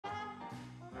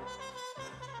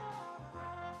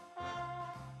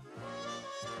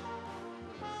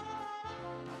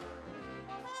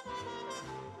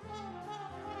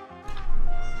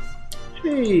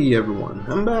Hey everyone,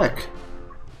 I'm back.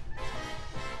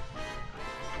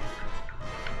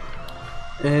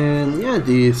 And yeah,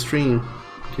 the stream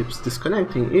keeps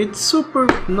disconnecting. It's super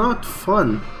not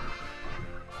fun.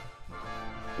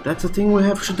 That's a thing we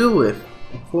have to deal with,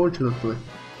 unfortunately.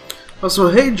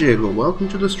 Also, hey Diego, welcome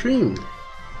to the stream.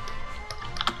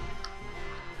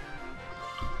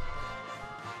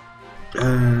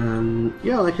 And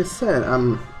yeah, like I said,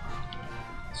 I'm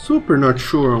super not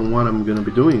sure on what I'm gonna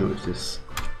be doing with this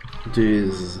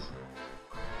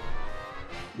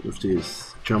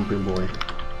jumping boy.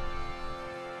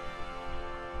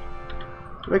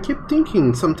 I keep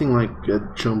thinking something like a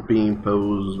jumping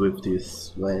pose with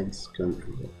these legs kind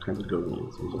of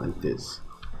going something like this.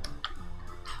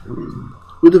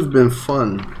 Would have been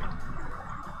fun,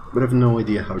 but I have no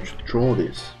idea how to draw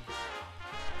this.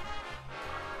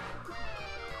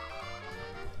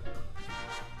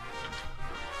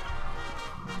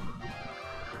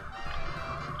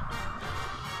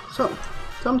 So,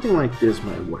 something like this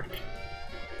might work.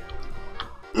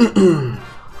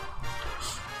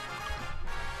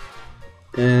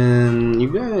 And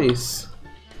you guys,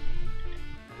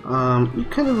 you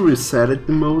kind of resetted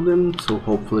the modem, so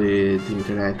hopefully the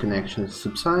internet connections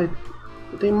subside.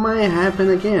 But they might happen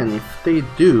again. If they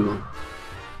do,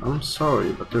 I'm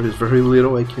sorry, but there is very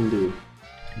little I can do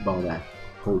about that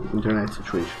whole internet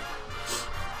situation.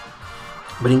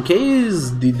 But in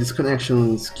case the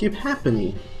disconnections keep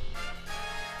happening,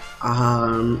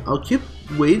 I'll keep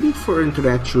waiting for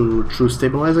internet to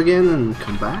stabilize again and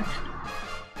come back.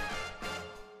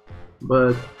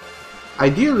 But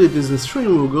ideally this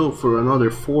stream will go for another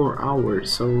 4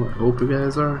 hours, so I hope you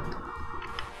guys are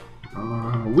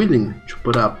willing to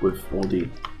put up with all the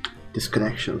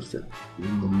disconnections that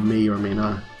may or may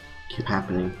not keep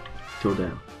happening till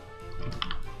then.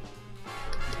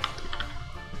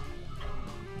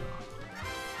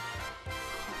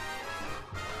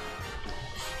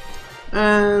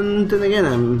 And then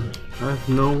again, I have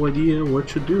no idea what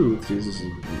to do with this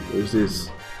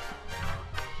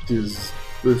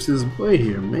boy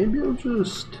here. Maybe I'll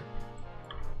just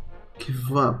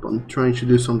give up on trying to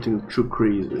do something too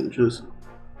crazy and just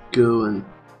go and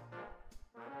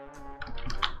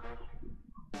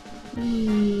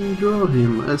draw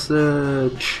him as a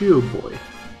chill boy,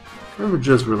 kind of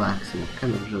just relaxing,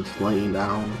 kind of just laying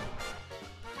down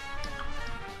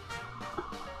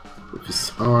with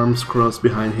his arms crossed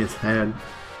behind his head,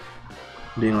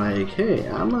 being like, "Hey,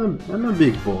 I'm a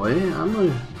big boy. I'm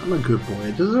a good boy.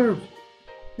 I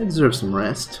deserve some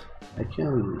rest. I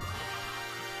can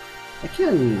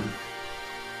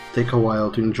take a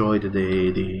while to enjoy the day,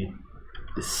 the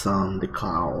sun, the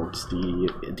clouds,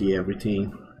 the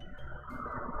everything.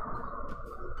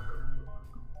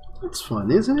 It's fun,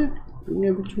 isn't it? Being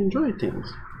able to enjoy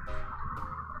things.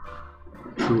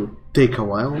 To take a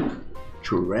while,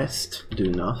 to rest,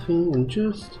 do nothing, and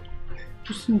just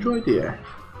enjoy the air.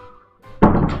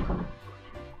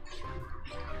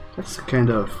 That's the kind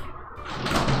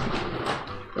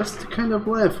of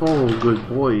life all good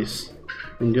boys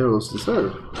and girls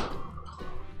deserve.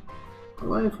 A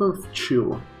life of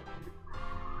chill.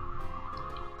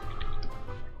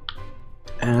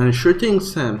 And sure thing,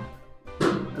 Sam.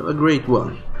 Have a great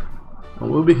one.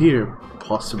 And we'll be here,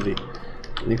 possibly,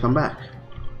 when you come back.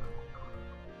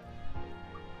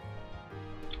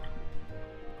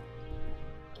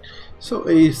 So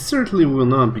I certainly will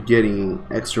not be getting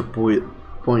extra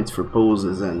points for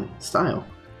poses and style,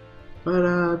 but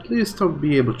at least I'll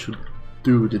be able to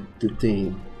do the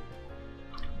thing,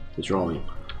 the drawing.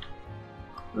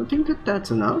 I think that's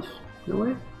enough, in a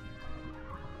way.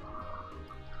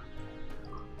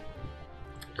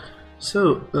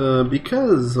 So,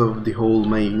 because of the whole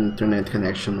my internet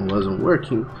connection wasn't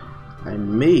working, I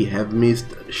may have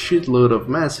missed a shitload of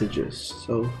messages,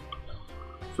 so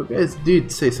if you guys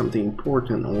did say something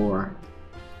important or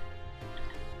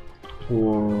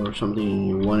something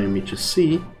you wanted me to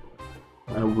see,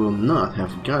 I will not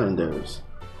have gotten those.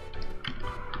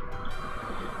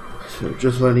 So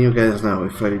just letting you guys know,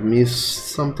 if I missed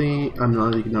something, I'm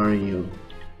not ignoring you.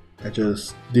 I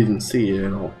just didn't see it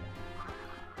at all.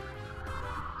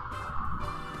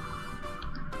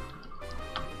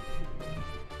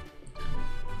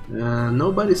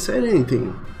 Nobody said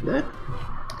anything.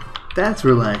 That's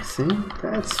relaxing.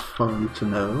 That's fun to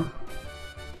know.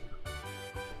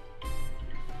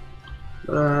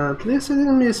 At least I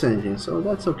didn't miss anything, so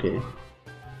that's okay.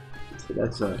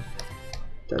 So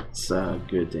that's a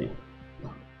good thing.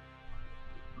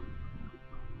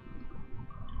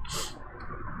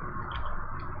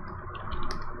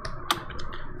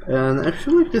 And I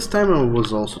feel like this time I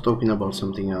was also talking about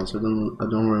something else. I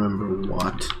don't remember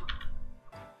what.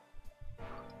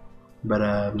 But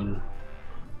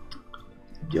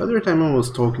the other time I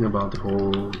was talking about the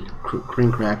whole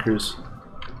cream crackers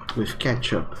with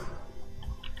ketchup,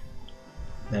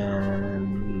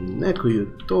 and Neko,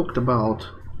 you talked about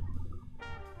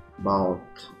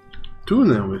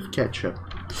tuna with ketchup.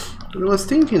 I was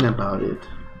thinking about it.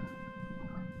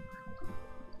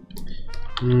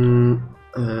 Let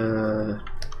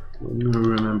me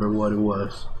remember what it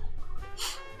was.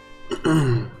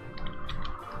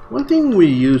 One thing we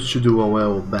used to do a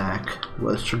while back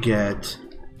was to get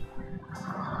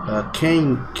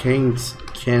canned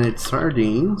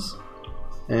sardines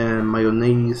and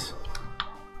mayonnaise,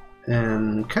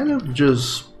 and kind of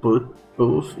just put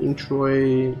both into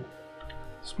a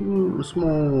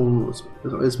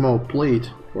small plate,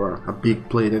 or a big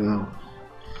plate, I don't know,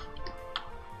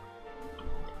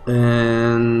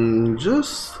 and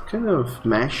just kind of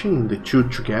mashing the two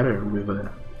together with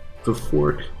a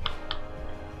fork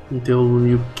until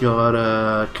you got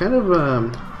a kind of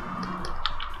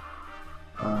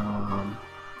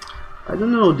I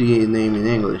don't know the name in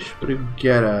English, but you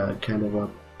get a kind of a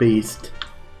paste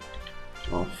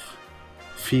of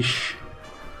fish,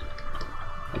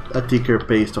 a thicker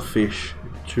paste of fish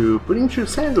to put into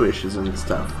sandwiches and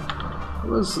stuff. It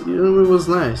was, it was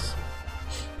nice.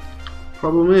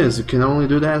 Problem is, you can only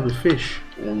do that with fish,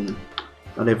 and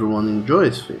not everyone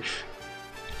enjoys fish.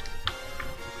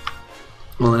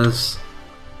 Unless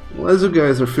you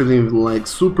guys are feeling like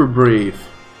super brave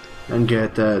and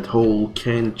get that whole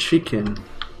canned chicken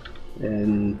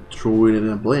and throw it in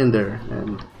a blender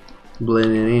and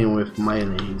blend it in with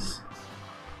mayonnaise,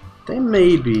 then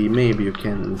maybe you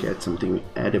can get something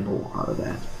edible out of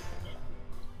that.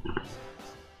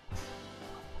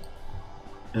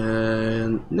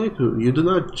 And Neko, you do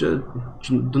not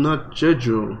judge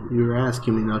you. You're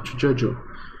asking me not to judge you.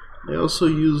 You also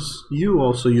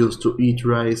used to eat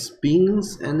rice,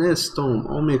 beans, and a stone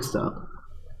all mixed up.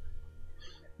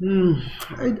 I'm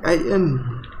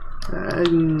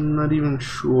not even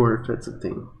sure if that's a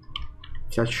thing.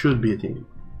 That should be a thing.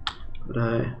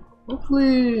 But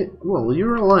hopefully, well,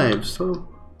 you're alive, so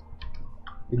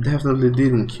it definitely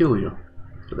didn't kill you.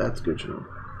 So that's good to know.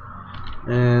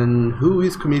 And who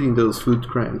is committing those food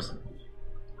crimes?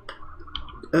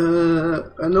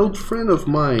 An old friend of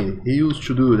mine. He used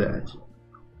to do that.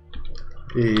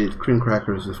 Eat cream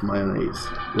crackers with mayonnaise.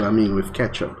 Well, I mean with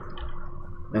ketchup,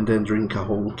 and then drink a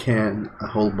whole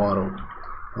bottle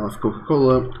of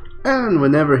Coca-Cola. And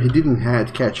whenever he didn't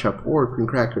have ketchup or cream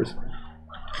crackers,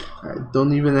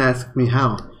 don't even ask me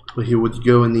how, but he would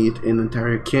go and eat an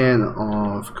entire can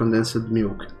of condensed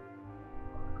milk.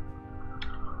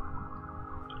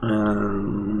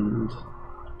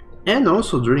 And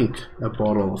also drink a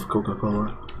bottle of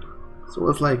Coca-Cola. So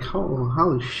it's like,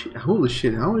 holy shit,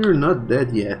 how you're not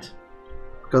dead yet?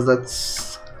 Because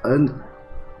that's a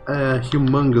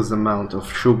humongous amount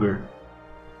of sugar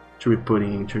to be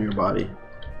putting into your body,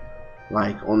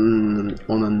 like on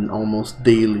an almost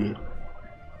daily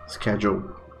schedule.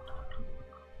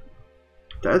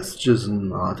 That's just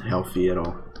not healthy at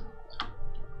all.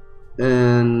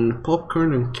 And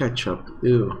popcorn and ketchup,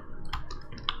 ew.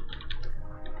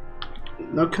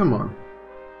 Now come on.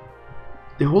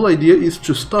 The whole idea is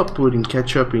to stop putting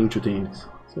ketchup into things,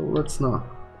 so let's not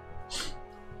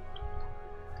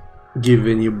give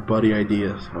anybody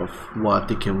ideas of what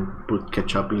they can put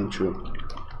ketchup into.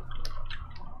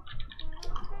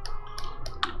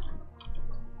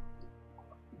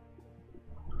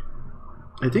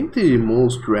 I think the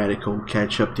most radical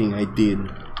ketchup thing I did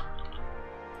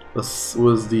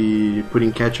was the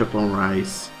putting ketchup on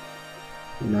rice,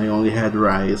 and I only had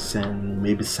rice and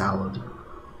maybe salad.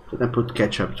 Then I put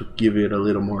ketchup to give it a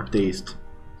little more taste.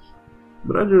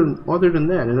 But other than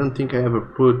that, I don't think I ever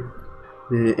put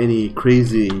any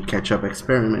crazy ketchup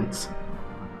experiments.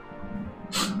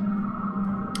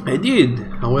 I did,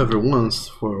 however, once,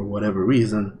 for whatever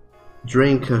reason,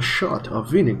 drank a shot of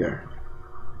vinegar.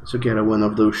 So get one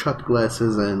of those shot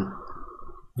glasses and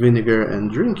vinegar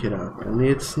and drink it up, and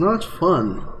it's not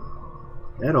fun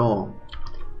at all.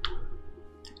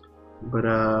 But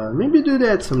maybe do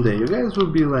that someday. You guys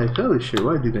will be like, holy shit,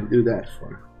 why did I do that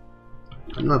for?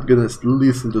 I'm not gonna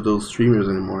listen to those streamers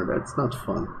anymore. That's not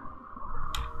fun.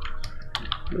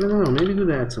 I don't know, maybe do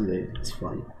that someday. It's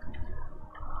fun.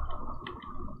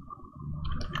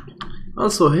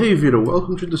 Also, hey Vito,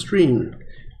 welcome to the stream.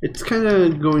 It's kinda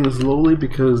going slowly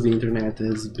because the internet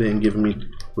has been giving me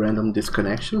random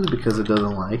disconnections because it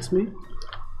doesn't like me.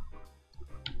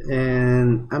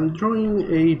 And I'm drawing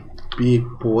a big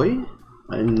boy.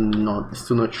 I'm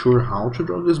still not sure how to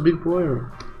draw this big boy,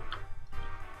 or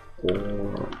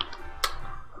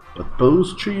what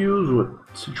pose to use,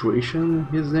 what situation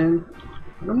he's in.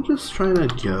 I'm just trying to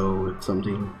go with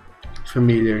something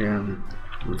familiar and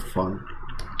fun.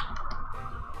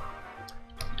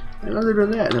 And other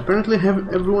than that, apparently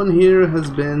everyone here has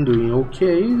been doing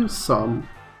okay. Some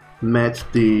met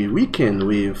the weekend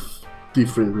with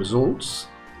different results.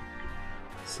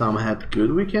 Some had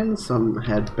good weekends, some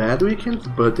had bad weekends,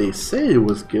 but they say it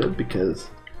was good because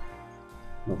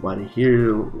nobody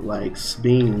here likes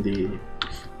being the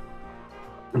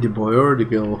boy or the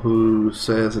girl who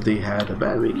says that they had a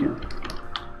bad weekend.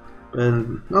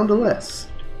 But nonetheless,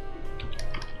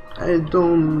 I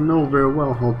don't know very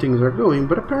well how things are going,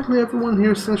 but apparently everyone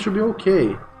here seems to be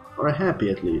okay, or happy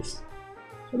at least.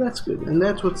 So that's good, and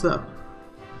that's what's up.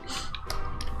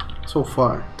 So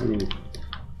far, I mean,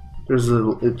 there's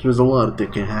a lot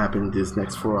that can happen these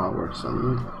next 4 hours. I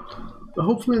mean, but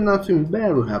hopefully nothing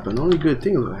bad will happen, only good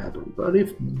things will happen. But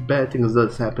if bad things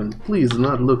does happen, please do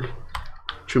not look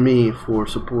to me for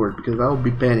support, because I'll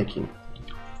be panicking.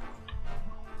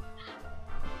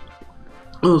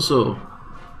 Also,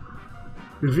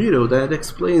 a video that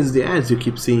explains the ads you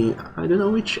keep seeing. I don't know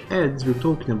which ads you're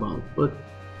talking about, but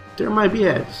there might be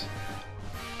ads.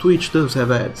 Twitch does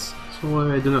have ads,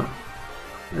 so I don't know.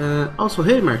 Also,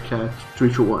 hey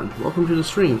Marcat321, welcome to the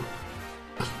stream.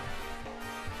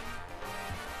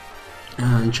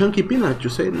 And Chunky Peanut, you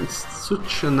said it's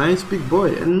such a nice big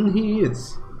boy, and he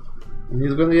is. And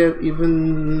he's gonna get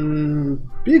even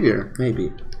bigger,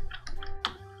 maybe,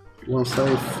 once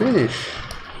I finish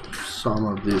some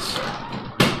of these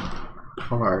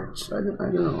parts. I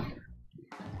don't know.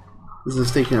 This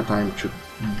is taking a time to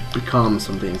become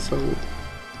something, so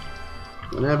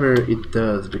whenever it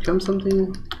does become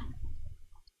something,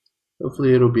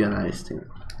 hopefully it'll be a nice thing.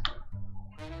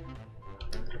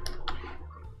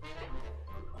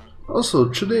 Also,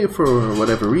 today, for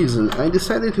whatever reason, I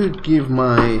decided to give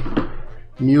my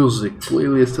music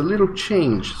playlist a little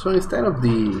change. So instead of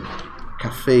the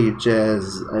cafe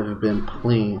jazz I've been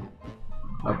playing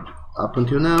up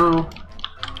until now,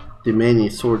 the many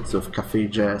sorts of cafe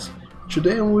jazz,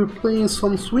 today we're playing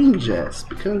some swing jazz,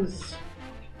 because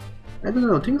I don't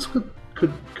know, things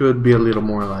could be a little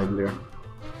more livelier.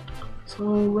 So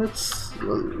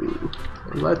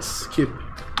let's keep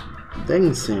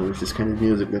dancing with this kind of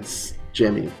music that's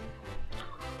jamming.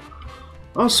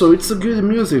 Also, it's a good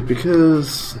music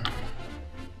because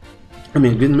a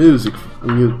good music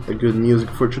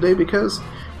for today, because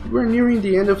we're nearing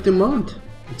the end of the month.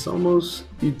 It's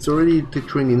already the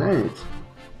 29th.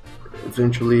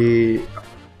 Eventually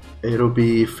it'll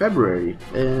be February,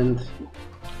 and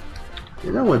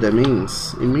you know what that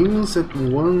means. It means that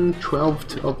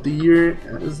 1/12 of the year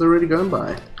has already gone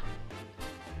by.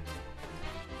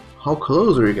 How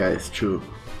close are you guys to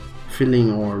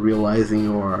feeling or realizing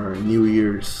your New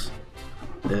Year's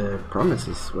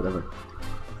promises, whatever?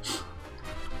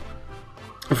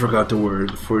 I forgot the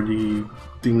word for the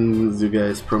things you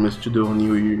guys promised to do on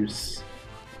New Year's.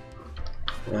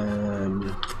 I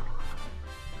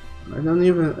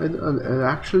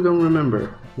actually don't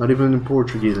remember. Not even in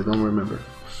Portuguese, I don't remember.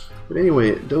 But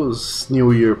anyway, those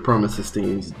New Year promises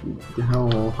things, how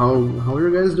are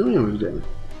you guys doing with them?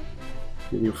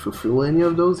 Did you fulfill any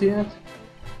of those yet?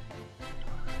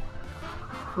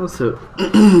 Also,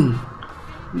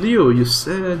 Leo, you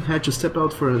said had to step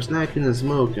out for a snack and a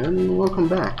smoke, and welcome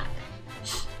back.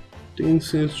 Things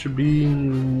seems to be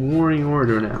more in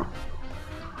order now.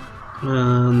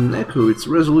 Echo, it's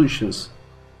resolutions.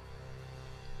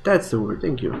 That's the word,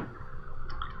 thank you.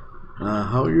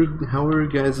 How are you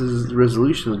guys'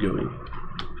 resolutions going?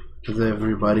 Has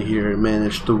everybody here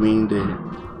managed to win the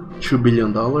 $2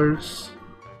 billion?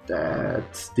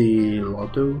 That's the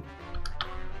lotto?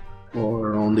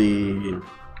 Or on the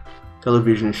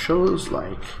television shows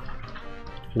like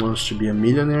Who Wants to Be a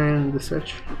Millionaire and the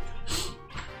such?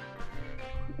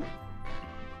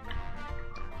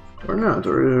 Or not?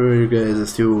 Or are you guys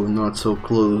still not so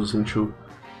close into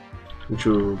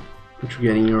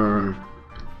getting your,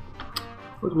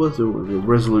 what was the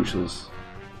resolutions?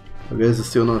 You guys are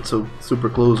still not so super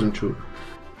close into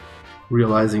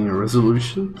realizing your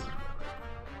resolutions?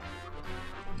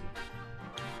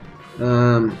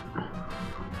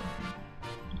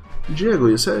 Diego,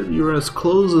 you said you're as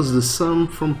close as the sun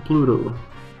from Pluto.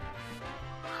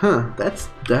 Huh, that's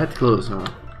that close, huh?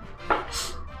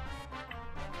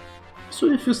 So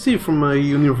if you see from a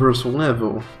universal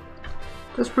level,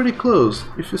 that's pretty close.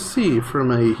 If you see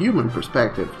from a human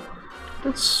perspective,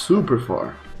 that's super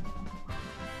far.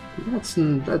 That's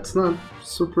not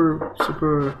super.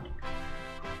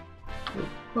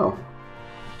 Well,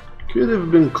 could have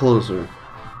been closer,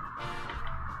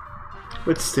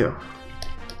 but still.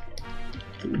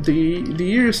 the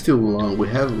year is still long. We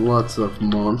have lots of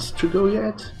months to go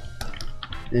yet,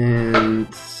 and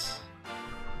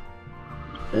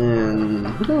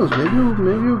who knows?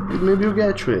 Maybe you'll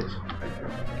get to it.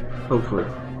 Hopefully.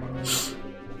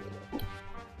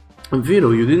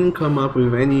 Vito, you didn't come up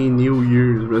with any New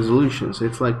Year's resolutions.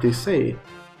 It's like they say,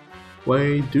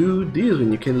 why do this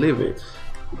when you can live it?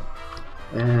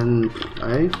 And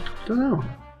I don't know.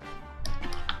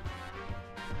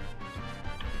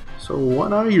 So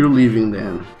what are you leaving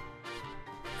then,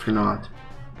 if you're not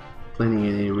planning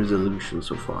any resolution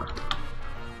so far?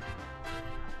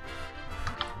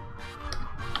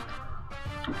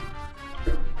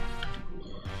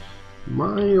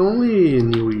 My only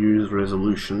New Year's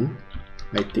resolution,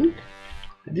 I think,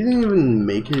 I didn't even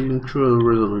make it into a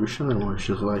resolution. I was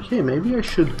just like, hey, maybe I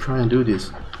should try and do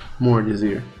this more this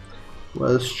year,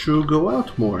 was to go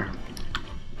out more.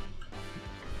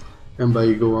 And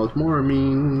by go out more, I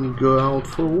mean go out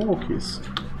for walkies.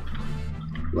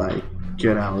 Like,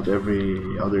 get out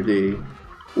every other day,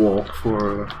 walk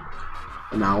for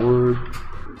an hour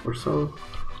or so,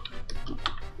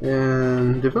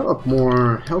 and develop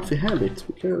more healthy habits,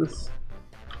 because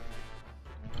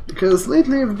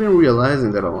lately I've been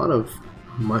realizing that a lot of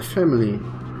my family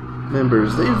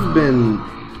members, they've been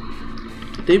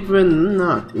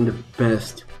not in the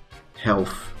best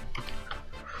health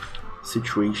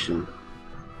situation,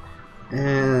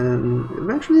 and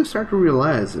eventually you start to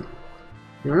realize it.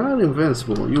 You're not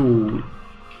invincible.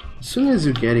 As soon as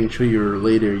you get into your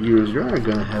later years, you're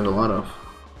gonna have a lot of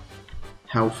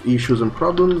health issues and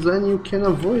problems, and you can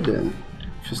avoid them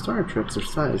if you start to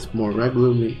exercise more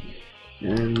regularly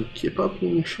and keep up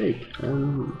in shape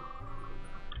and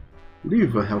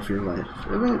live a healthier life.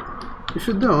 And if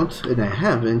you don't, and I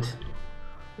haven't,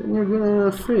 then you're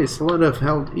gonna face a lot of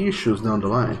health issues down the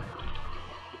line.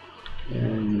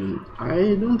 And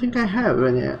I don't think I have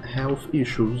any health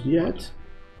issues yet,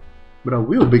 but I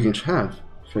will begin to have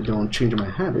if I don't change my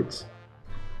habits.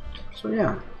 So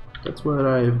yeah, that's what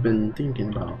I've been thinking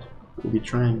about. We'll be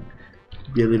trying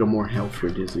to be a little more healthier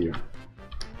this year.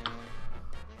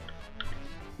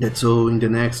 That's so in the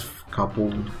next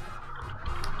couple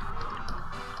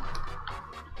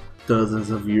dozens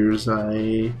of years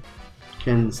I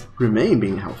can remain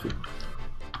being healthy.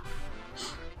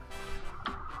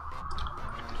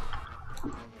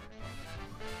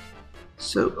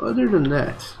 So other than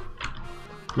that,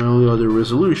 my only other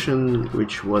resolution,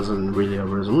 which wasn't really a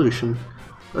resolution,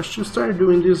 was to start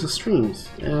doing these streams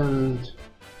and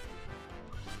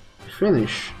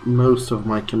finish most of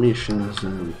my commissions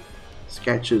and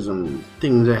sketches and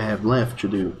things I have left to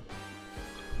do.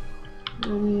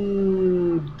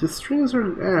 And the streams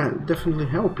are definitely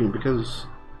helping because,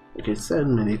 like I said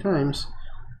many times,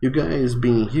 you guys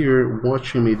being here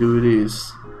watching me do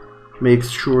this makes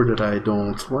sure that I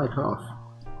don't slack off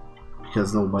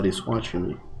because nobody's watching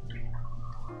me.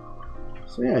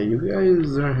 So yeah, you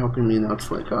guys are helping me not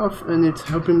slack off, and it's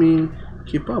helping me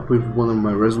keep up with one of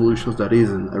my resolutions that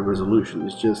isn't a resolution.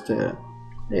 It's just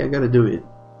hey, I gotta do it.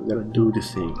 I gotta do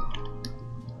this thing.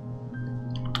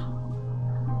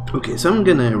 Okay, so I'm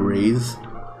gonna erase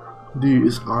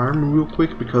this arm real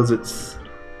quick because it's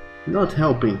not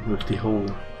helping with the whole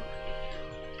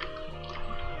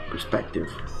perspective.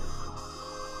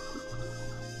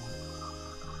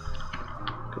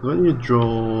 Because when you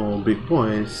draw big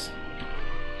boys,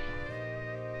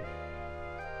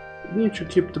 you need to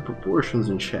keep the proportions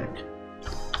in check,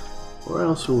 or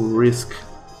else you'll risk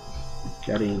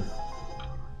getting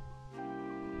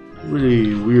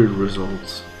really weird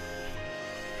results.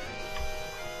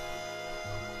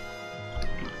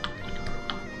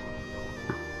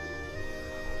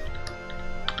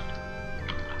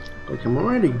 Like, I'm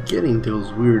already getting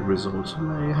those weird results,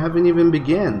 and I haven't even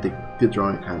began the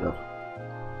drawing, kind of.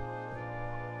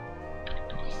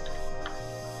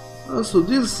 Also,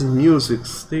 these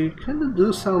musics, they kind of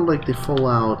do sound like the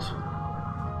Fallout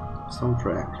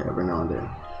soundtrack every now and then.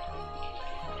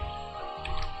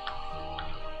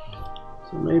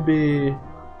 So maybe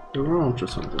you're wrong to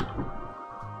something.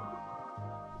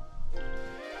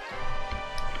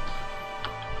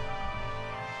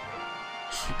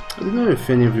 I don't know if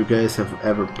any of you guys have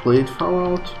ever played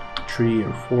Fallout 3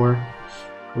 or 4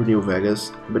 or New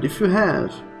Vegas, but if you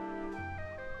have,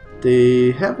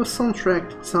 they have a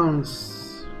soundtrack that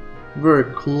sounds very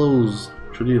close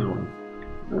to this one.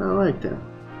 I like them.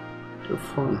 They're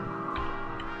fun.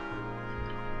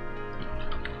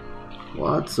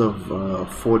 Lots of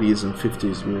 40s and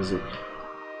 50s music.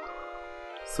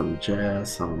 Some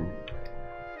jazz, some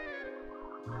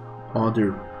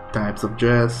other types of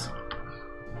jazz.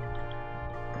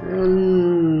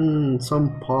 And and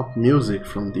some pop music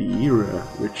from the era,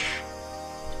 which,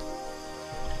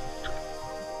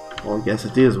 well, I guess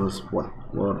it is was what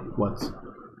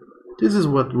this is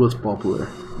what was popular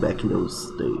back in those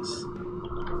days.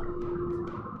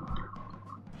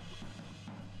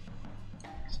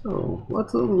 So,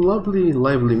 what a lovely,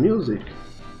 lively music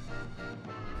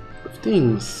of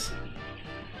things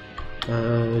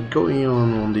going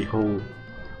on the whole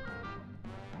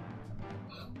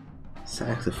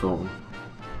saxophone.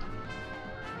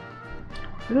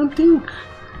 I don't think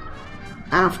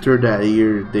after that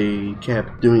year they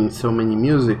kept doing so many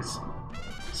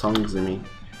songs, I mean,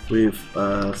 with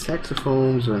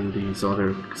saxophones and these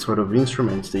other sort of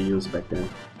instruments they used back then.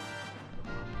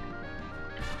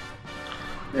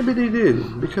 Maybe they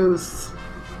did, because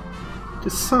the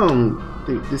songs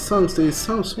they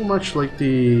sound so much like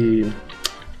the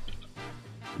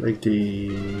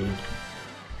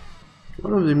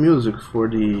one of the music for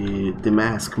the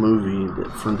Mask movie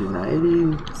from the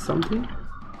 90 something,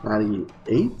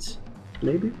 98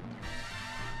 maybe,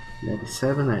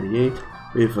 97, 98,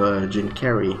 with Jim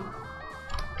Carrey.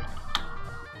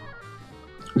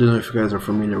 I don't know if you guys are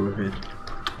familiar with it.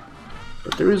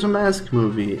 But there is a Mask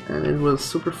movie, and it was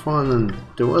super fun, and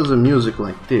there was a music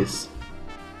like this.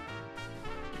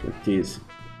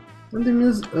 And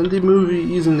the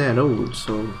movie isn't that old,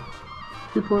 so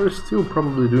people are still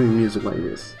probably doing music like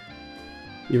this,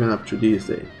 even up to these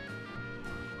days.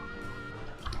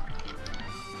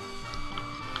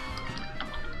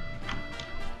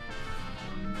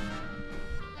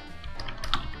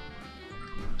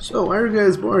 So, are you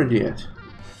guys bored yet?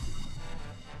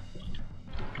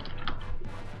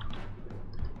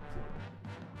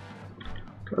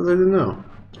 Because I don't know,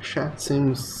 chat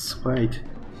seems quite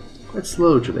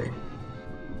slow today.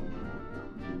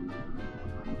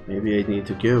 Maybe I need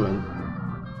to go and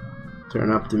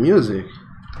turn up the music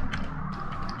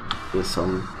with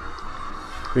some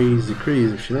crazy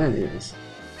shenanigans.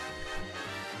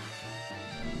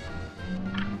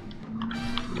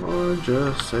 Or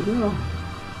just, I don't know,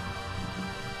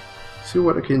 see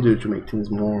what I can do to make things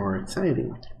more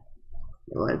exciting,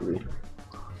 more lively.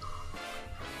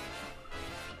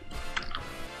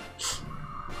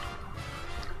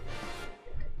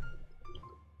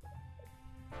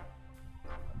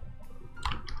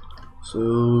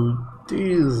 So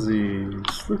this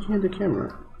is looking at the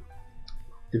camera,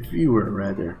 the viewer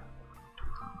rather.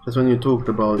 That's when you talked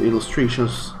about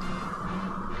illustrations,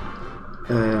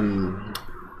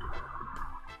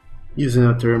 using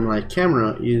a term like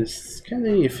camera is kind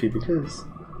of iffy, because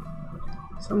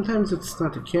sometimes it's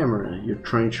not a camera you're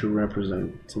trying to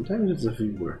represent, sometimes it's a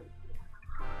viewer.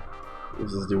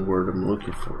 This is the word I'm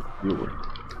looking for, viewer.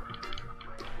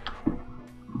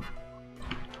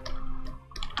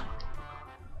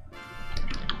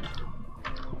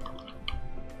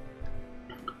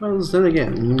 Well, then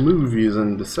again, movies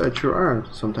and such are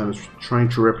sometimes trying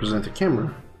to represent a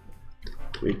camera,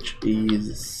 which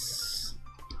is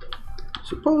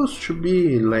supposed to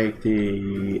be like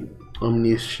the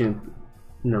omniscient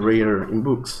narrator in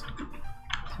books,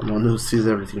 someone who sees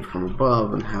everything from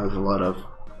above and has a lot of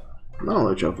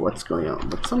knowledge of what's going on.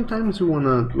 But sometimes you want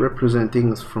to represent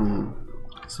things from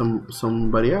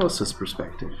somebody else's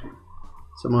perspective,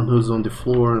 someone who's on the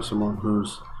floor, someone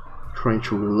who's trying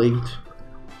to relate.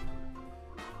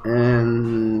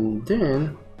 And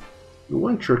then you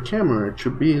want your camera to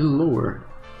be lower,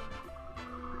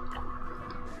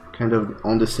 kind of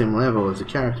on the same level as the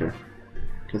character,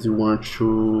 because you want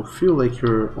to feel like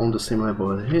you're on the same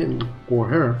level as him or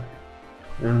her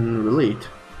and relate.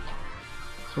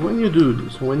 So when you do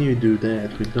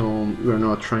that, we're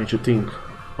not trying to think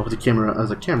of the camera as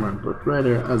a camera, but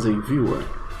rather as a viewer.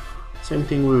 Same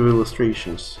thing with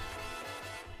illustrations.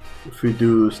 If we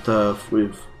do stuff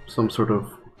with some sort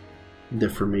of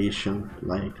deformation,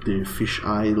 like the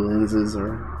fisheye lenses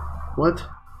or what,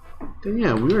 then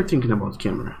yeah, we are thinking about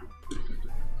camera.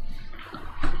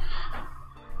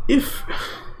 If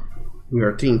we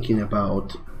are thinking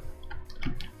about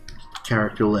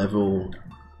character level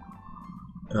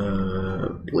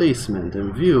placement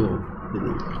and view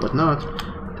and whatnot,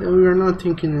 then we are not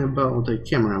thinking about a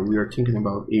camera, we are thinking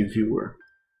about a viewer.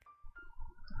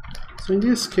 So in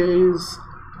this case,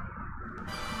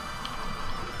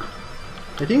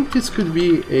 I think this could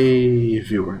be a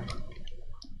viewer.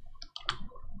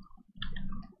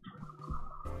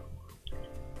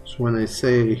 So when I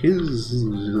say he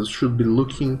should be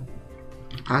looking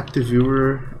at the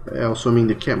viewer, I also mean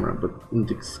the camera, but in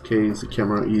this case the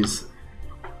camera is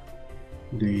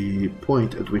the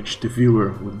point at which the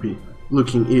viewer would be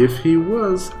looking if he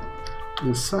was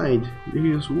inside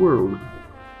his world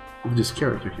of this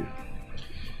character here.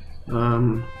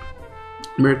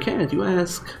 Mercat, you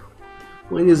ask,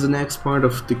 when is the next part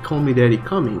of the Call Me Daddy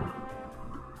coming?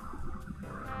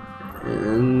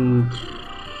 And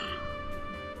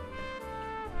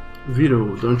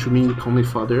Vito, don't you mean Call Me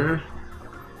Father?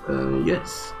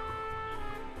 Yes.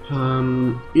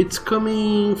 It's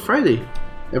coming Friday.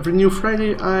 Every new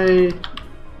Friday I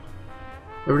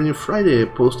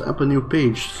post up a new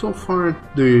page. So far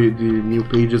the new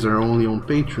pages are only on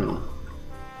Patreon.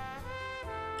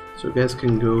 So you guys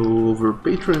can go over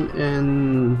Patreon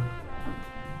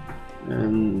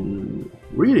and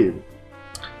read it.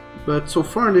 But so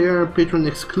far they are Patreon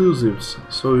exclusives,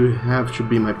 so you have to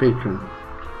be my patron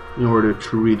in order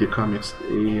to read the comics.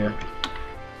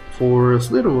 For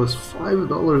as little as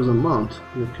 $5 a month,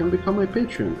 you can become my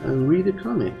patron and read the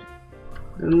comic.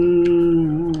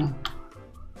 And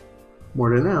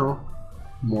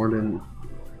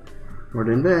more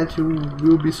than that, you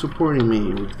will be supporting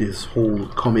me with this whole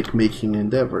comic making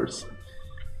endeavors.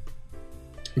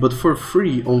 But for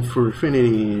free on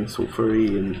Furfinity, So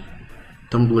Furry, and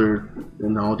Tumblr,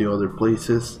 and all the other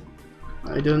places,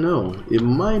 I don't know. It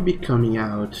might be coming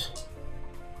out.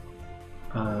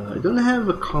 I don't have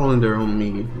a calendar on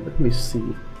me. Let me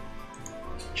see.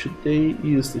 Today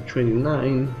is the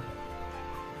 29th.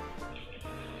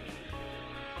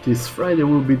 This Friday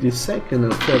will be the 2nd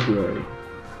of February.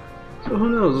 So who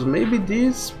knows, maybe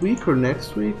this week or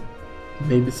next week,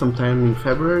 maybe sometime in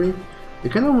February. I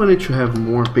kind of wanted to have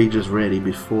more pages ready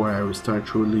before I will start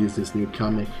to release this new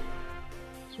comic.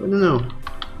 So I don't know.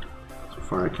 So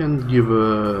far I can't give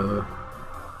a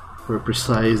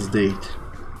precise date.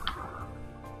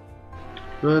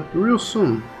 But real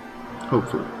soon,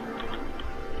 hopefully.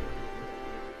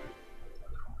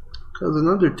 Because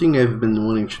another thing I've been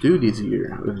wanting to do this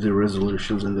year with the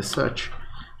resolutions and the such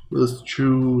was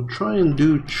to try and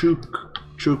do two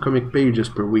comic pages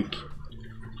per week.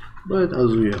 But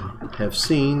as we have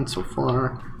seen so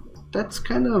far, that's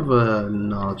kind of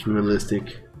not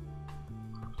realistic.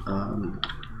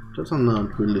 That's a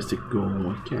not realistic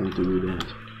goal. I can't do that.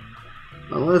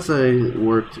 Unless I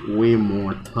worked way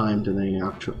more time than I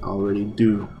actually already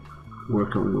do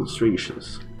work on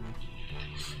illustrations.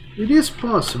 It is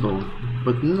possible,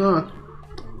 but not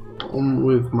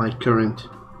with my current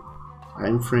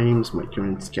time frames, my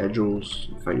current schedules.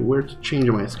 If I were to change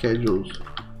my schedules,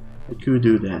 I could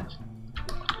do that.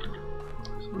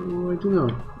 So I don't know.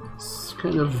 It's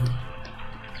kind of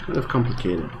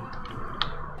complicated.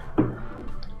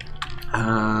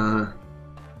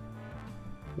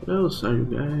 What else are you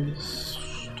guys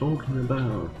talking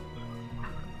about?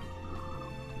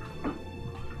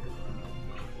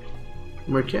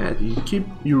 Mercat,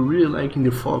 you really liking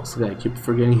the Fox guy, keep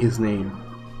forgetting his name.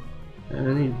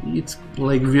 And it's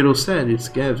like Vito said, it's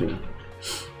Gavin.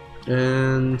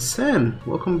 And Sam,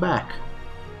 welcome back.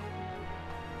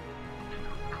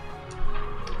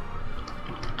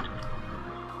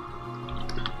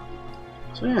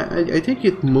 So yeah, I take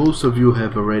it most of you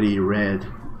have already read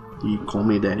the Call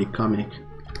Me Daddy comic.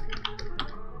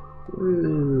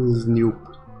 It's new.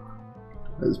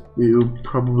 As you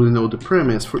probably know the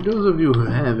premise. For those of you who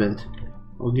haven't,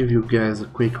 I'll give you guys a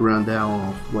quick rundown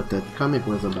of what that comic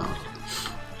was about.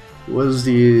 It was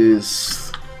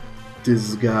this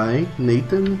guy,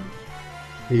 Nathan.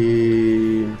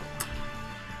 He's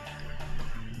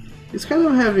kind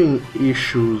of having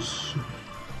issues,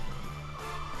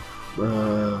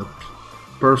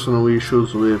 personal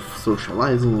issues with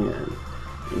socializing and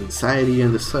anxiety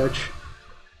and the such,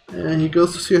 and he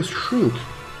goes to see a shrink,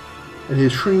 and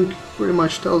his shrink pretty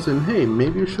much tells him, hey,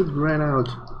 maybe you should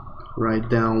write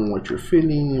down what you're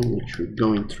feeling, what you're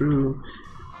going through,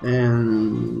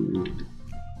 and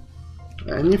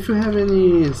if you have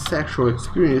any sexual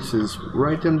experiences,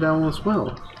 write them down as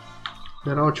well.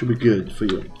 That ought to be good for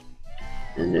you.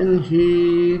 And then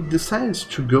he decides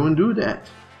to go and do that.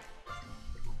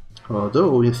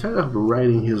 Although, instead of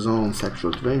writing his own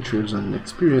sexual adventures and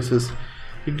experiences,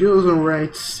 he goes and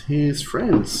writes his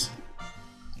friends'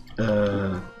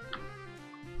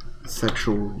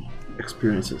 sexual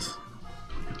experiences.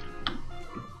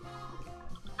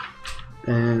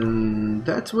 And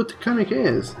that's what the comic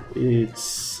is.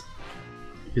 It's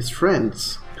his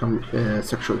friends'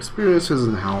 sexual experiences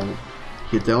and how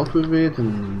he dealt with it,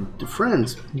 and the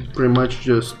friends pretty much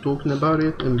just talking about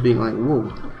it and being like,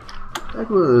 whoa, that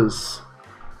was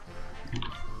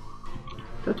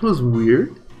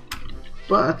weird,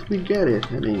 but we get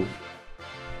it. I mean,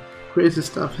 crazy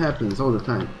stuff happens all the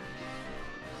time.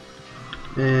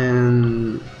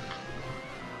 And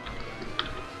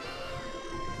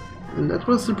that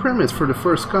was the premise for the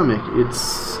first comic.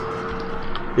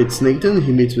 It's Nathan,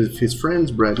 he meets with his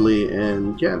friends Bradley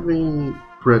and Gavin,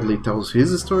 Bradley tells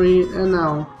his story, and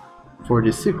now, for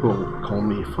the sequel, Call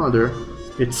Me Father,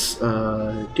 it's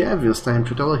Gavin's time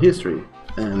to tell a history,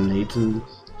 and Nathan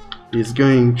is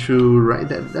going to write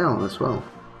that down as well.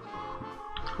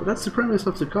 So that's the premise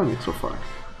of the comic so far.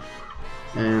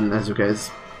 And as you guys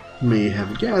may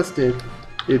have guessed it,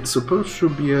 it's supposed to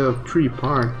be a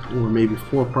 3-part or maybe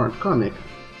 4-part comic.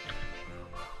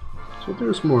 So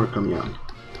there's more coming out,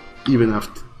 even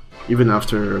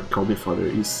after Call Me Father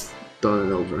is done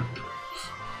and over.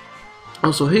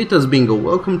 Also, hey Bingo,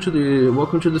 welcome to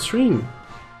the stream.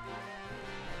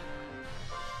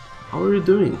 How are you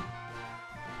doing?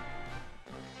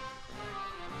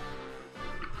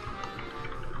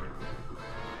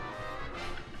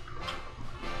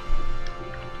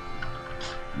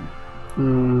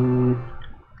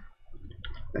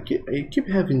 I keep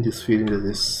having this feeling that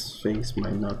this face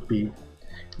might not be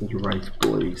in the right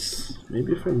place.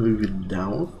 Maybe if I move it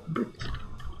down a bit.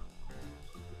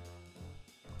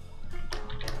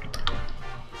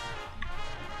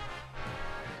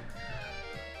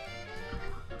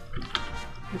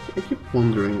 I keep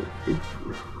wondering, it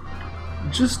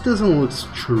just doesn't look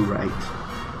too right.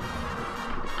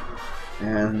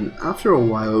 And after a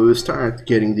while we start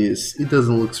getting this "it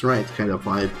doesn't look right" kind of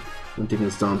vibe when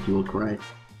things don't look right.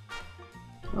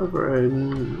 However, I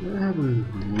haven't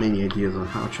many ideas on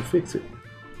how to fix it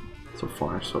so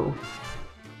far, so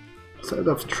instead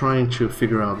of trying to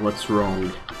figure out what's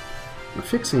wrong and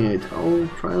fixing it, I'll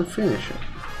try and finish it.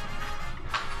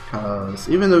 Because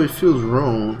even though it feels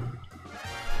wrong,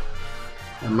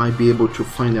 I might be able to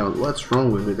find out what's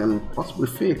wrong with it and possibly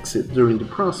fix it during the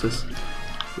process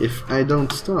if I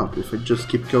don't stop, if I just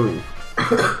keep going.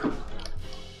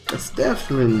 That's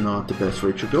definitely not the best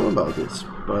way to go about this,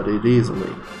 but it is a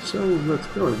way, so let's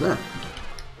go with that.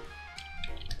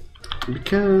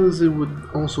 Because it would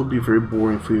also be very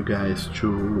boring for you guys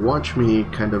to watch me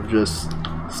kind of just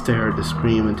stare at the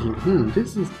screen and think,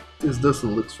 this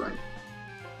doesn't look right.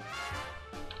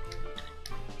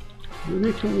 Maybe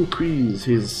I can increase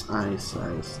his eye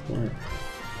size. That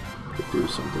could do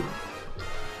something.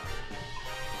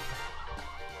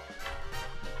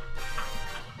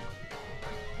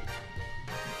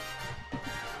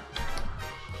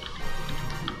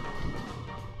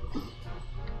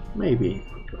 Maybe.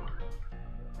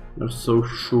 I'm not so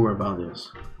sure about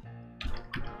this.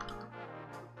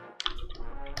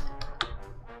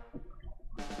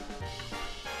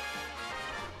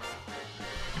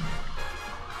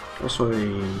 Also, I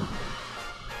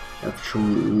have to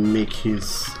make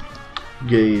his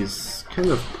gaze kind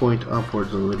of point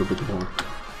upwards a little bit more.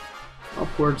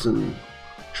 Upwards and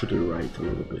to the right a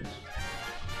little bit.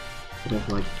 Kind of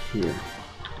like here.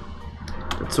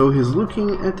 But so he's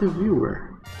looking at the viewer.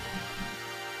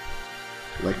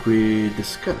 Like we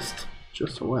discussed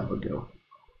just a while ago.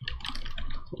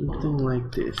 Something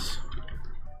like this.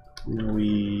 And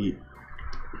we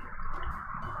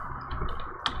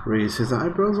raise his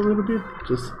eyebrows a little bit,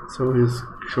 just so he's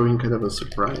showing kind of a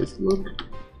surprised look.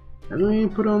 And we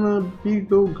put on a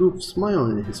big old goof smile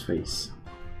on his face.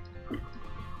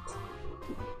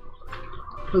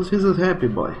 Because he's a happy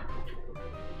boy.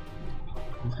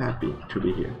 He's happy to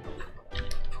be here.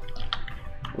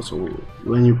 Also,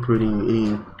 when you're putting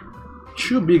in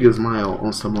too big a smile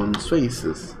on someone's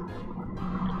faces,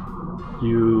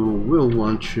 you will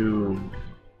want to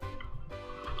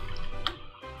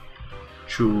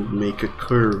make a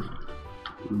curve,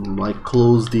 like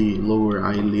close the lower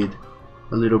eyelid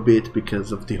a little bit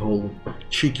because of the whole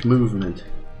cheek movement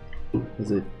as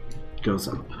it goes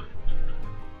up.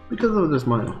 Because of the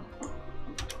smile.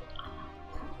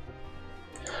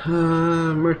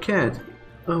 Mercat.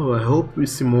 Oh, I hope we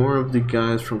see more of the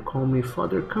guys from Call Me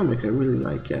Father comic. I really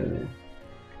like it.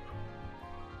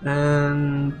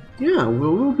 And yeah,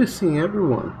 we'll be seeing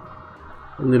everyone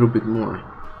a little bit more.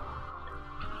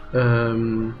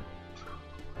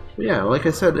 Yeah, like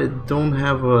I said, I don't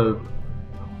have a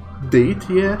date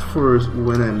yet for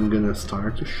when I'm gonna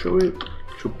start to show it,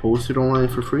 to post it online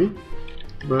for free,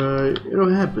 but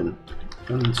it'll happen,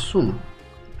 and soon,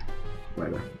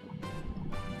 rather.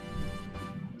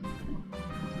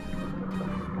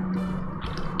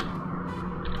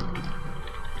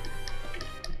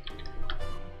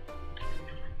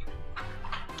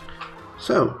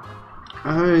 So,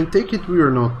 I take it we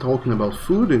are not talking about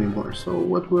food anymore, so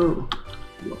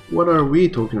what are we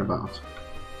talking about?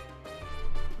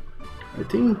 I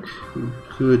think we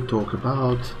could talk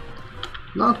about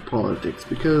not politics,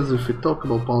 because if we talk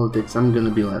about politics I'm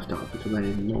gonna be left out because I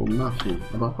know nothing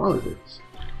about politics.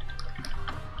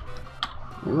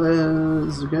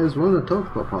 Unless you guys want to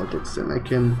talk about politics, then I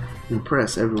can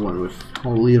impress everyone with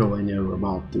how little I know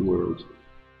about the world.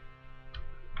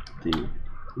 the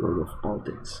world of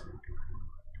politics.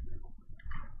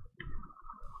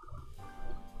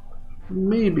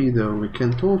 Maybe though we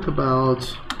can talk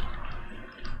about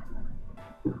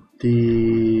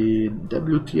the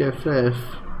WTFF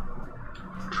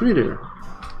Twitter.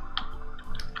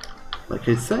 Like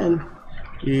I said,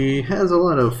 he has a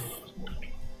lot of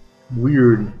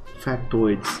weird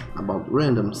factoids about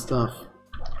random stuff,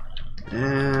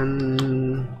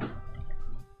 and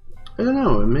I don't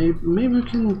know, maybe we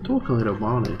can talk a little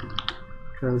about it,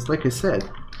 because like I said,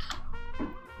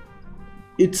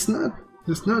 it's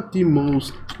not the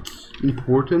most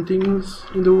important things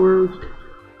in the world,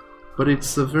 but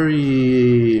it's a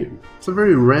very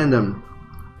random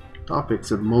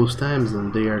topics at most times,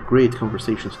 and they are great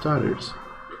conversation starters.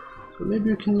 So maybe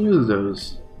you can use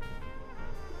those.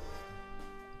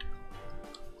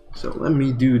 So let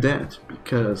me do that,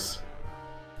 because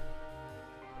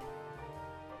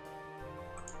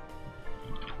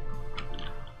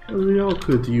we all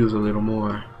could use a little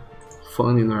more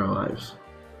fun in our lives.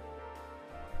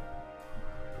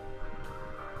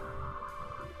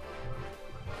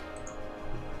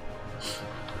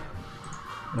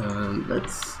 And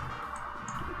that's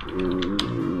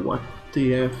what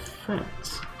the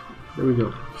effects. There we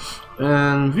go.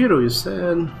 And Vito, you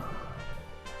said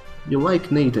you like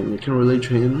Nathan. You can relate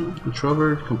to him.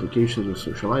 Introvert, complications with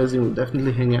socializing. Will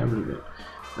definitely hang out with him.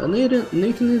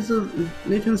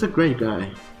 Nathan's a great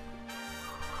guy.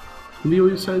 Leo,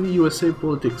 you said USA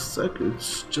politics suck.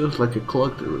 It's just like a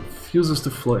clock that refuses to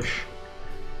flush.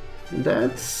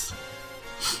 That's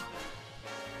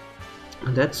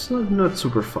not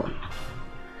super fun.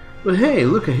 But hey,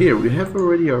 look at here, we have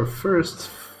already our first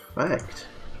fact.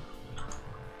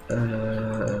 I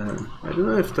don't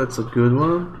know if that's a good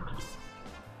one,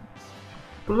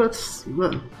 but let's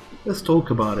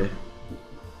talk about it.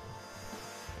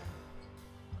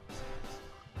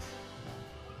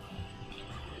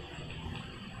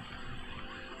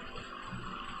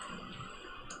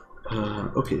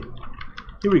 Okay,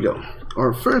 here we go.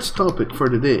 Our first topic for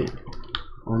the day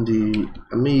on the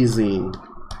amazing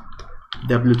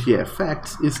WTF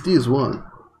facts is this one.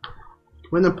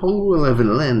 When Apollo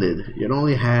 11 landed, it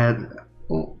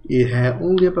had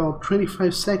only about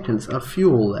 25 seconds of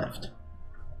fuel left.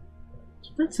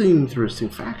 So that's an interesting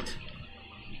fact.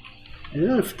 I don't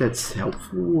know if that's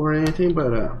helpful or anything,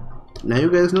 but now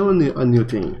you guys know a new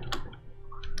thing.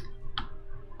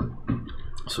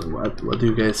 So what do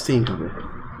you guys think of it?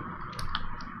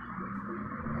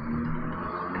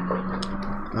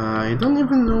 I don't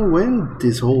even know when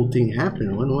this whole thing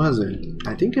happened. When was it?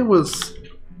 I think it was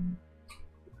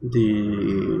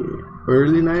the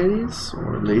early 90s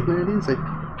or late 90s,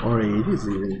 or 80s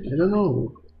even. I don't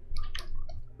know.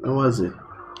 When was it?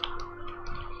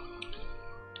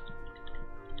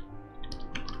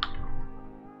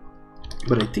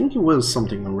 But I think it was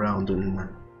something around in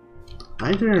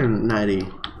either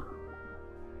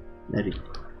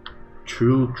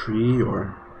 92, 3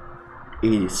 or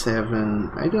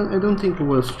 87. I don't think it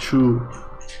was too.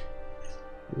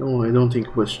 No, I don't think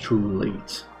it was too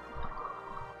late.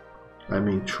 I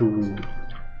mean, too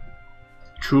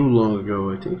long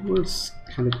ago. I think it was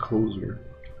kind of closer.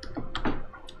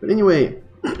 But anyway,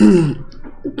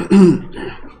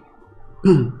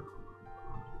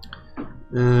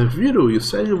 Vito, you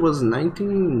said it was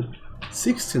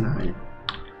 1969.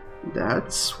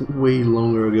 That's way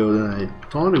longer ago than I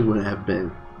thought it would have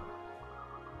been.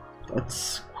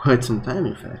 That's quite some time,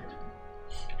 in fact.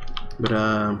 But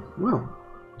well,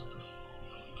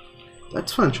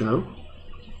 that's fun to know.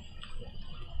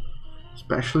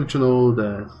 Especially to know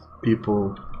that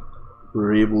people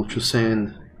were able to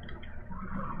send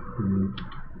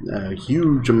a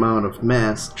huge amount of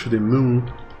mass to the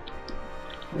moon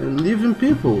and leaving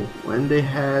people when they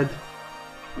had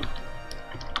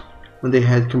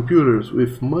computers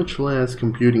with much less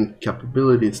computing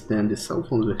capabilities than the cell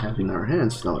phones we have in our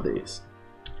hands nowadays.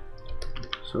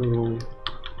 So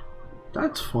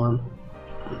that's fun.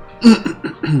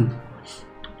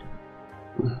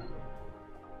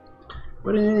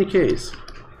 But in any case,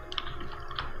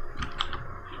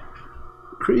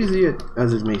 crazy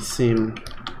as it may seem,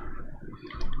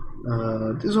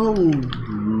 this whole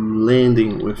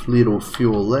landing with little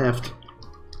fuel left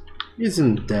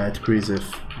isn't that crazy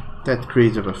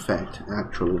of a fact,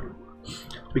 actually,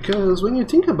 because when you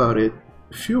think about it,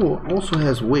 fuel also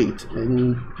has weight,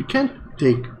 and you can't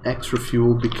take extra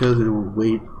fuel because it will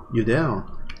weigh you down.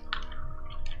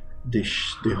 The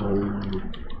whole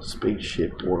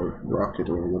spaceship or rocket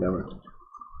or whatever,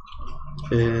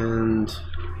 and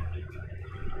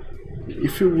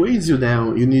if it weighs you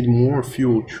down, you need more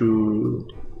fuel to.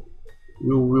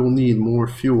 We'll need more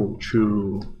fuel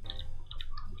to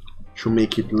to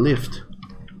make it lift,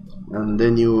 and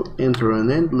then you enter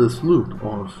an endless loop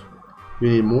of you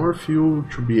need more fuel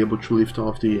to be able to lift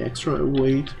off the extra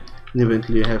weight, and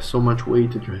eventually you have so much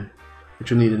weight that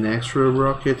you need an extra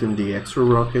rocket, and the extra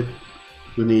rocket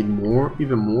you need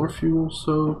even more fuel.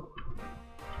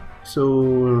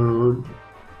 So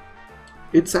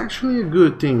it's actually a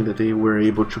good thing that they were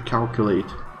able to calculate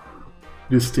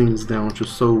these things down to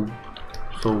so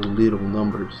little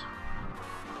numbers.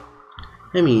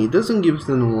 I mean, it doesn't give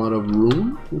them a lot of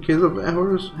room in case of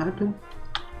errors happen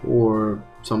or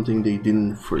something they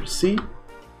didn't foresee,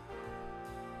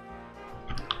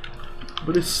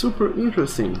 but it's super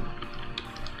interesting,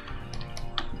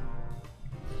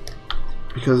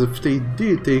 because if they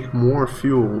did take more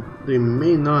fuel, they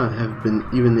may not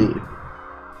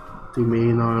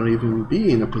even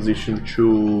be in a position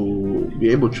to be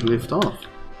able to lift off.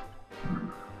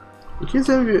 In case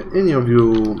any of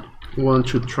you want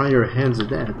to try your hands at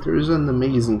that, there is an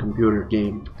amazing computer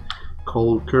game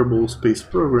called Kerbal Space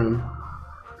Program,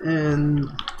 and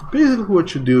basically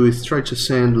what you do is try to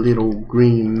send little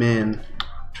green men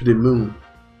to the moon,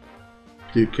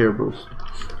 the Kerbals.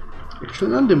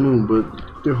 Actually not the moon, but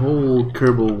the whole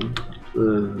Kerbal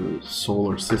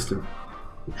solar system.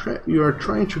 You are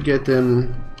trying to get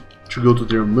them to go to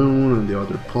their moon and the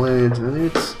other planets, and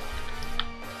it's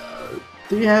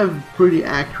they have pretty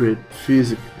accurate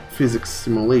physics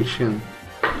simulation,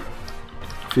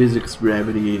 physics,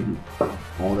 gravity, and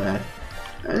all that,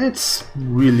 and it's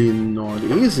really not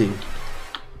easy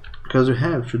because you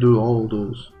have to do all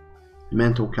those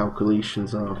mental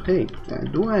calculations of, hey,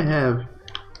 do I have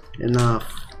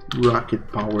enough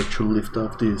rocket power to lift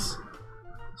off this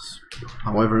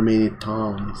however many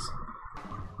tons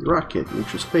rocket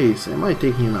into space? Am I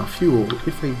taking enough fuel?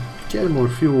 If I get more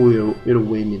fuel, it'll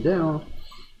weigh me down.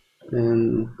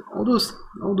 And all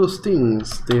those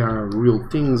things, they are real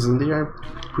things, and they are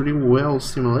pretty well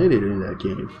simulated in that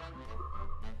game.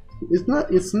 It's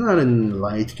not a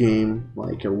light game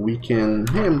like a weekend,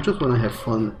 hey, I just want to have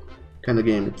fun kind of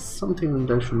game. It's something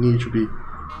that you need to be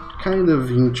kind of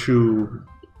into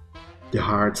the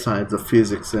hard sides of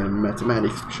physics and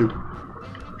mathematics to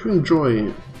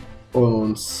enjoy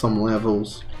on some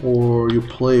levels, or you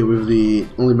play with the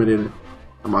unlimited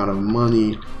amount of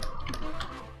money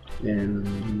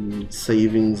and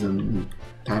savings and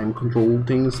time control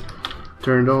things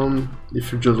turned on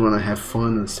if you just want to have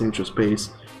fun and sink to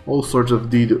space. All sorts of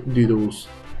DDoS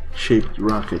shaped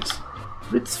rockets,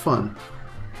 but it's fun.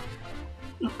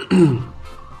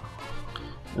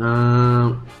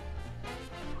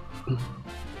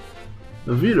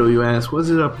 The video you asked, was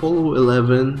it Apollo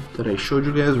 11 that I showed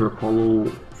you guys, or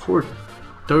Apollo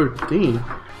 13?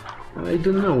 I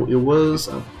don't know, it was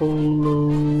Apollo,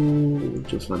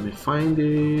 just let me find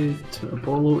it,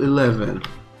 Apollo 11.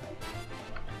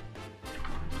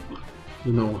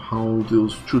 You know how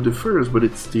those two differs, but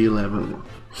it's the 11 one.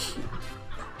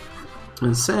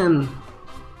 And Sam,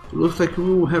 it looks like we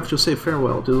will have to say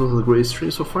farewell. This was a great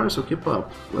stream so far, so keep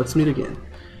up. Let's meet again.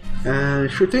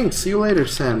 Sure thing, see you later,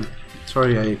 Sam.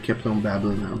 Sorry I kept on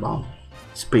babbling about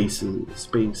space and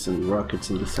rockets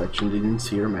and such, and didn't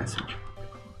see your message.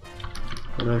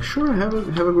 But sure, have a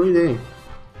great day,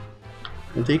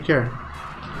 and take care.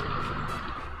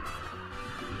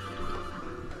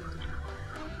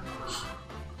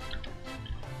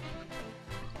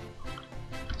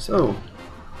 So,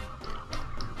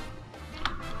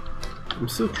 I'm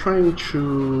still trying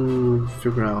to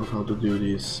figure out how to do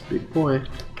this big boy.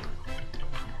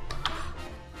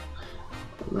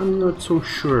 I'm not so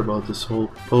sure about this whole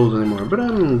pose anymore, but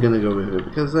I'm gonna go with it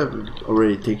because I've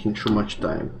already taken too much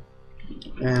time.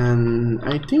 And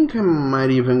I think I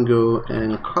might even go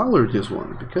and color this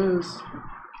one, because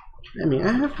I mean,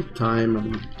 I have the time,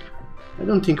 and I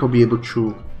don't think I'll be able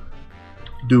to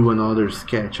do another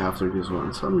sketch after this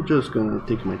one, so I'm just gonna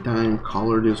take my time,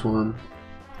 color this one,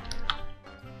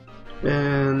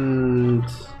 and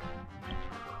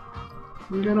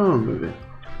get on with it.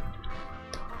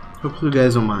 Hopefully you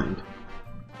guys don't mind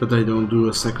that I don't do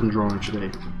a second drawing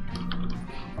today.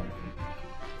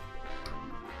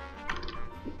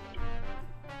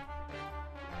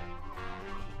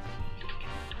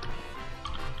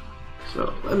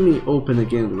 So let me open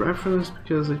again the reference,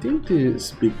 because I think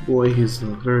this big boy, he's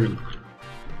a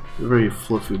very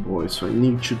fluffy boy, so I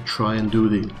need to try and do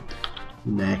the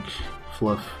neck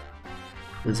fluff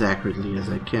as accurately as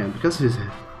I can, because his,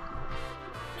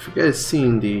 if you guys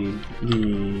seen the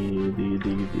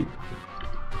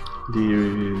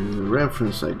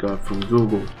reference I got from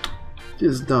Google,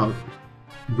 this dog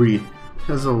breed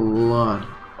has a lot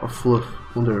of fluff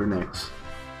on their necks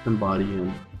and body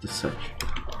and such,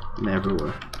 and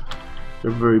everywhere.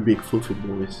 They're very big fluffy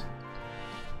boys.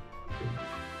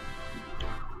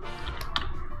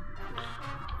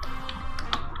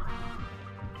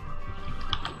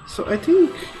 So I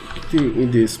think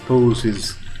in this pose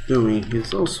he's doing,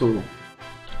 he's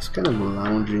kind of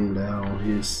lounging down,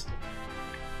 he's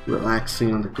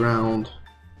relaxing on the ground.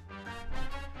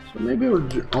 So maybe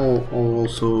I'll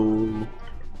also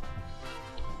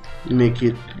make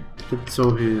it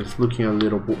so he's looking a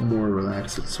little bit more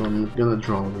relaxed, so I'm gonna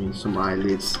draw in some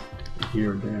eyelids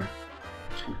here and there.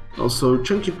 Also,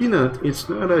 Chunky Peanut, it's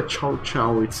not a Chow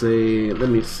Chow, it's a, let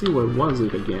me see, what was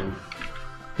it again?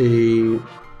 A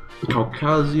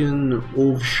Caucasian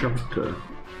Ovchatka.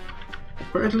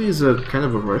 Apparently it's a kind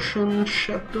of a Russian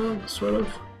sheepdog, sort of.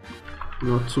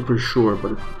 Not super sure,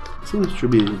 but it seems to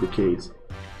be the case.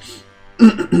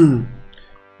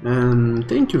 And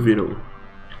thank you, Vito.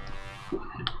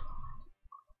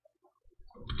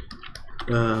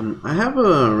 I have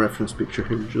a reference picture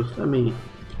here, just let me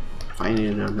find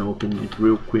it and open it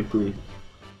real quickly.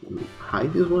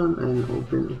 Hide this one and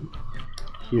open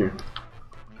here.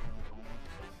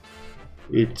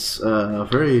 It's a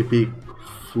very big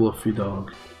fluffy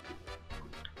dog.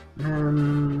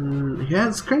 And he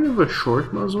has kind of a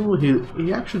short muzzle.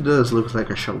 He actually does look like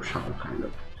a Chow Chow kind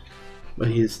of, but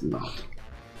he's not.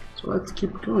 So let's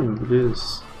keep going with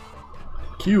this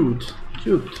cute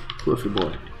fluffy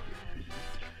boy.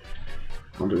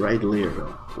 On the right layer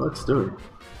though. Let's do it.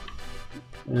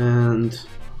 And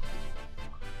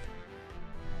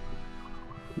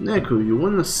Neko, you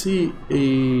wanna see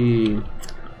a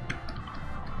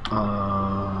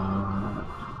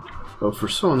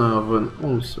persona of an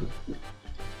onsen?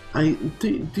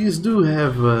 These do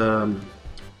have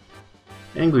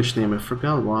English name. I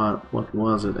forgot what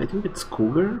was it. I think it's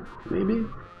cougar, maybe.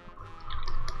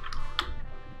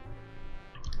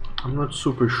 I'm not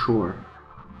super sure,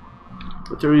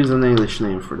 but there is an English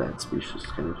name for that species,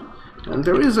 kind of. And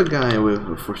there is a guy with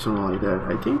a persona like that.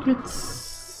 I think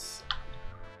it's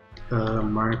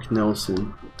Mark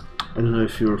Nelson. I don't know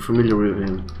if you're familiar with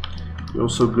him. He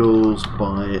also goes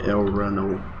by El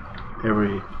Rano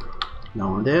every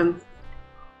now and then.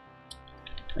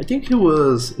 I think he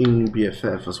was in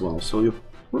BFF as well, so you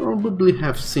probably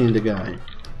have seen the guy.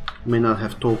 You may not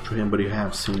have talked to him, but you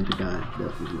have seen the guy,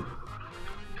 definitely.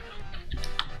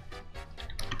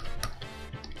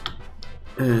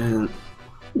 And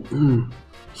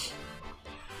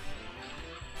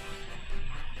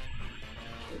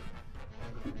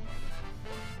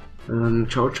and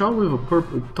Chow Chow with a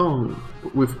purple tongue,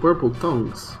 with purple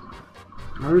tongues.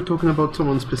 Are you talking about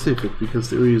someone specific? Because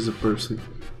there is a person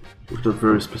with a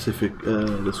very specific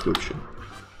description.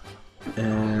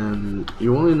 And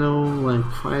you only know like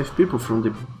 5 people from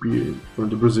the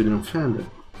Brazilian fandom.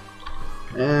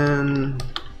 And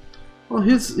well,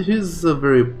 he's a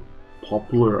very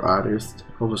popular artist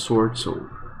of a sort, so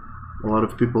a lot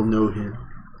of people know him.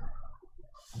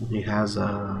 He has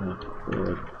a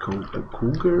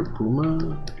cougar,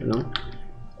 puma, you know,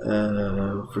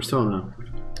 persona.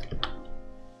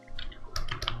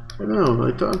 I don't know,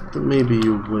 I thought that maybe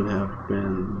you would have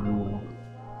been,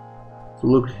 if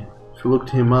you looked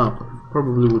him up,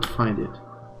 probably would find it.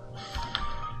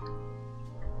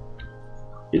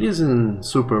 It isn't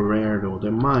super rare though,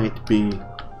 there might be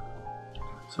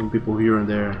some people here and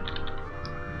there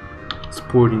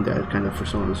sporting that kind of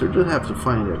persona, so you just have to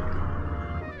find it.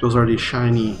 Those are the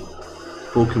shiny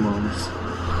Pokemons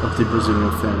of the Brazilian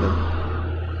fandom.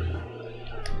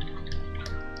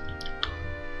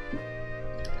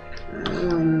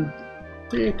 And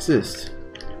they exist.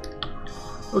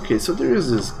 Okay, so there is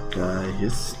this guy,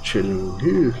 he's chilling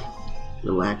here,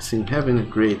 relaxing, having a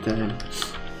great time.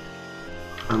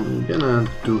 I'm gonna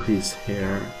do his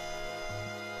hair.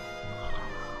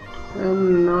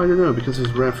 And I don't know, because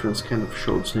his reference kind of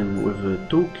shows him with a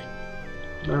toque.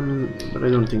 But I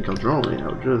don't think I'll draw it,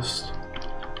 I'll just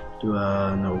do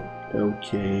no,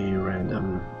 okay,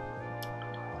 random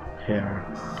hair.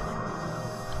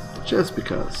 Just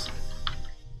because.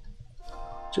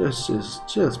 Just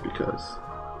because.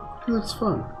 It's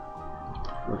fun.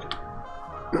 Okay.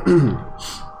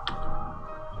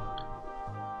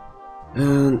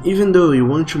 And even though you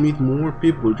want to meet more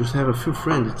people, just have a few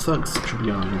friends, it sucks, to be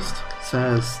honest,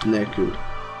 says Neku.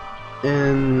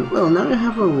 And well, now you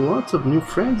have a lot of new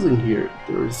friends in here.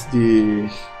 There's the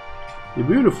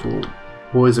beautiful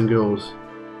boys and girls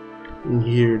in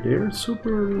here. They're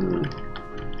super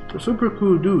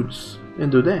cool dudes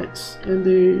and dudettes, and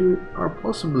they are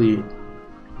possibly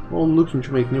all looking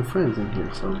to make new friends in here.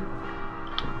 So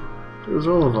there's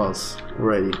all of us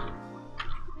already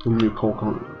whom you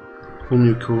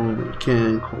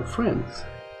can call friends.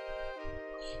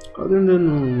 Other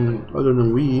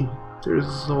than we,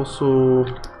 there's also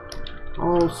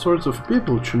all sorts of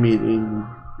people to meet in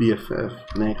BFF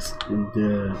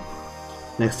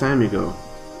next time you go.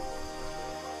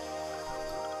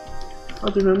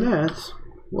 Other than that,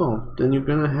 well, then you're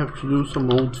gonna have to do some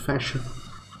old-fashioned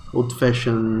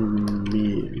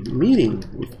meeting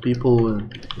with people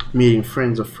and meeting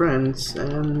friends of friends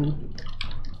and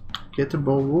get the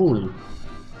ball rolling.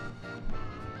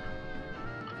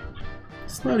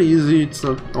 It's not easy, it's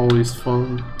not always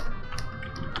fun,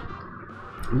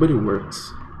 but it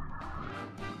works.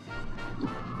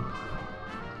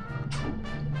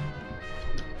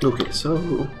 Okay,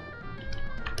 so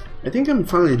I think I'm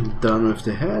finally done with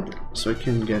the head, so I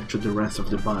can get to the rest of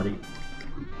the body.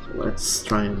 So let's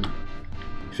try and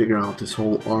figure out this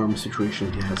whole arm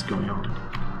situation he has going on.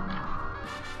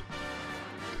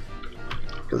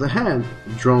 Because I had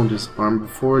drawn this arm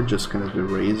before, just kind of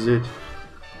erased it.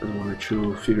 I wanted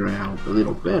to figure it out a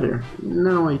little better.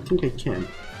 Now I think I can.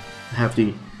 I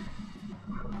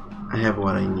have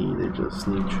what I need. I just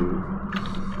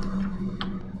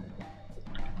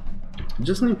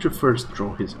need to first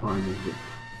draw his arm in here.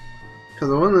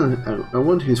 Because I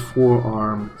want his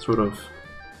forearm sort of,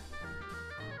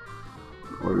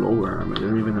 or lower arm, I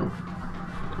don't even know.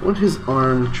 I want his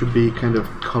arm to be kind of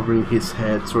covering his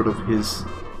head, sort of his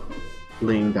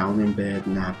laying down in bed,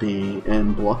 napping,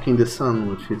 and blocking the sun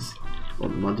with his, well,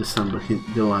 not the sun, but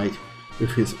the light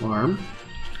with his arm.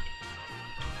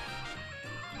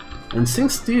 And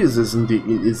since this is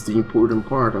the important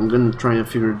part, I'm gonna try and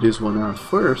figure this one out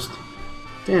first.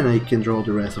 Then I can draw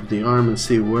the rest of the arm and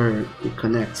see where it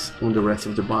connects on the rest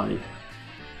of the body.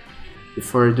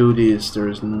 Before I do this,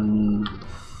 there's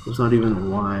not even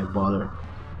why bother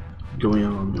going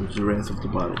on with the rest of the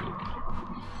body.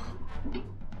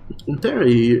 In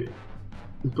theory,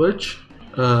 Butch,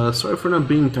 sorry for not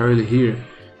being entirely here.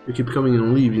 You keep coming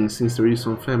and leaving since there is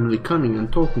some family coming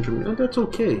and talking to me, and that's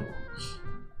okay.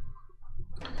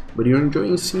 But you're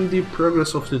enjoying seeing the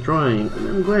progress of the drawing, and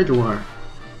I'm glad you are.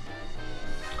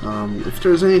 If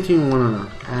there's anything you wanna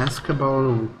ask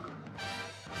about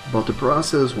the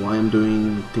process, why I'm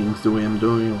doing things the way I'm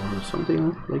doing, or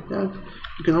something like that,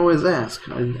 you can always ask.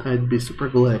 I'd be super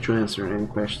glad to answer any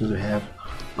questions you have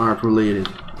art related.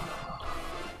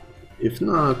 If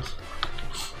not,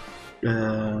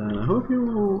 I hope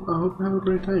you have a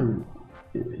great time.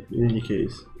 In any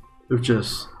case, with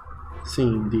just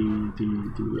seeing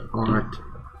the art,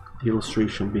 the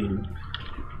illustration being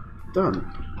done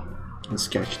and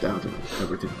sketched out and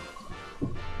everything.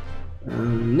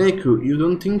 Neku, you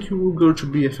don't think you will go to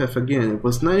BFF again? It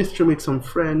was nice to meet some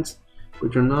friends,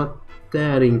 but you're not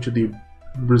that into the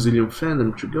Brazilian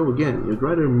fandom to go again. You'd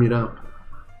rather meet up,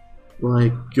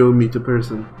 like go meet a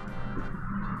person.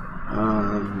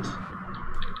 And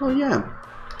well, yeah,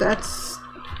 that's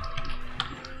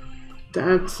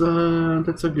a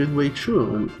good way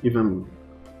too, and even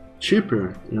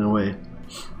cheaper in a way.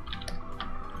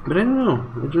 But I don't know.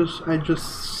 I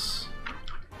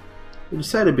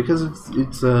decided because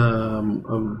it's a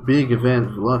big event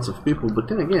with lots of people. But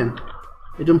then again,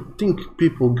 I don't think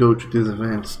people go to these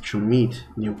events to meet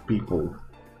new people.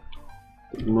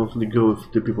 They mostly go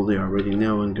with the people they already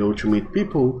know and go to meet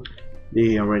people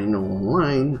they already know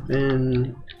online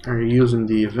and are using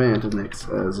the event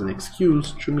as an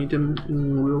excuse to meet them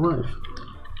in real life.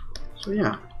 So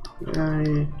yeah,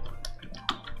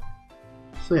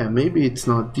 maybe it's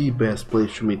not the best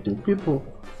place to meet new people,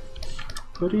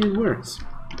 but it works.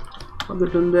 Other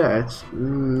than that,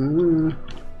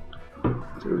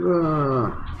 there's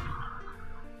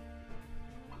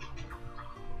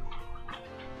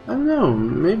I don't know,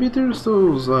 maybe there's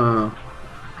those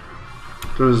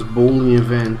bowling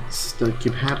events that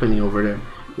keep happening over there.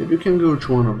 Maybe you can go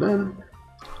to one of them.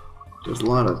 There's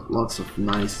lots of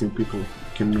nice new people you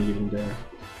can meet in there.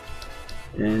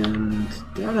 And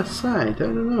that aside, I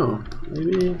don't know,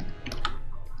 maybe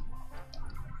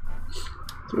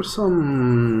there's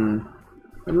some,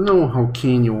 I don't know how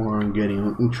keen you are on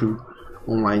getting into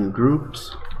online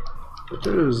groups, but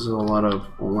there's a lot of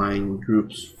online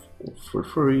groups for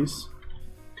furries.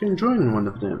 You can join one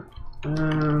of them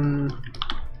and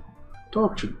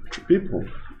talk to people,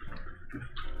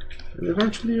 and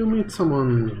eventually you meet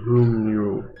someone whom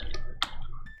you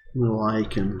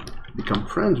like and become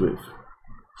friends with.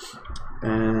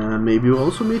 And maybe you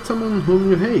also meet someone whom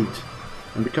you hate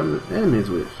and become enemies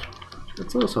with.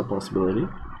 That's also a possibility.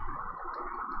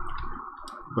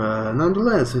 But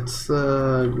nonetheless, it's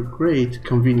a great,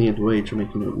 convenient way to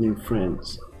make new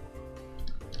friends.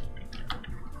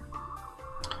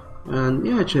 And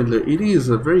yeah, Chandler, it is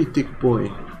a very thick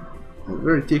boy. A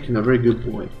very thick and a very good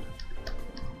boy.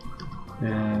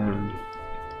 And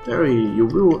Terry, you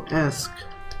will ask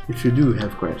if you do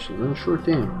have questions. I'm sure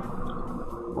thing.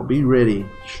 I'll be ready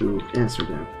to answer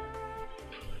them.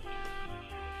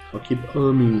 I'll keep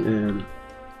humming and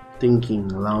thinking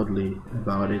loudly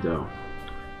about it though.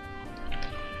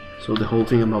 So the whole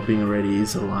thing about being ready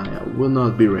is a lie. I will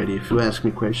not be ready. If you ask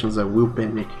me questions, I will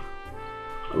panic.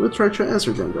 I will try to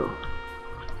answer them though.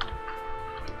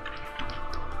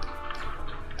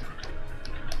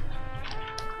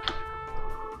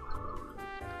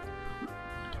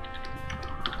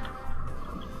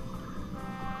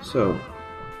 So,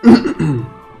 I'm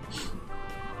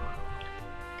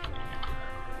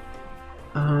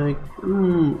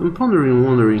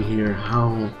wondering here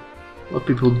what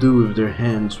people do with their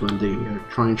hands when they are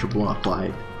trying to block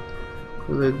light.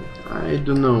 I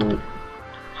don't know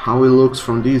how it looks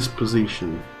from this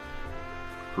position,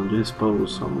 from this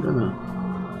pose, so I'm gonna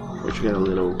try to get a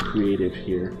little creative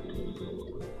here.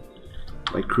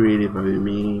 By creative I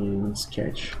mean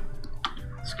sketch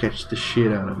the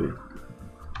shit out of it.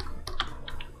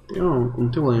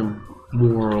 Until I'm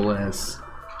more or less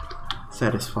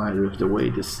satisfied with the way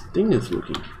this thing is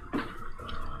looking.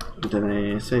 And then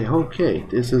I say, okay,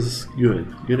 this is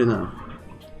good enough.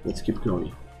 Let's keep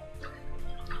going.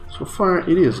 So far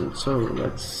it isn't, so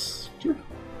let's keep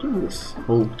doing this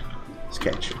whole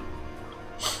sketch.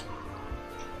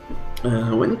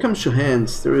 When it comes to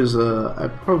hands, there is I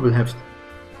probably have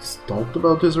talked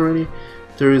about this already.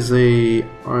 There is a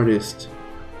artist,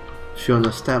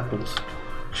 Fiona Staples.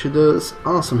 She does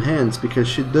awesome hands because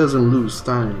she doesn't lose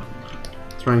time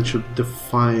trying to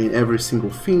define every single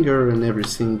finger and every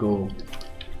single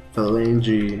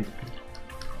phalange,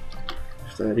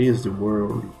 if that is the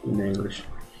word in English,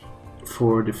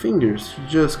 for the fingers. She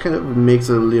just kind of makes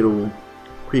a little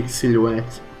quick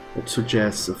silhouette that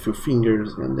suggests a few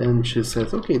fingers, and then she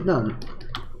says, okay, done.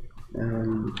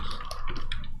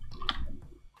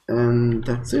 And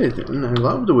that's it. And I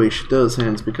love the way she does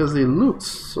hands because they look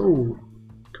so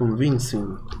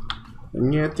convincing,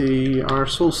 and yet they are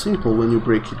so simple when you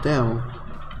break it down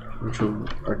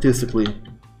artistically.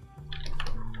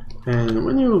 And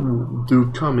when you do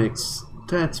comics,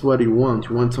 that's what you want.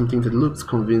 You want something that looks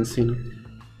convincing,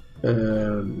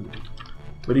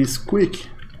 but is quick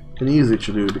and easy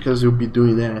to do, because you'll be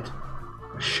doing that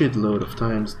a shitload of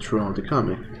times throughout the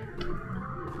comic.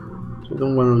 So you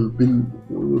don't want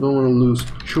to lose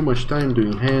too much time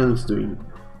doing hands, doing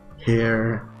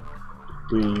hair,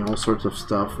 doing all sorts of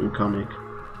stuff in comic.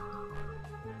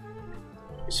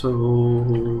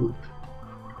 So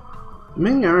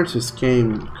many artists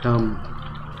come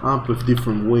up with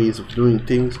different ways of doing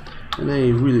things, and I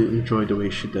really enjoy the way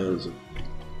she does it.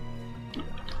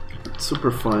 It's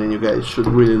super fun, and you guys should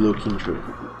really look into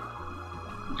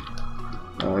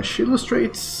it. She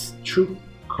illustrates 2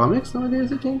 comics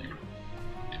nowadays, I think.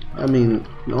 I mean,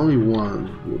 only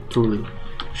one, truly.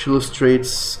 She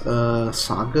illustrates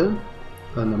Saga,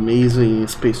 an amazing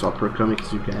space opera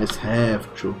comics you guys have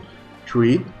to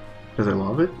read, because I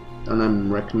love it, and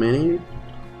I'm recommending it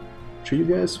to you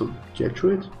guys, so get to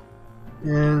it.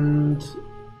 And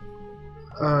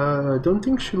I don't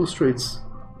think she illustrates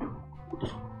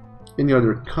any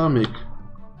other comic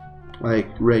like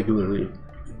regularly.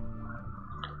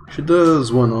 She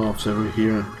does one-offs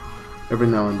every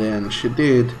now and then. She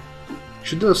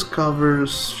does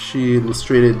covers. She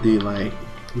illustrated the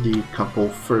couple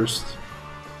first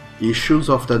issues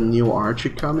of the new Archie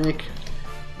comic,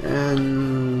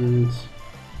 and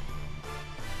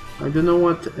I don't know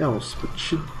what else, but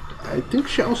I think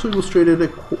she also illustrated a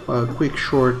quick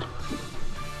short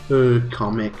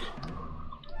comic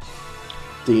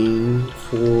thing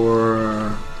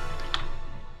for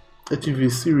a TV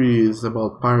series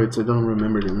about pirates. I don't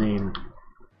remember the name.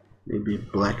 Maybe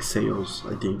Black Sails,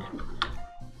 I think.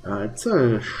 It's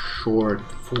a short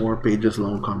 4 pages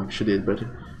long comic she did, but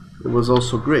it was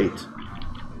also great.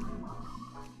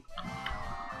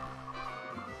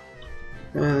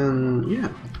 And yeah,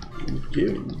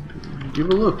 give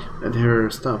a look at her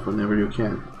stuff whenever you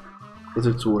can, because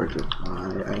it's worth it.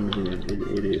 I mean,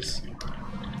 it is.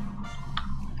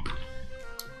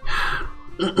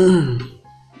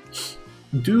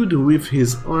 Dude with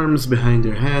his arms behind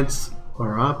their heads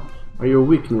or up are your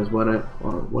weakness. What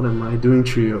am I doing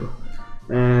to you?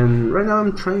 And right now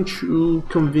I'm trying to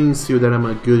convince you that I'm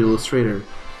a good illustrator,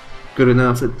 good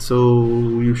enough so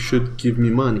you should give me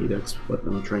money. That's what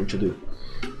I'm trying to do.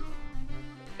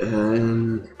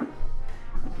 And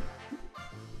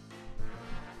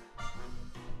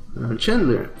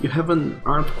Chandler, you have an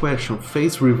art question.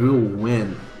 Face reveal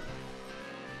when?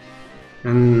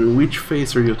 And which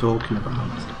face are you talking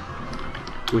about?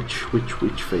 Which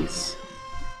face?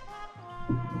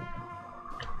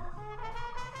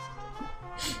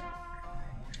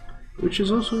 which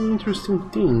is also an interesting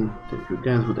thing that you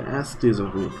guys would ask this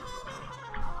of me.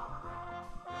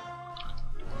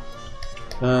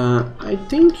 I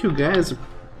think you guys are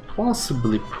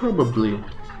possibly, probably,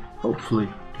 hopefully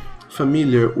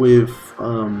familiar with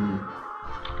a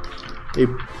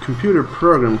computer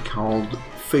program called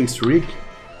pt3.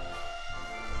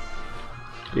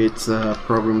 It's a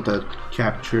program that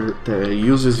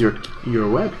uses your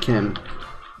webcam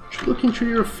to look into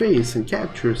your face and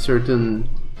capture certain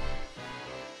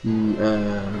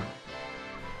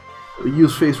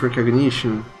use face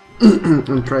recognition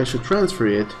and tries to transfer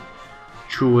it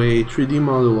to a 3D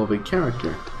model of a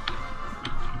character.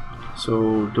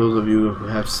 So those of you who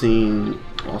have seen,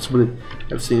 possibly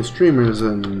have seen streamers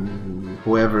and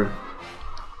whoever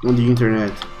on the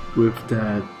internet with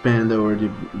that panda or the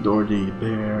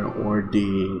bear or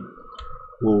the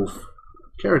wolf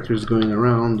characters going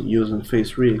around using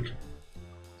face rig,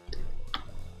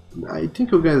 I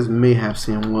think you guys may have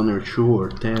seen 1 or 2 or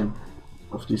 10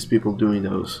 of these people doing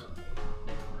those.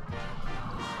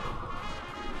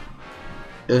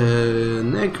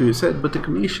 Neku said, but the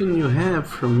commission you have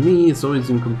from me is always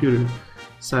in computer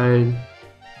side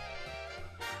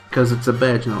because it's a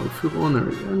badge now. I feel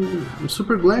honored, and I'm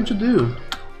super glad you do.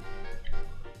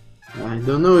 I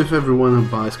don't know if everyone who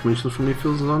buys commissions from me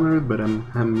feels honored, but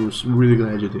I'm really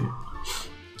glad you do.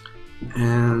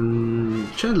 And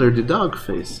Chandler, the dog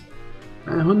face.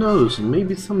 Who knows,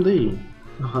 maybe someday.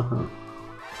 Because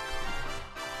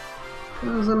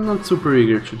I'm not super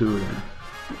eager to do that.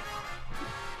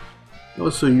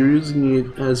 Also, you're using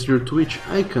it as your Twitch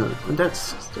icon, and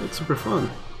that's super fun.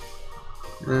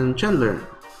 And Chandler,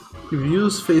 you've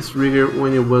used Face Rigger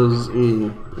when it was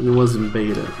in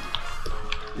beta,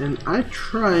 and I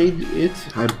tried it.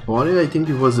 I bought it. I think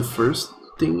it was the first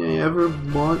thing I ever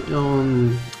bought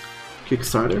on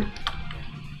Kickstarter.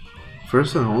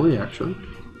 First and only, actually.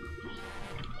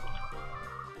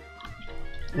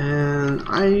 And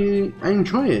I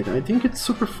enjoy it. I think it's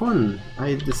super fun.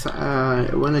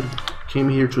 When I came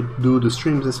here to do the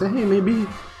streams, I said, hey, maybe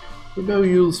I'll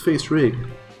use Face Rig.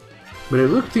 But I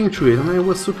looked into it and I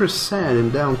was super sad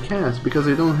and downcast because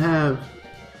I don't have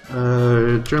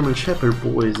German Shepherd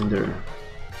boys in there.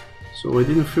 So I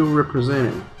didn't feel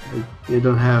represented. I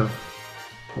don't have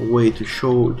a way to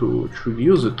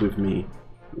use it with me.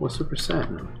 It was super sad.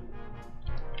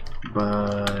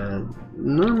 But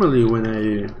normally when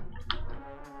I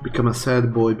become a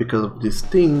sad boy because of these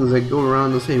things, I go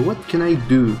around and say, what can I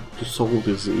do to solve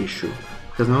this issue?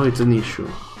 Because now it's an issue.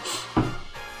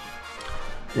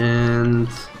 And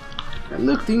I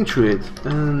looked into it,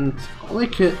 and all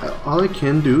I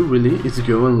can do really is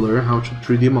go and learn how to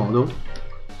 3D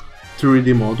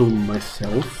model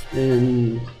myself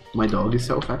and my dog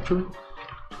itself, actually,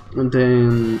 and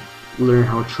then learn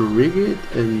how to rig it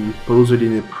and pose it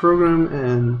in a program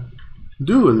and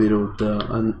do a little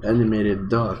an animated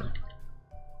dog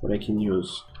that I can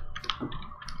use.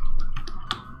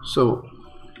 So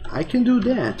I can do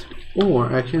that,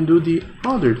 or I can do the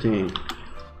other thing,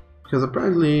 because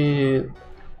apparently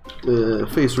the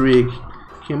Face Rig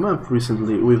came up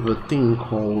recently with a thing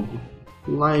called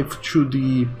Live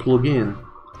 2D plugin.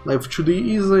 Live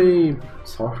 2D is a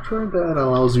software that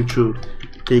allows you to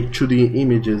take 2D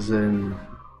images and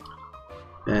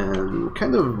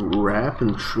kind of wrap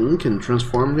and shrink and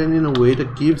transform them in a way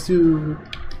that gives you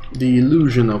the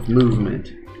illusion of movement,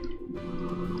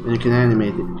 and you can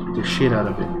animate the shit out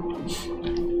of it.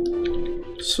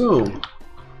 So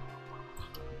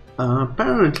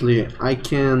apparently I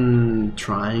can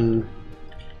try and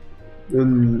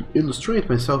illustrate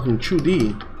myself in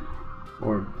 2D,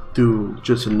 or do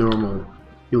just a normal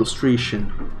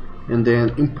illustration and then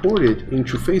import it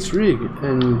into Face Rig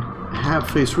and have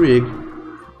Face Rig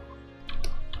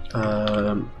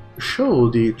show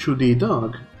the 2D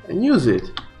dog and use it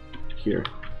here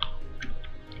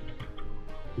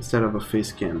instead of a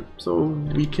face cam. So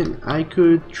I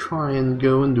could try and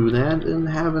go and do that and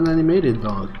have an animated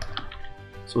dog,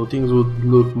 so things would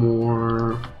look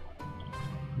more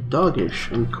doggish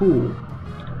and cool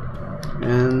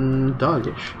and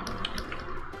doggish.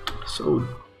 So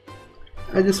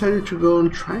I decided to go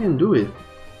and try and do it.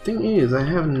 Thing is, I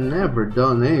have never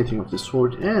done anything of the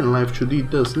sort, and Live 2D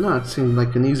does not seem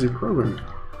like an easy program.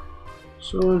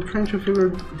 So I'm trying to figure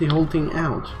the whole thing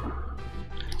out.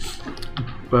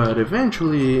 But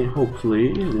eventually,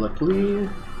 hopefully, luckily,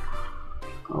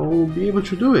 I'll be able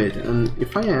to do it. And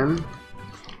if I am,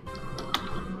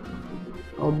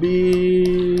 I'll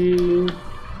be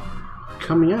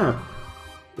coming up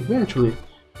eventually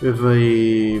with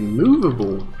a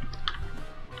movable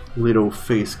little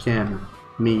face cam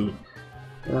me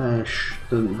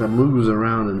that moves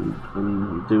around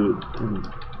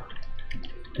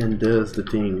and does the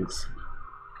things.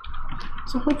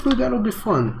 So hopefully that'll be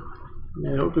fun.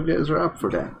 I hope you guys are up for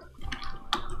that.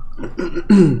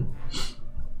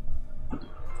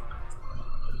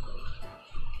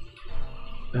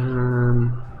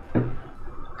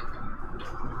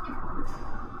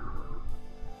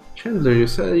 Chandler, you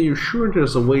said you're sure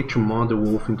there's a way to mod the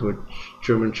wolf into a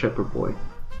German Shepherd boy.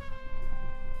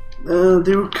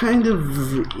 There kind of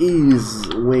is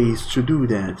ways to do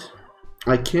that.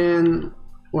 I can't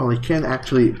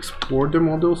actually export the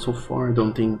model so far. I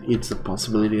don't think it's a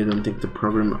possibility. I don't think the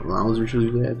program allows you to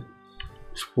do that.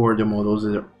 Export the models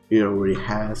that it already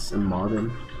has and mod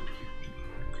them.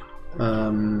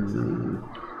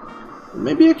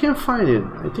 Maybe I can find it.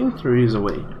 I think there is a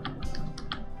way.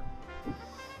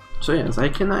 So yes, I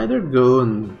can either go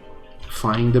and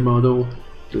find the model,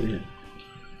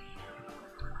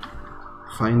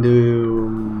 find the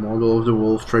model of the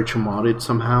wolf, try to mod it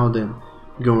somehow, then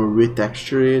go and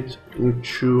retexture it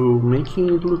into making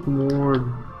it look more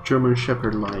German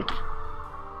Shepherd like.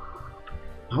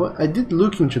 I did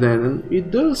look into that and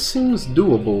it does seem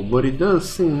doable, but it does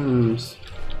seem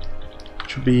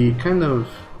to be kind of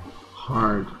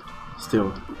hard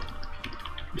still.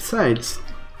 Besides,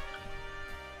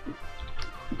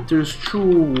 there's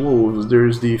two wolves.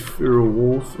 There's the feral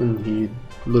wolf and he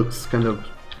looks kind of...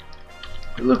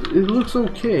 It looks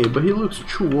okay, but he looks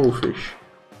too wolfish.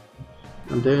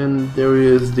 And then there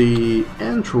is the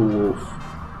antro wolf.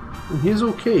 And he's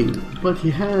okay, but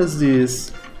he has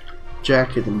this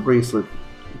jacket and bracelet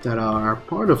that are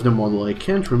part of the model. I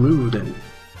can't remove them,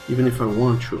 even if I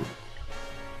want to.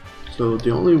 So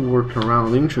the only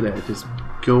workaround into that is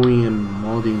going and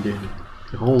modding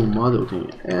the whole model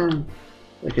thing. And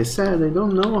like I said, I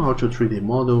don't know how to 3D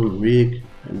model, rig,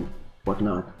 and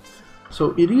whatnot.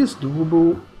 So it is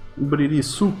doable, but it is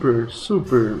super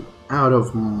out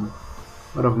of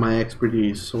my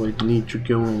expertise. So I need to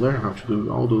go and learn how to do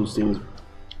all those things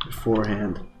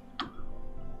beforehand.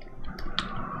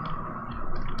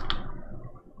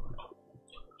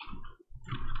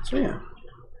 So yeah.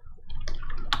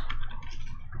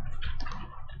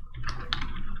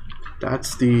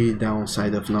 That's the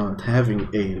downside of not having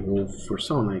a wolf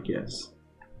persona, I guess.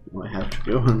 I have to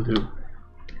go and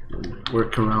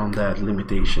work around that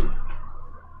limitation.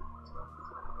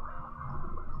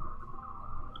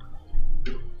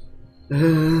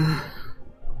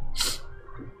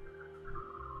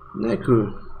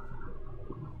 Neku.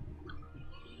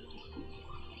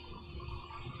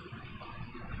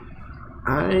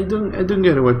 I don't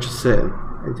get what you said.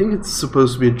 I think it's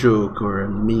supposed to be a joke or a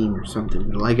meme or something.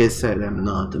 But like I said, I'm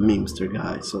not a memester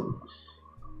guy, so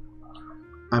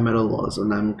I'm at a loss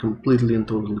and I'm completely and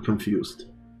totally confused.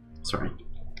 Sorry.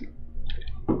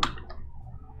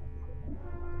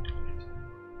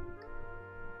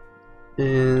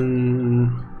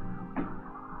 And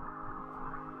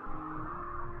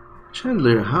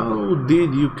Chandler, how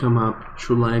did you come up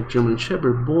to like German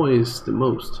Shepherd boys the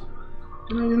most?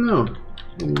 I don't know.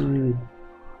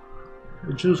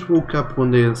 I just woke up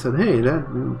one day and said, hey,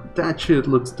 that shit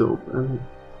looks dope, and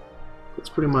that's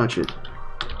pretty much it.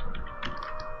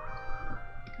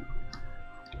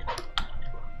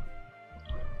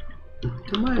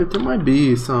 There might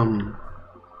be some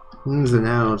ins and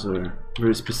outs or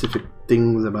very specific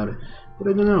things about it, but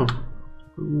I don't know.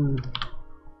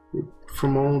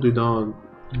 From all the dog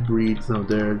breeds out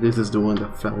there, this is the one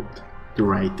that felt the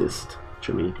rightest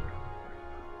to me.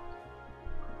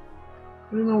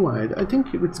 I don't know why. I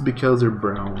think it's because they're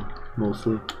brown,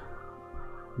 mostly.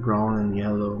 Brown and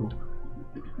yellow.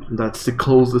 That's the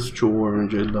closest to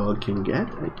orange a dog can get,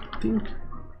 I think.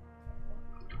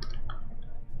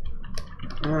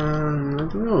 And I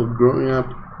don't know, growing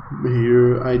up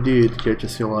here, I did get to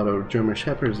see a lot of German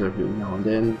Shepherds every now and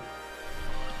then.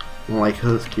 Like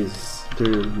Huskies,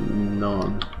 they're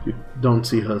none. You don't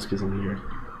see Huskies in here.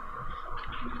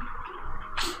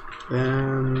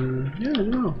 And yeah, I don't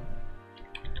know.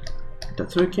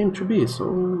 That's how it came to be, so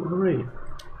hooray.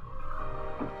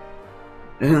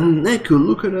 And Neku,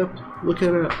 look at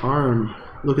her arm.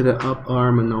 Look at the up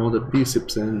arm and all the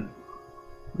biceps, and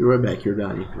be right back, you're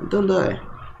dying. Don't die.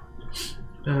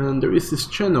 And there is this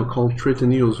channel called Treta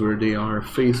News where they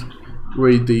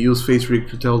use face rig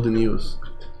to tell the news.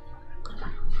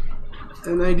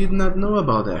 And I did not know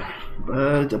about that,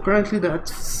 but apparently that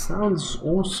sounds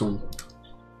awesome.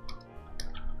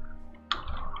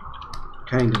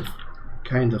 Kind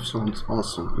of sounds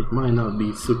awesome. It might not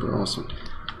be super awesome,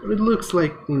 but it looks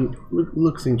like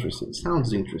looks interesting.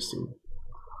 Sounds interesting.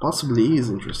 Possibly is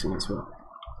interesting as well.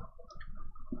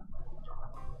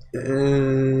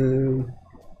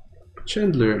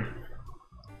 Chandler,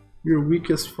 you're weak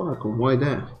as fuck. Why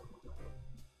that?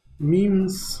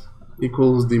 Memes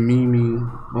equals the memeing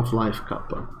of life,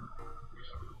 Kappa.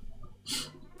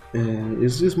 And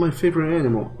is this my favorite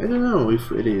animal? I don't know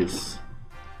if it is.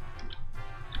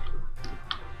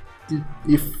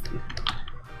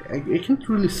 I can't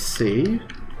really say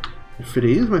if it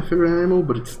is my favorite animal,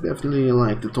 but it's definitely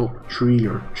like the top 3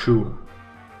 or 2.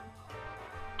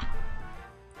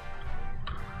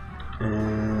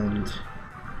 And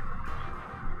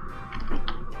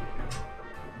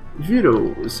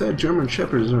Vito said German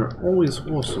Shepherds are always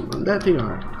awesome, and that they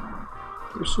are.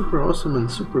 They're super awesome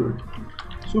and super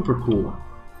cool.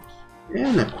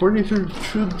 And according to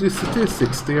the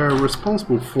statistics, they are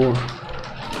responsible for.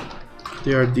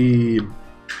 They are the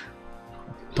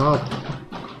top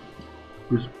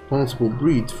responsible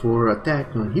breed for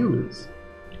attack on humans.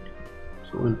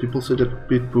 So when people say that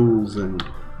pit bulls and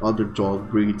other dog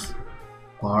breeds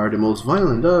are the most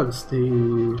violent dogs, they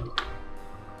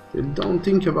don't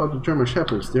think about the German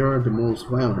Shepherds. They are the most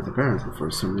violent, apparently,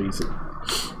 for some reason.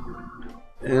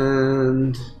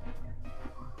 And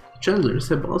Chandler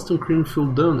said Boston cream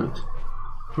filled donut.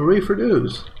 Hooray for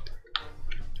those!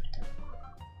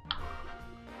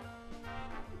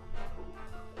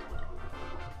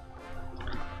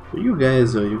 But you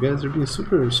guys are being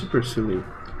super silly.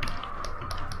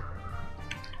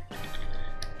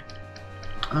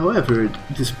 However,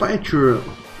 despite your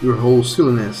whole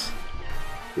silliness,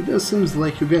 it does seem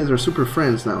like you guys are super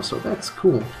friends now, so that's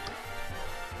cool.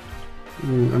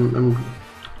 I'm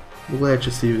glad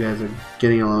to see you guys are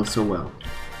getting along so well.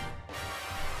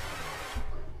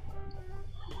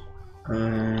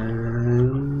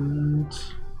 And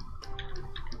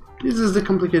this is the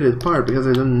complicated part because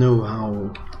I don't know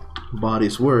how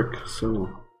bodies work, so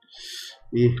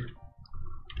yeah.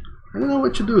 I don't know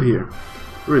what to do here,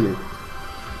 really.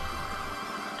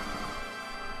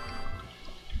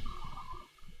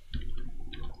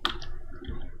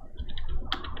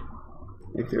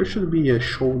 Like there should be a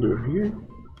shoulder here.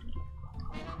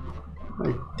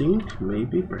 I think,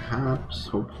 maybe, perhaps,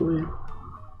 hopefully.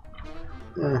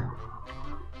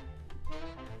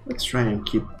 Let's try and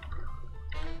keep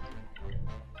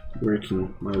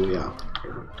working my way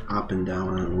up and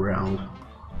down and around.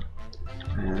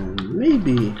 And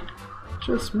maybe,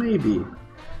 just maybe,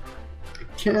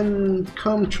 it can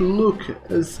come to look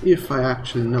as if I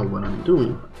actually know what I'm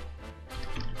doing.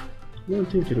 I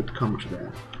don't think it would come to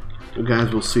that. You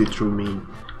guys will see through me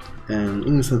and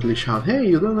instantly shout, "Hey,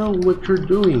 you don't know what you're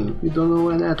doing, you don't know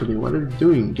anatomy, what are you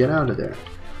doing, get out of there."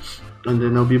 And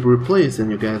then I'll be replaced and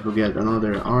you guys will get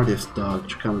another artist dog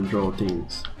to come and draw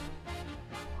things.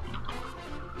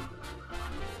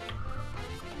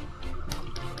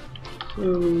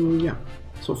 So yeah,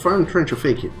 so far I'm trying to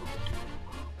fake it.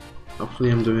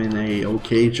 Hopefully I'm doing a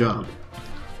okay job.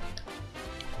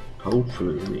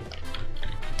 Hopefully, I mean.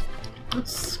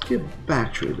 Let's get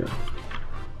back to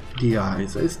the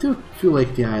eyes. I still feel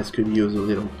like the eyes could use a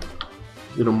little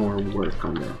more work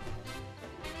on that.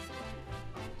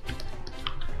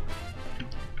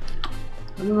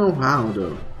 I don't know how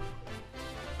though.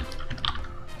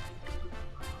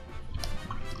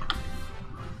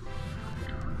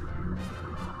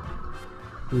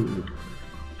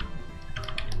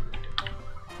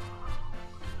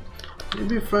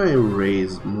 Maybe if I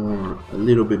raise a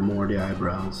little bit more the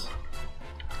eyebrows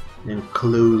and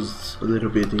close a little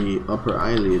bit the upper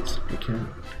eyelids, I can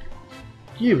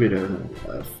give it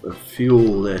a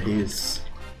feel that he's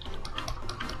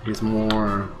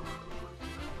more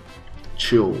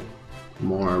chill,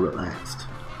 more relaxed.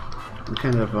 I'm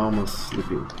kind of almost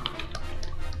sleeping.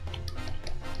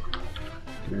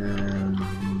 And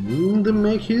to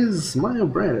make his smile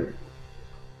brighter.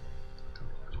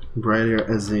 Brighter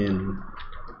as in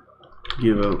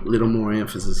give a little more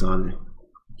emphasis on it.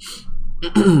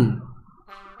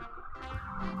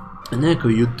 And Echo,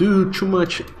 you do too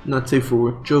much not safe for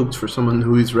work jokes for someone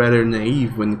who is rather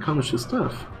naive when it comes to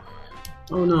stuff.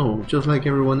 Oh no, just like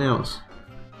everyone else.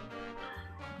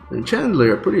 And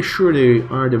Chandler, I'm pretty sure they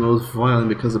are the most violent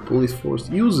because the police force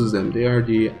uses them. They are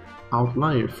the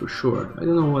outlier for sure. I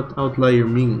don't know what outlier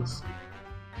means.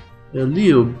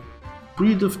 Leo,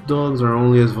 breed of dogs are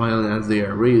only as violent as they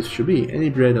are raised to be. Any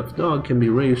breed of dog can be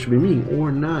raised to be mean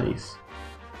or nice.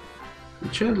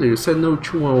 And Chandler said no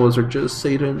chihuahuas are just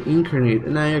Satan incarnate,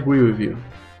 and I agree with you.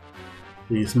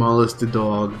 The smallest the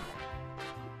dog,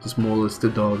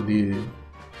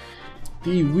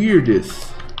 the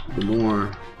weirdest, the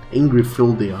more angry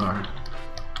filled they are.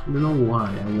 I don't know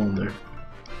why, I wonder.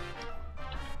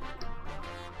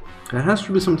 It has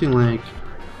to be something like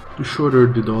the shorter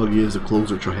the dog is, the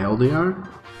closer to hell they are.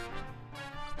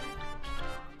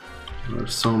 or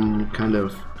some kind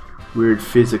of weird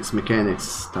physics, mechanics,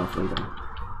 stuff like that.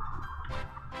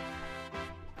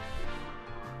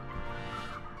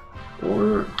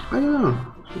 Or, I don't know,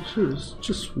 it's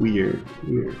just weird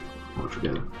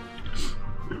altogether.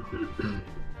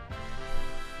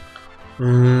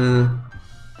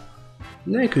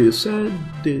 Neko, you said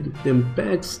them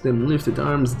backs, them lifted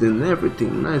arms, then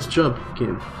everything. Nice job,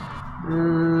 Kim.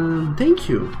 Thank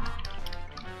you.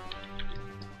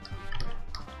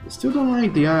 I still don't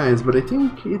like the eyes, but I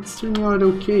think it's turning out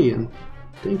okay, and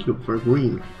thank you for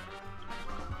agreeing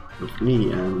with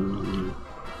me and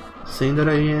saying that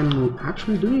I am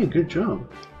actually doing a good job.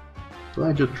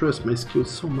 Glad you trust my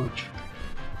skills so much.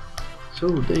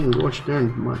 So dang gosh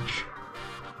darn much.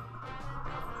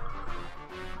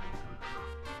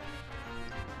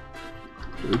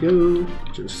 Here we go,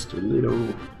 just a little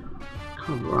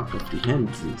cover up of the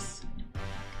hands.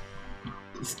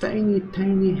 These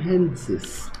tiny hands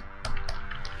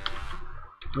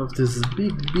of this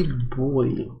big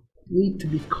boy need to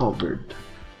be covered.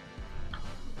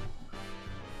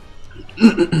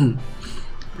 And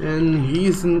he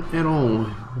isn't at all.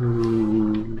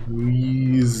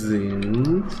 He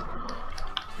isn't.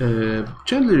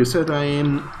 Chandler said I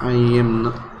am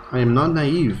not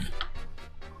naive.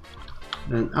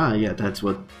 And yeah, that's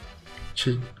what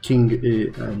King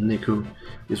Neko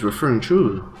is referring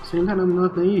to, saying that I'm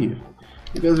not naive.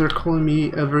 You guys are calling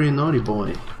me a very naughty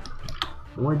boy.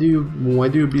 Why do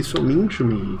you be so mean to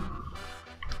me?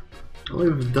 All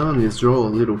I've done is draw a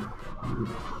little,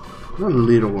 not a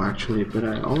little actually, but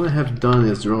all I have done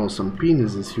is draw some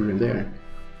penises here and there.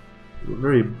 A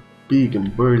very big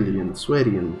and burly and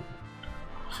sweaty and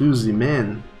fuzzy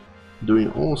man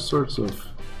doing all sorts of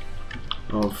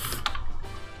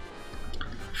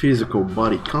physical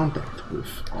body contact with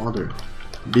other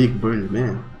big burly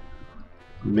men,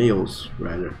 males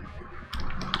rather.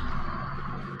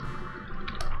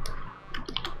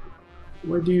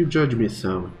 Why do you judge me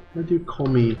so? Why do you call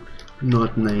me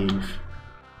not naive?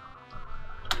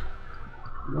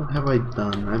 What have I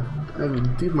done? I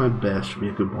did my best to be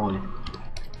a good boy.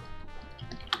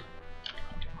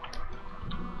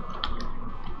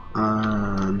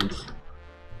 And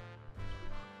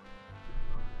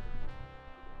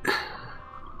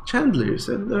Chandler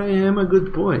said that I am a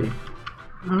good boy.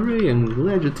 Hooray, I'm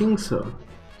glad you think so.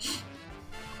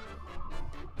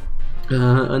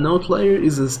 An outlier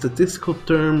is a statistical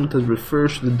term that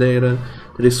refers to the data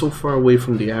that is so far away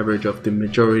from the average of the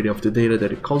majority of the data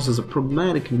that it causes a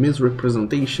problematic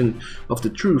misrepresentation of the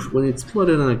truth when it's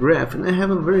plotted on a graph, and I have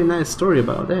a very nice story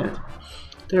about that.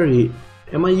 Terry,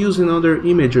 am I using another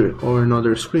image or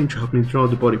another screen to help me draw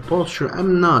the body posture?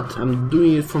 I'm not, I'm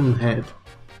doing it from head,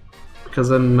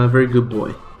 because I'm a very good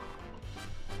boy.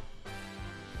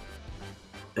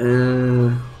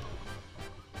 I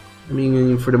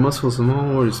mean, for the muscles and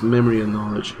all, it's memory and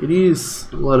knowledge. It is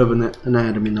a lot of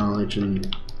anatomy knowledge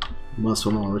and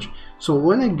muscle knowledge. So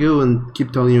when I go and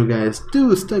keep telling you guys,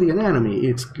 do study anatomy,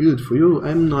 it's good for you,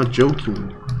 I'm not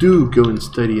joking. Do go and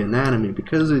study anatomy,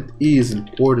 because it is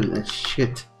important as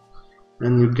shit.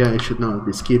 And you guys should not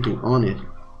be skipping on it.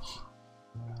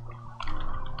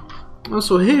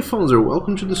 Also, hey Fonzer,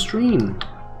 welcome to the stream.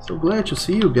 So glad to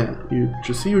see you guys,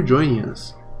 to see you joining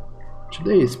us.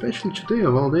 Today, especially today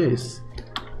of all days.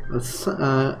 It's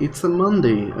a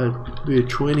Monday, the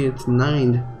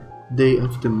 29th day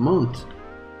of the month.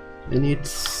 And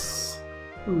it's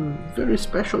a very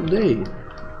special day.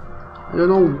 I don't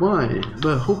know why,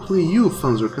 but hopefully you,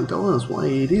 Fonzer, can tell us why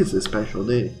it is a special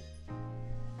day.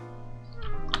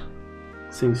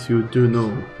 Since you do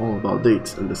know all about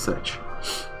dates and the such.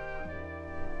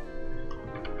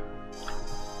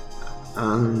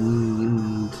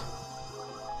 And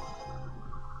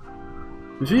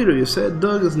Vito, you said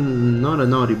Doug is not a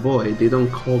naughty boy. They don't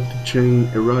call Jane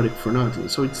erotic for nothing,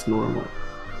 so it's normal.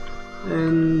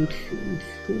 And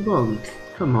well,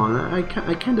 come on, I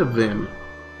kind of am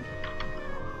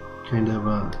kind of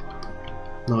a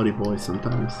naughty boy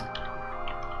sometimes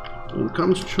when it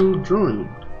comes to drawing,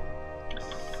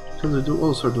 because I do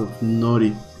all sorts of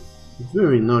naughty,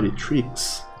 very naughty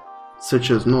tricks,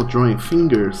 such as not drawing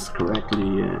fingers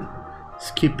correctly and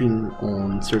skipping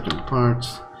on certain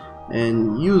parts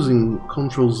and using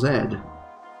Ctrl-Z.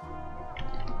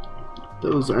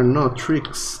 Those are not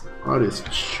tricks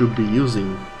artists should be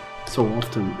using so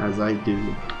often as I do,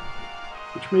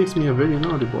 which makes me a very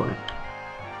naughty boy.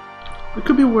 It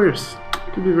could be worse,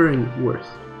 it could be very worse.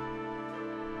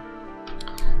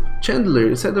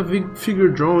 Chandler said that figure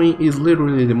drawing is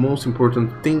literally the most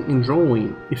important thing in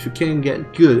drawing. If you can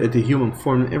get good at the human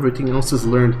form, everything else is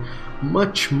learned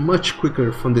much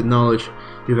quicker from the knowledge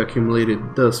you've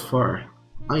accumulated thus far.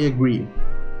 I agree.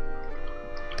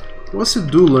 Once you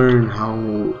do learn how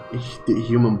the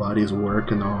human bodies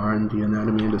work and are and the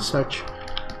anatomy and such,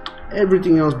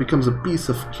 everything else becomes a piece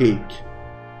of cake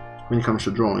when it comes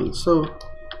to drawing. So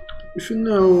if you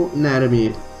know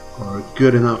anatomy, or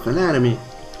good enough anatomy,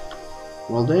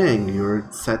 well dang, you're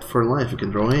set for life, you can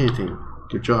draw anything.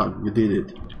 Good job, you did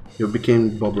it. You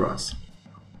became Bob Ross.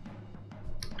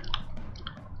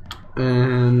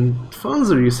 And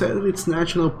Fonzer, you said it's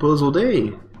National Puzzle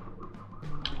Day.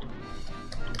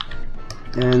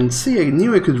 And see, I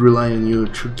knew I could rely on you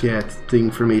to get the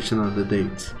information on the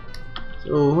dates.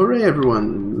 So hooray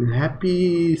everyone,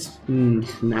 happy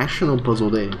National Puzzle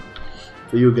Day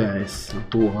for you guys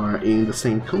who are in the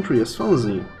same country as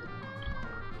Fonzie.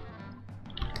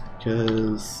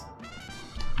 Because,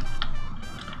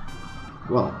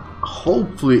 well,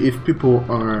 hopefully if people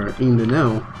are in the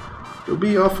know, they'll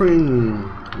be offering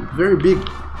very big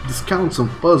discounts on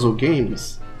puzzle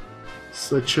games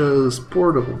such as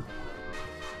Portable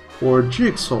or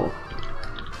Jigsaw.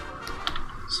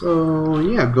 So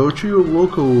yeah, go to your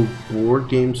local board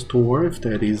game store if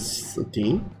that is a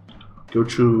thing. Go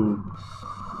to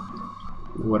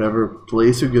whatever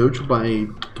place you go to buy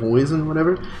toys and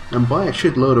whatever, and buy a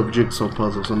shitload of Jigsaw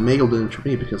puzzles and mail them to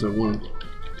me because I want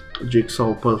a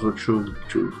Jigsaw puzzle to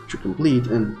complete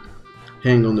and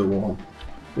hang on the wall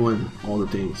when all the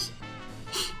things.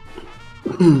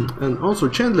 And also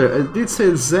Chandler, I did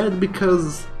say Z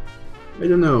because I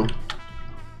don't know,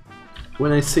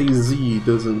 when I say Z it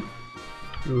doesn't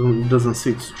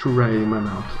sit too right in my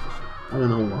mouth. I don't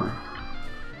know why.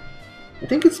 I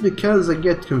think it's because I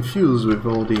get confused with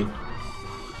all the...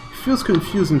 It feels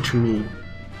confusing to me.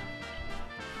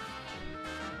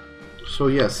 So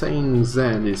yeah, saying Z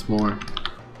is more...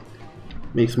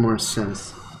 makes more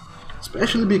sense.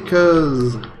 Especially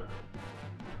because...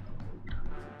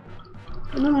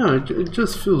 I don't know, it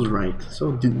just feels right.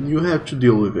 So you have to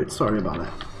deal with it. Sorry about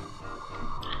that.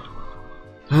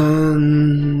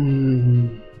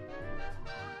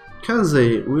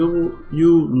 Kaze, will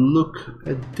you look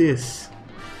at this?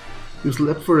 You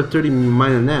slept for a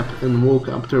 30-minute nap and woke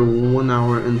up after 1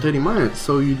 hour and 30 minutes,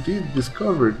 so you did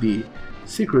discover the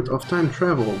secret of time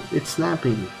travel. It's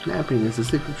napping. Napping is the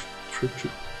secret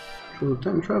to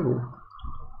time travel.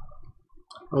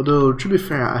 Although, to be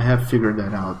fair, I have figured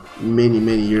that out many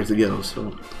years ago,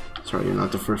 so sorry, you're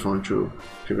not the first one to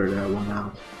figure that one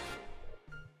out.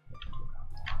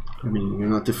 I mean, you're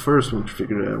not the first one to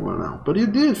figure that one out, but you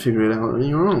did figure it out on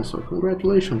your own, so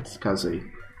congratulations, Kaze.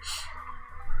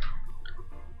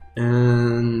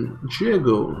 And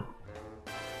Diego.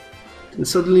 And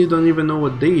suddenly you don't even know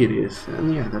what day it is,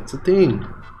 and yeah, that's a thing.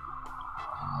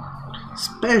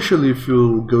 Especially if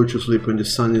you go to sleep when the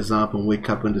sun is up and wake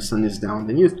up when the sun is down,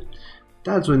 then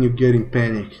that's when you get in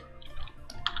panic.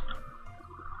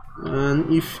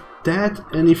 And if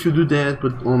you do that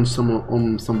but on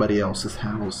somebody else's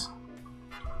house,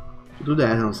 if you do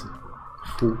that house,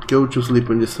 if you go to sleep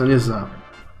when the sun is up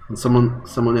and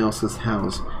someone else's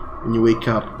house, and you wake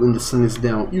up when the sun is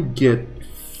down, you get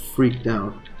freaked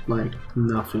out like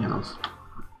nothing else.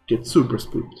 Get super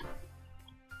spooked.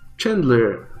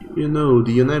 Chandler, you know,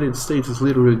 the United States is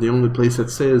literally the only place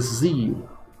that says Z.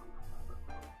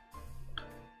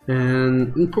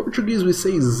 And in Portuguese we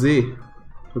say Z,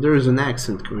 but there is an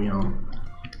accent going on.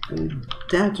 And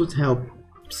that's what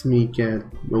helps me get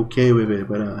okay with it,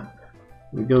 but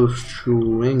when it goes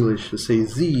to English to say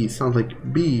Z, it sounds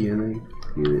like B, and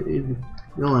I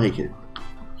don't like it.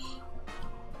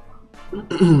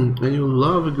 And you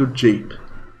love a good Jeep.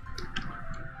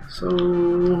 So,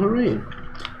 hooray.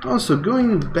 Also,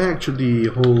 going back to the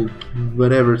whole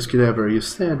whatever you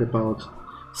said about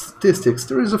statistics,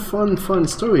 there is a fun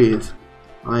story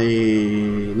I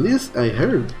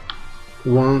heard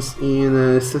once in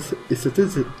a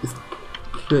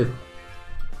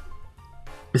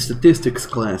statistics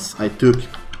class I took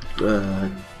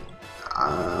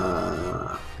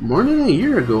more than a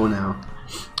year ago now,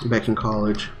 back in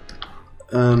college.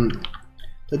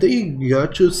 That they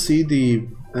got to see the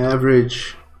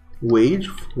average wage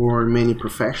for many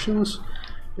professions,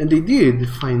 and they did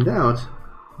find out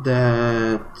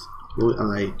that,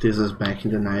 like, this is back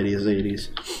in the 90s, 80s,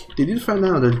 they did find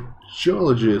out that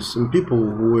geologists and people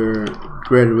who were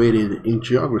graduated in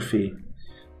geography,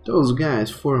 those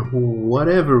guys, for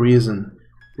whatever reason,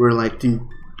 were like the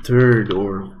third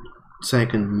or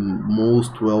second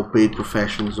most well-paid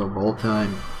professions of all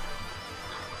time.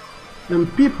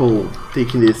 And people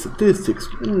taking these statistics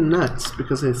nuts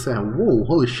because they say, whoa,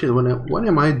 holy shit, what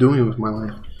am I doing with my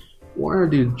life? Why are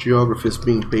the geographers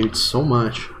being paid so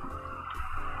much?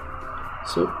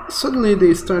 So suddenly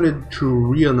they started to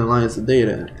reanalyze the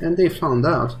data, and they found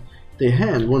out they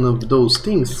had one of those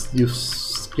things you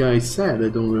guys said, I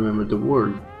don't remember the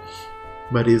word,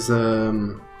 but they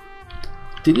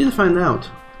did find out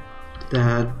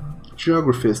that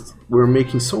geographists were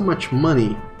making so much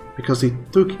money because they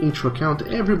took into account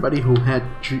everybody who had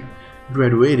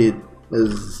graduated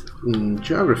as in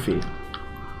geography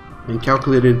and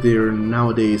calculated their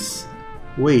nowadays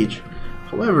wage.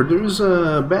 However, there is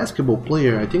a basketball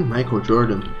player, I think Michael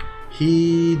Jordan.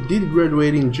 He did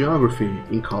graduate in geography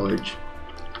in college.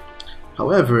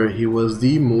 However, he was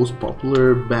the most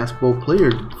popular basketball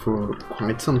player for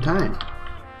quite some time.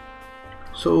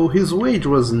 So his wage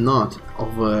was not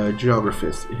of a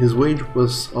geographist, his wage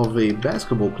was of a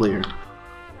basketball player.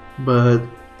 But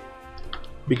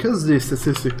because the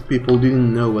statistic people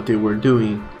didn't know what they were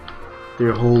doing,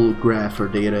 their whole graph or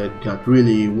data got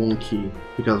really wonky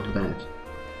because of that.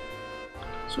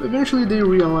 So eventually they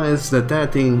realized that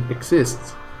that thing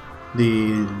exists.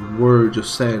 The word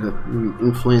just said that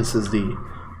influences the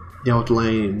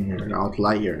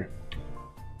outlier.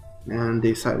 And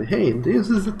they decided, hey, this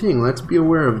is the thing, let's be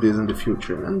aware of this in the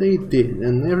future. And they did,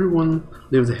 and everyone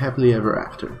lived happily ever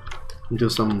after. Until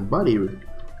somebody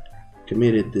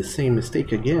committed the same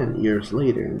mistake again years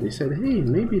later, and they said, hey,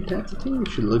 maybe that's the thing we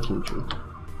should look into.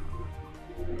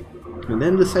 And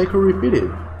then the cycle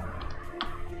repeated.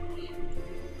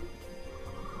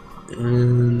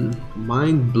 And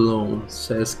mind blown,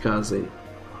 says Kaze.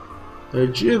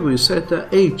 Diego, you said the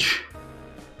H.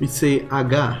 We say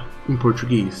H in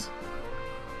Portuguese.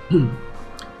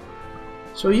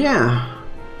 So yeah,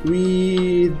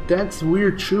 that's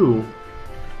weird too.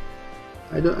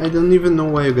 I don't even know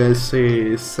why you guys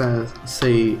say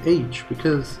H,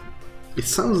 because it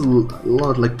sounds a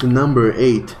lot like the number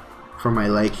 8 for my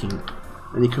liking,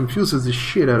 and it confuses the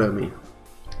shit out of me.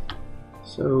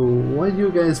 So why do you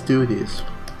guys do this?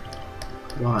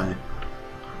 Why?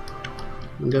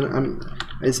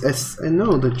 I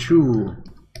know that you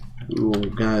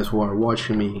guys who are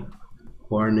watching me,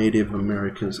 who are Native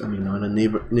Americans, I mean not a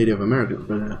Native American,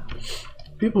 but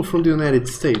people from the United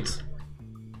States.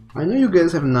 I know you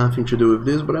guys have nothing to do with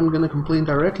this, but I'm gonna complain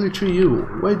directly to you.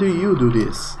 Why do you do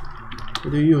this?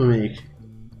 Why do you make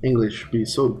English be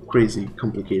so crazy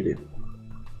complicated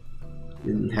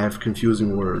and have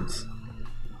confusing words?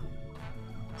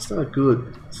 It's not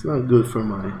good. It's not good for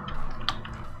my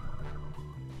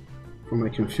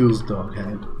confused dog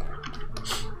head.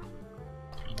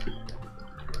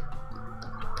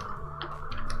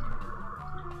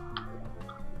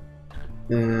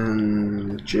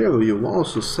 And Joe, you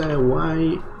also said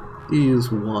why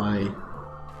is why?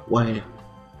 Why?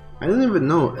 I don't even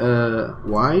know.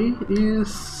 Why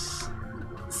is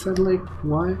said like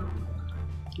why?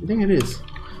 I think it is.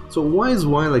 So why is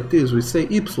why like this? We say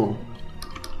y.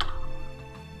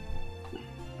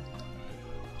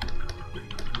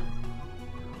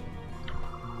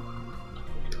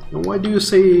 And why do you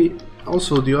say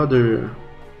also the other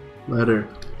letter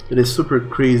that is super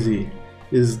crazy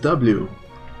is W?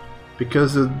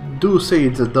 Because they do say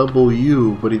it's a double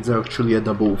U, but it's actually a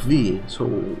double V. So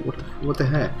what the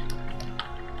heck?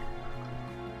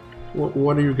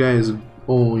 What are you guys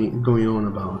going on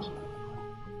about?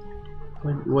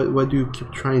 Why do you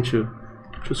keep trying to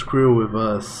screw with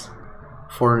us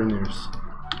foreigners?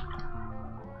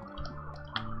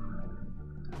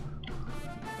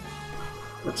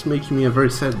 That's making me a very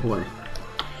sad boy.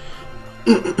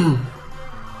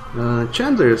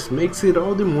 Chandler's makes it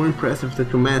all the more impressive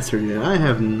that you mastered it. I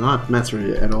have not mastered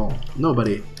it at all.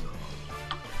 Nobody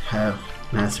have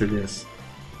mastered this.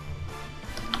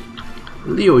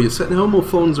 Leo, you said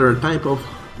homophones are a type of...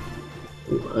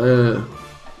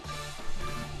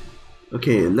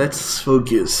 Okay, let's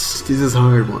focus. This is a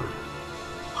hard one.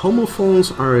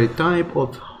 Homophones are a type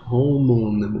of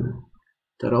homonym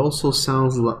that also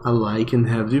sounds alike and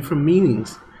have different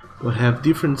meanings, but have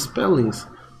different spellings.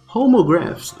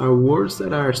 Homographs are words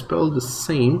that are spelled the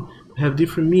same, but have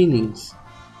different meanings.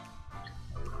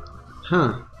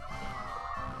 Huh.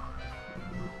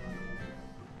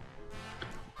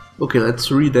 Okay,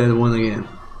 let's read that one again.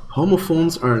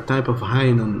 Homophones are a type of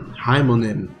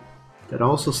homonym that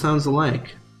also sounds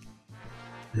alike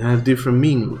and have different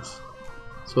meanings.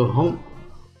 So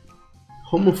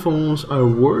homophones are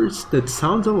words that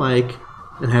sound alike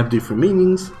and have different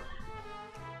meanings,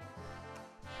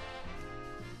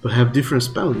 but have different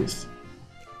spellings.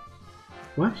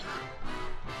 What?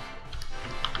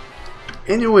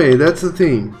 Anyway, that's the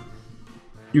thing.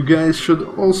 You guys should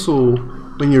also,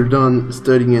 when you're done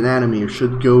studying anatomy, you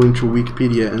should go into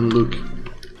Wikipedia and look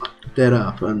that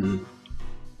up and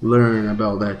learn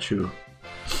about that too.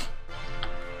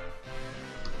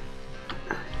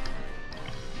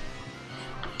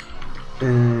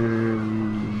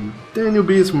 And then you'll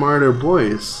be smarter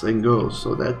boys and girls,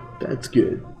 so that's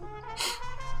good.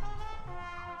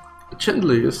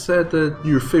 Chandler, you said that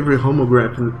your favorite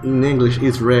homograph in English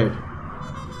is red.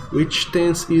 Which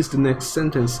tense is the next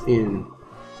sentence in?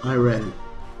 I read.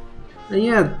 And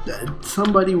yeah,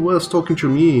 somebody was talking to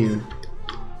me,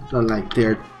 like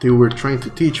they were trying to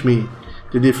teach me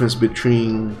the difference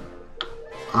between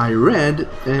I read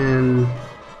and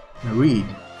I read.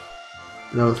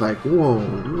 And I was like, whoa,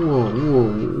 whoa,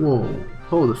 whoa, whoa,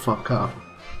 hold the fuck up.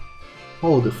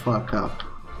 Hold the fuck up.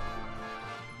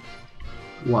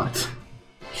 What?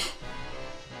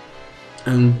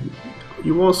 And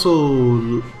you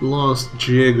also lost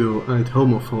Diego at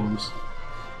homophones.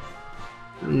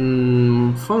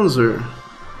 Fonzer,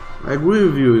 I agree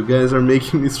with you, you guys are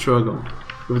making me struggle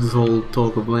with this whole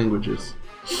talk of languages.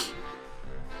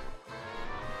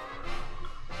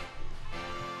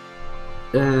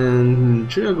 And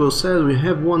Diego said we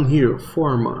have one here,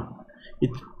 forma.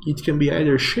 It can be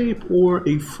either shape or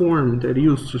a form that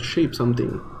used to shape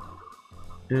something.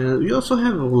 And we also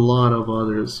have a lot of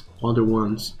other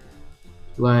ones,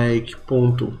 like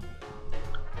ponto.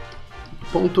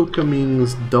 Ponto can mean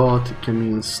dot, it can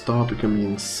mean stop, it can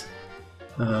mean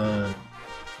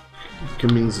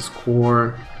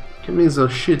score, it can mean a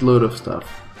shitload of stuff.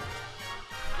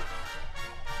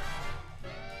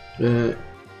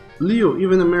 Leo,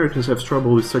 even Americans have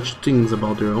trouble with such things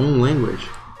about their own language.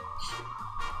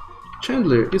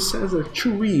 Chandler, it says that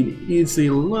to read is a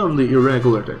lovely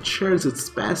irregular that shares its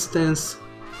past tense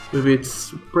with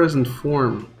its present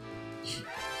form.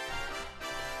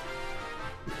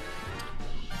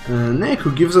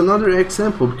 Neko gives another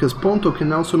example because ponto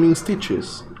can also mean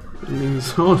stitches. It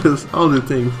means all the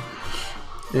things.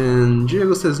 And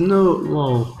Diego says no,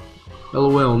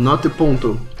 lol, not the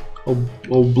ponto.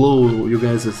 I'll blow you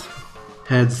guys'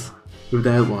 heads with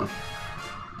that one.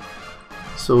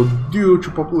 So due to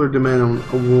popular demand,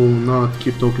 I will not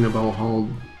keep talking about how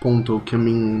ponto can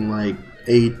mean like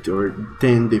 8 or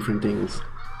 10 different things.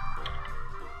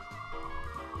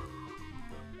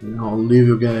 And I'll leave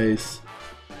you guys.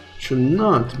 Should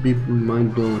not be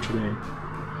mind blown today.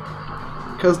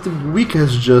 Because the week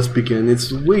has just begun.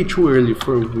 It's way too early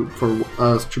for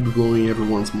us to be blowing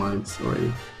everyone's minds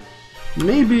already.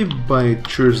 Maybe by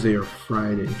Thursday or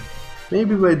Friday.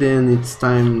 Maybe by then it's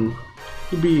time.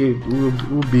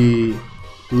 We'll be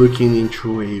looking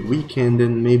into a weekend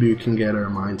and maybe we can get our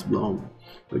minds blown.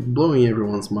 Like blowing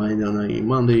everyone's mind on a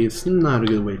Monday is not a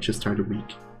good way to start a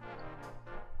week.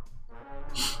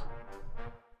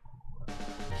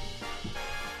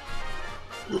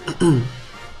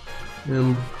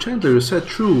 Chandler said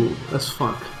true as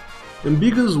fuck.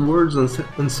 Ambiguous words and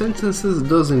sentences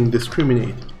doesn't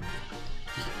discriminate.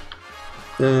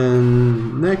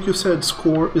 And Neku said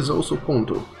score is also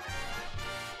ponto.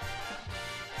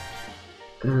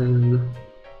 And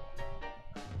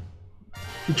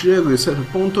Diego said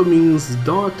ponto means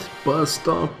dot, bus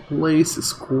stop, place,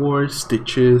 score,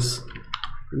 stitches.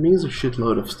 It means a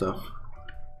shitload of stuff.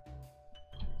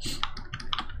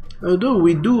 Although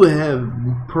we do have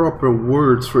proper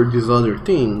words for these other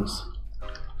things,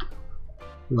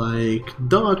 like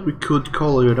dot, we could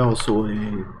call it also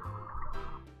a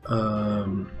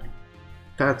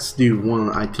that's the one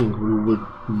I think we would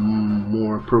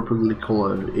more appropriately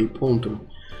call it a ponto.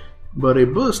 But a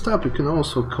bus stop, you can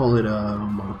also call it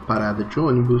uma parada de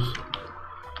ônibus.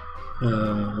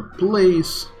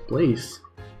 Place.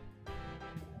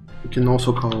 You can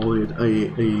also call it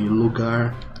a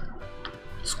lugar.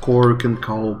 Score, you can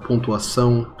call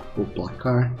pontuação ou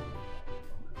placar.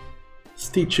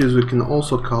 Stitches, we can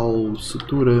also call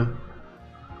sutura.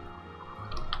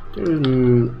 There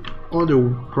are other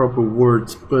proper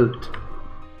words, but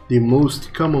the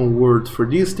most common word for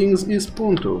these things is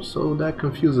ponto, so that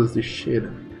confuses the shit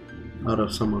out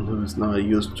of someone who is not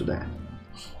used to that.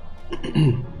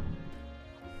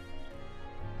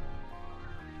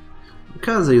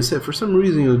 Kaza, you said for some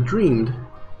reason you dreamed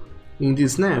in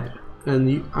this nap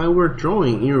and I were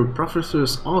drawing in your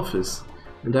professor's office,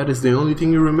 and that is the only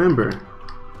thing you remember.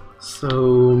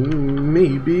 So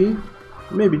maybe,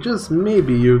 just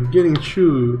maybe, you're getting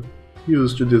too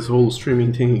used to this whole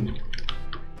streaming thing.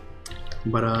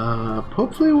 But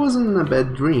hopefully it wasn't a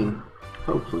bad dream.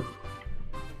 Hopefully.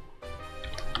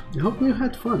 I hope you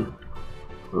had fun.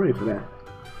 Hooray for that.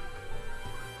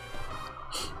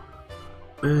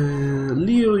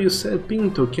 Leo, you said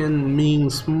pinto can mean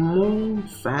small,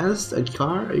 fast, a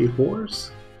car, a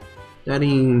horse. That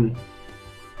in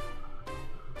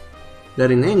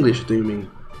English, do you mean?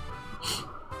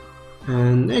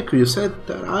 And Neko, you said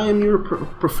that I am your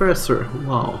professor.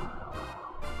 Wow.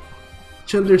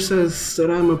 Chandler says that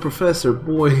I'm a professor.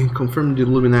 Boy, confirmed the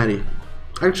Illuminati.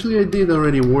 Actually, I did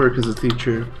already work as a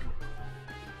teacher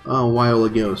a while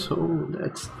ago, so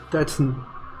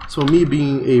so me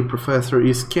being a professor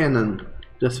is canon,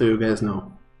 just so you guys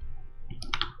know.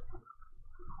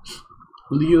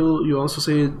 Leo, you also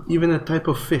say even a type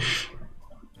of fish.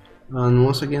 And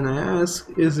once again I ask,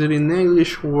 is it in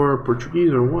English or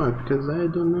Portuguese or what? Because I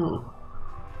don't know.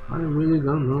 I really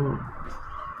don't know.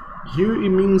 Here it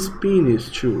means penis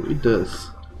too, it does.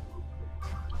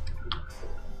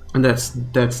 And that's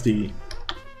the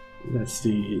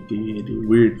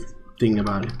weird thing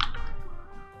about it.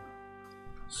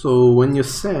 So when you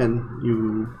said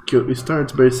you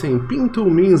start by saying pinto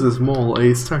means small,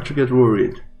 I start to get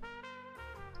worried.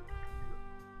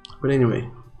 But anyway,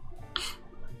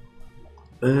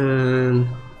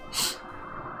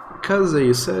 Kaze,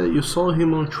 you said you saw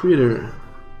him on Twitter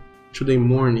today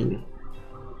morning.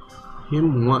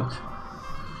 Him what?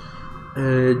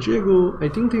 Diego, I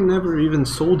think they never even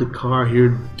sold the car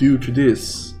here due to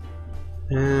this.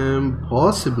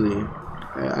 Possibly.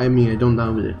 I mean, I don't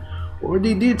doubt it. Or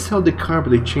they did sell the car,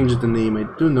 but they changed the name. I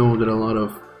do know that a lot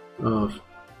of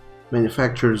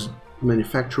manufacturers,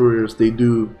 they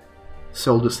do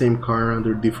sell the same car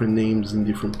under different names in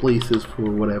different places for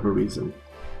whatever reason.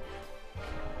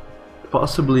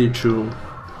 Possibly to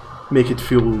make it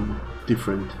feel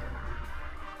different.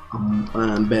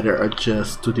 And better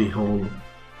adjust to the whole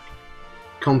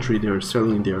country they're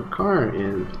selling their car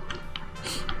in.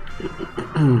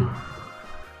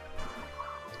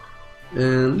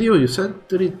 And Leo, you said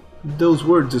that those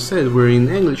words you said were in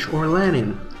English or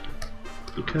Latin,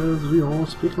 because we all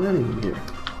speak Latin here.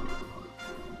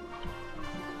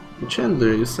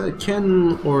 Chandler, you said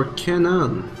can or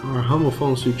canon are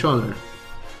homophones to each other.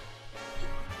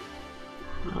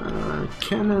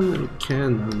 Canon and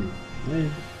canon.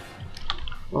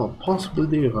 Well, possibly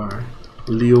they are.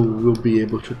 Leo will be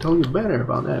able to tell you better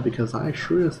about that, because I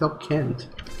sure as hell can't.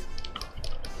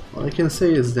 All I can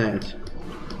say is that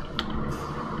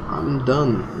I'm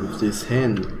done with this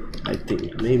hand, I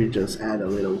think. Maybe just add a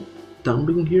little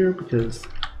thumbing here, because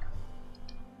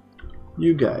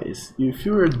you guys, if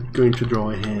you're going to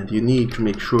draw a hand, you need to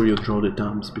make sure you draw the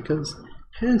thumbs, because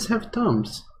hands have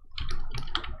thumbs.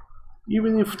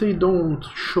 Even if they don't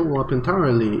show up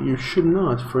entirely, you should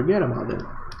not forget about it.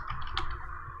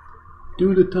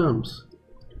 Do the thumbs.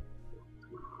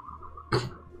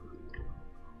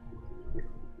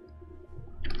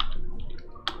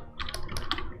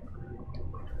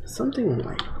 Something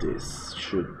like this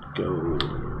should go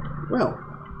well.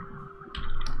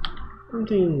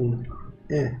 Something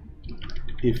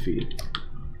iffy.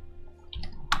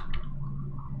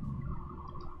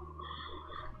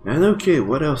 And okay,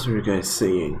 what else are you guys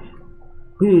saying?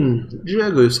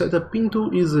 Diego, you said that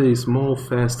Pinto is a small,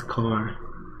 fast car.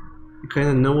 You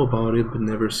kinda know about it, but it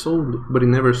never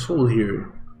sold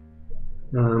here.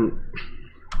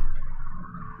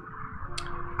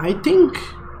 I think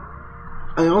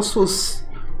I also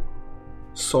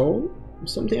saw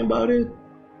something about it.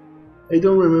 I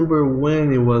don't remember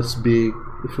when it was big,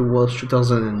 if it was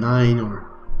 2009 or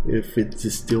if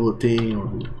it's still a thing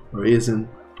or isn't.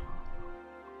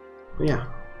 But yeah.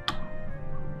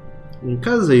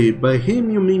 Kaze, by him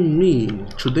you mean me.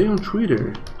 Today on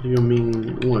Twitter. Do you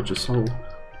mean what? You saw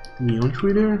me on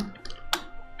Twitter?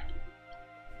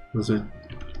 Was it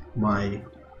my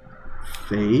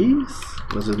face?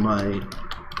 Was it my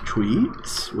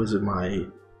tweets? Was it my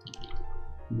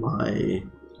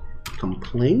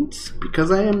complaints? Because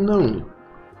I am known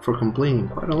for complaining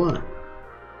quite a lot,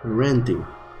 ranting.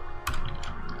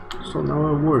 So now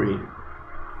I worry,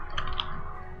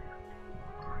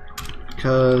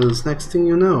 because next thing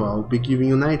you know, I'll be giving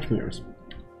you nightmares.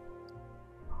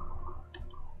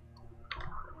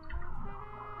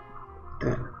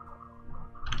 Yeah.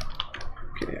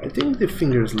 Okay, I think the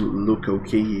fingers look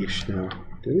okay-ish now.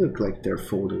 They look like they're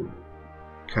folded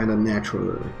kind of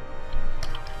naturally.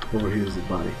 Over here's the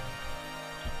body.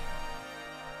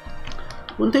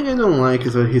 One thing I don't like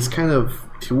is that he's kind of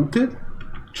tilted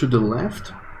to the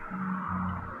left,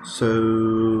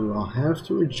 so I'll have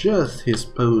to adjust his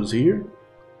pose here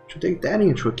to take that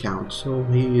into account. So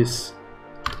his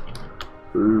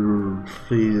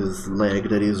leg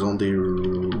that is on the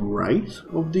right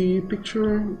of the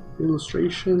picture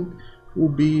illustration will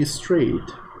be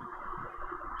straight,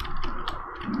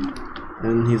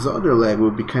 and his other leg will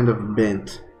be kind of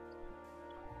bent,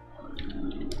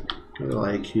 kind of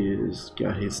like he's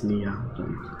got his knee out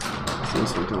and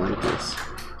something like this.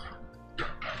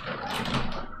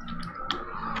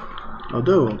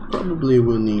 Although I probably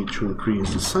will need to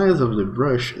increase the size of the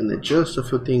brush and adjust a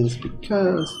few things,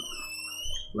 because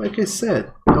Like I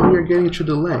said, now we're getting to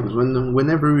the legs.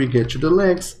 Whenever we get to the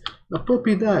legs, a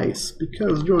puppy dies,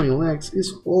 because drawing legs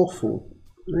is awful.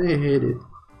 I hate it.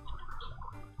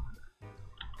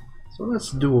 So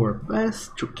let's do our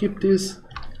best to keep this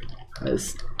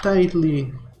as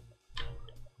tightly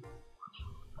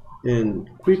and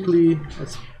quickly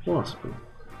as possible.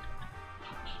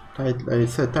 I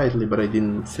said tightly, but I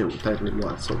didn't say what tightly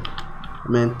was, so I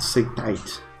meant to say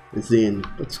tight, as in,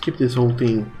 let's keep this whole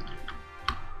thing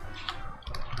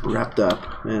wrapped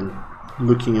up and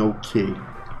looking okay.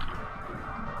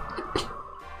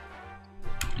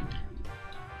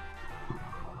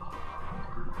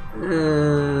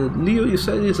 Leo, you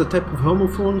said it's a type of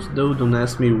homophones, though don't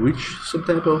ask me which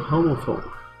subtype of homophone.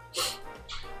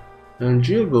 And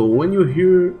Diego, when you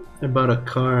hear about a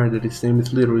car that its name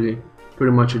is literally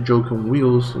pretty much a joke on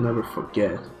wheels, you never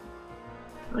forget.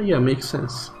 Oh yeah, makes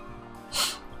sense.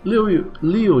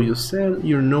 Leo, you said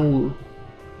you're no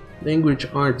language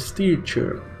arts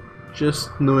teacher,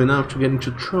 just know enough to get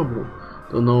into trouble,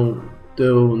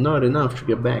 though not enough to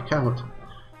get back out.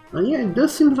 And yeah, it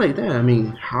does seem like that. I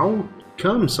mean, how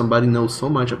come somebody knows so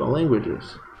much about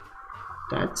languages?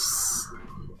 That's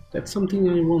something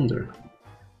I wonder.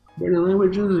 Learning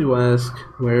languages, you ask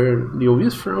where Leo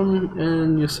is from,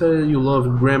 and you said you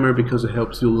love grammar because it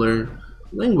helps you learn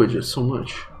languages so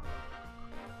much.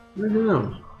 I don't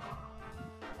know.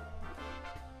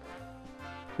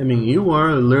 I mean, you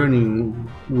are learning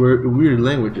weird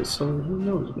languages, so who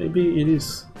knows, maybe it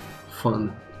is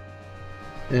fun.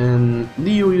 And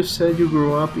Leo, you said you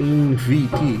grew up in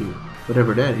VT,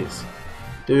 whatever that is.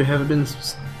 Though you have been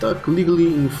stuck legally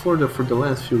in Florida for the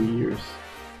last few years.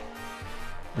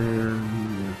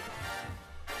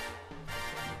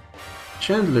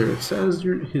 Chandler says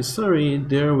his story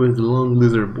there with the Long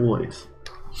Lizard Boys,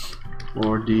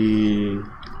 or the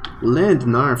Land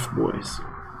Narf Boys.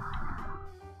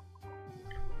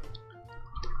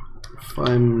 If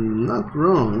I'm not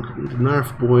wrong, the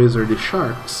Narf Boys are the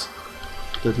sharks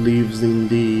that lives in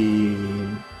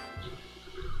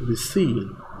the sea.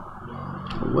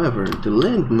 However, the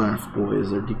Land Narf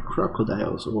Boys are the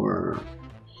crocodiles, or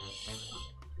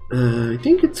I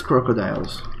think it's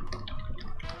crocodiles.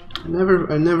 I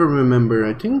never remember.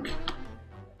 I think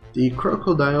the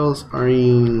crocodiles are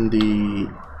in the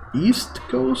east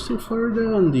coast in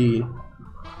Florida, and the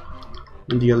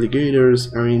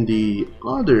alligators are in the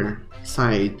other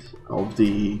side of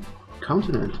the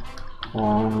continent.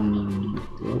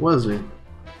 Where was it?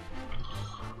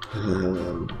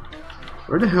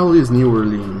 Where the hell is New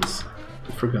Orleans?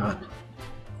 I forgot.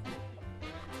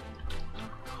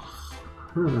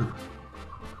 Well,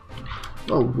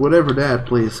 whatever that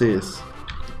place is.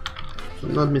 If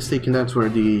I'm not mistaken, that's where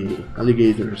the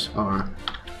alligators are,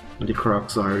 and the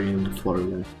crocs are in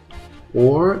Florida.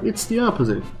 Or it's the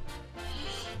opposite.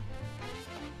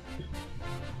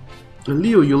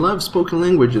 Leo, you love spoken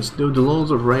languages, though the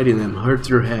laws of writing them hurts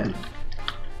your head.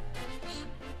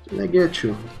 I get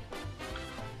you.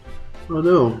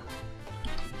 Although,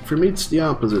 for me it's the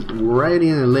opposite.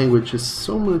 Writing a language is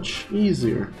so much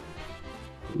easier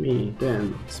for me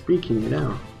than speaking it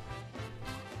out.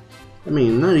 I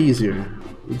mean, not easier,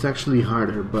 it's actually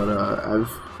harder, but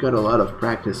I've got a lot of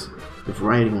practice with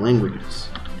writing languages.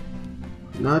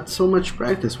 Not so much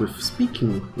practice with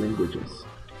speaking languages.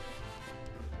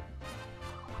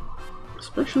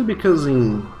 Especially because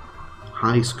in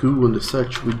high school and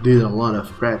such we did a lot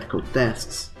of practical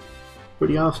tests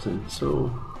pretty often, so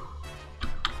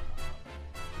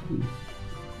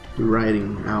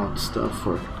writing out stuff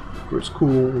for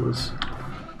school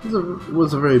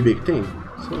was a very big thing.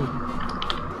 So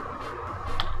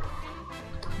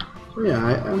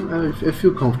yeah, I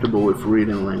feel comfortable with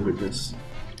reading languages.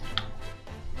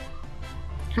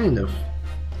 Kind of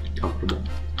comfortable.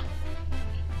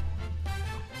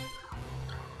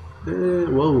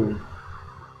 Whoa.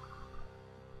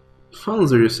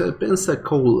 Fonzer, you said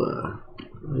Pensacola.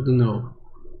 I don't know.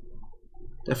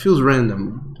 That feels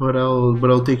random, but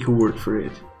I'll take your word for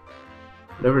it.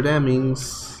 Whatever that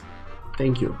means,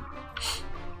 thank you.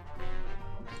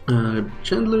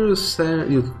 Chandler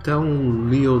said you tell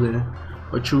Leo that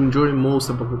what you enjoy most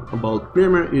about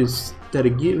grammar is that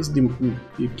it gives the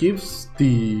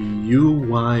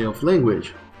UI of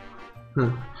language.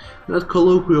 Not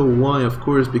colloquial Y, of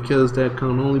course, because that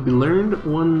can only be learned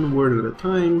one word at a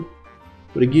time,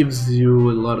 but it gives you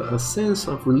a sense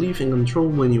of relief and control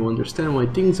when you understand why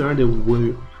things are the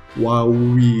way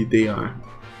they are.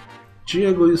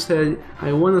 Diego, you said,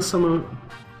 I want some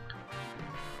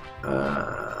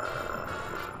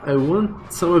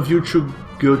of you to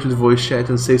go to the voice chat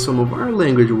and say some of our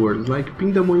language words, like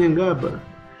Pindamonhangaba.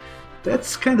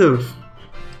 That's kind of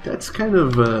That's kind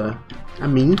of a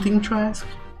mean thing to ask.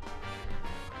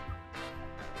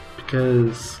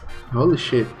 Because, holy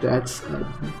shit, that's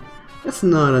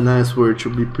not a nice word to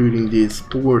be putting these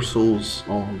poor souls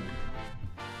on.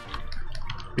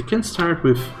 We can start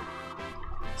with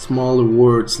smaller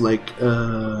words like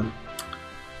the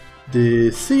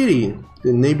city,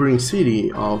 the neighboring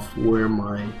city of where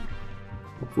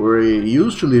I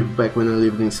used to live back when I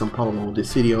lived in São Paulo, the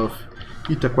city of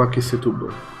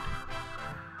Itaquaquecetuba.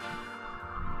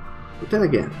 But then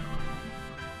again,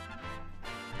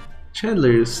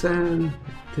 Chandler said,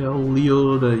 tell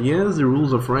Leo that yes, the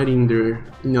rules of writing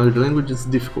in other languages is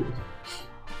difficult.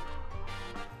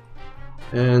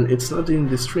 And it's not in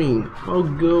the stream. I'll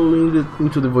go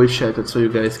into the voice chat so you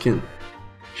guys can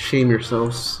shame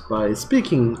yourselves by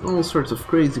speaking all sorts of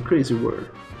crazy words.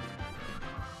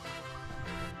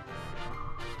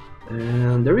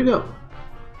 And there we go.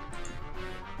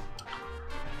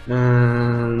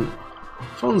 And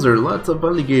found there lots of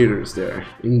alligators there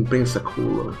in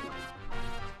Pensacola.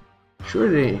 Sure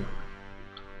they.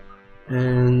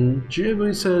 And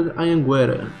Diego said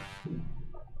Anhanguera.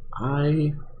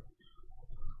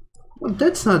 Well,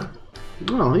 that's not.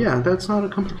 Well, yeah, that's not a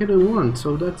complicated one,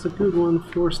 so that's a good one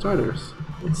for starters.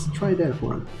 Let's try that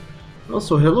one.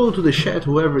 Also, hello to the chat,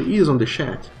 whoever is on the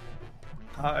chat.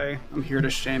 Hi, I'm here to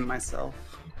shame myself.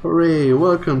 Hooray,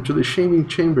 welcome to the shaming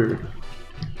chamber.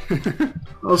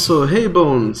 Also, hey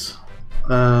Bones.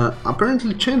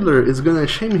 Apparently Chandler is gonna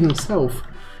shame himself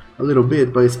a little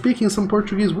bit by speaking some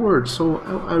Portuguese words, so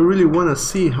I really wanna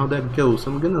see how that goes.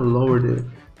 I'm gonna lower the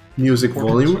music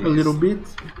volume a little bit.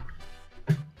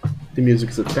 The music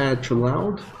is a tad too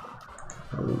loud.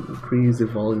 I will increase the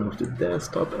volume of the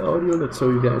desktop audio, that's so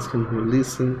you guys can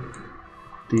listen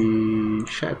the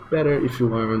chat better if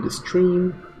you are on the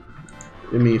stream.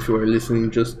 I mean, if you are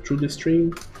listening just through the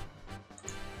stream.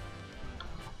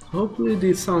 Hopefully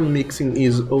the sound mixing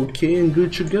is okay and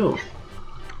good to go.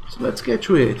 So let's get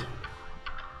to it.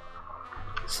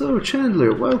 So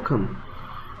Chandler, welcome.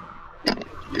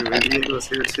 You and Diego's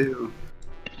here too.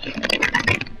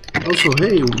 Also,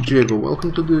 hey Diego,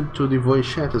 welcome to the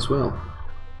voice chat as well.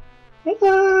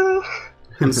 Hello.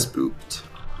 I'm spooked.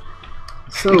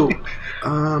 So,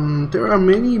 there are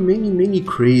many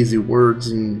crazy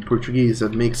words in Portuguese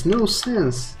that makes no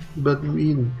sense, but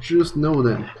we just know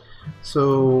them.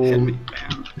 So,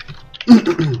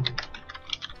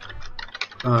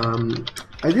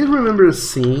 I did remember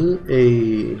seeing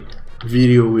a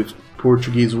video with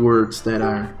Portuguese words that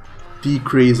are the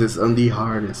craziest and the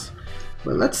hardest.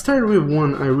 But let's start with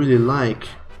one I really like.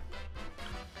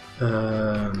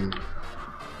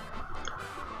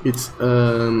 It's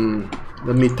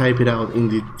let me type it out in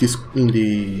the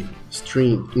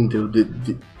stream, into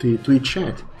the Twitch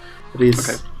chat. It is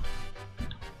okay.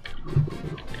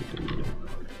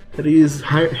 It is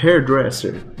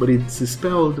hairdresser, but it's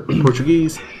spelled in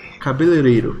Portuguese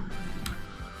cabeleireiro.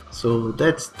 So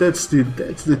that's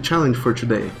the challenge for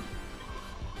today.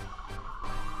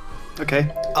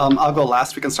 Okay, I'll go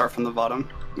last. We can start from the bottom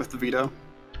with the veto.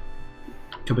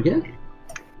 Come again?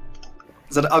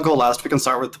 I'll go last. We can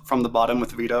start from the bottom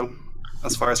with veto,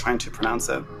 as far as trying to pronounce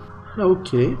it.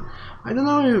 Okay. I don't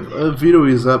know if Vito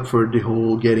is up for the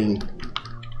whole getting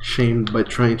shamed by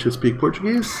trying to speak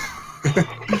Portuguese.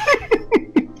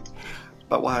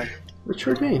 But why? What's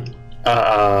your name?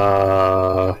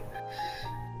 I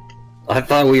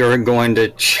thought we were going to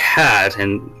chat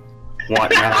and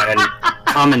whatnot and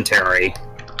commentary.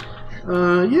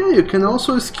 Yeah, you can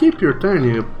also skip your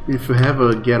turn if you have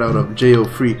a get out of jail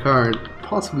free card.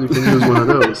 Possibly you can use one of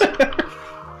those.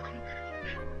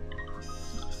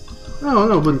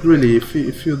 No, but really,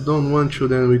 if you don't want to,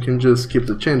 then we can just skip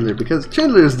the Chandler, because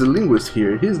Chandler is the linguist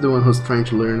here. He's the one who's trying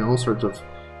to learn all sorts of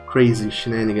crazy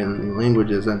shenanigans in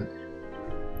languages and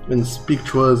speak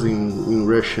to us in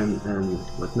Russian and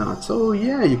whatnot. So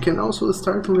yeah, you can also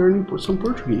start learning some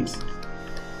Portuguese.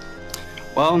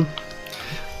 Well,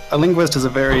 a linguist is a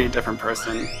very different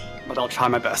person, but I'll try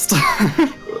my best.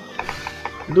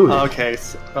 Do it. Okay,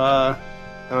 so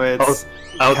it's...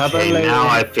 Okay, now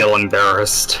I feel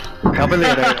embarrassed.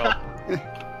 Cabeleireiro.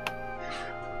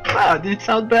 Wow, it didn't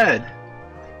sound bad.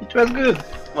 It was good.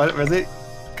 What was it?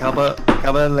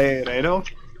 Cabeleireiro?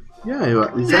 Yeah,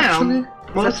 it's actually...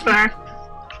 Most fair.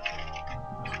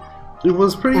 It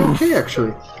was pretty okay,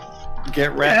 actually.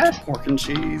 Get wrapped, pork and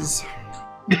cheese.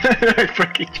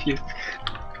 Freaking cute.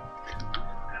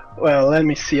 Well, let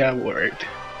me see a word.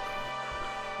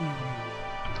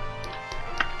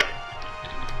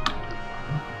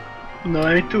 No,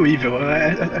 I'm too evil.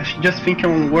 I should just think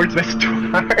on words that's too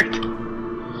hard.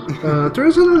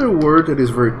 There's another word that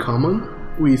is very common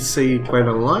we say quite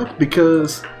a lot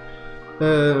because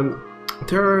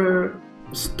there are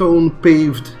stone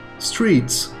paved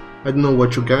streets. I don't know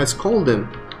what you guys call them,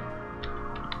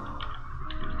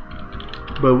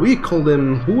 but we call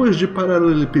them ruas de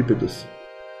paralelepípedos.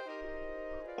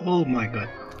 Oh my god.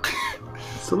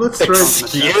 So let's try.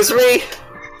 Excuse me?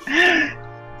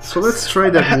 So let's try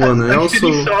that one. I'm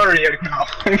feeling sorry right now.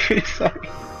 I'm feeling sorry.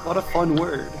 What a fun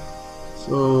word.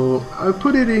 So I'll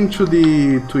put it into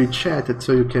the Twitch chat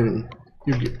so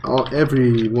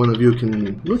every one of you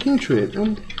can look into it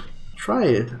and try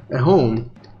it at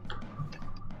home.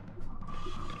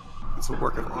 It's a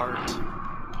work of art.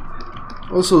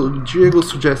 Also, Diego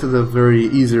suggested a very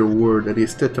easier word that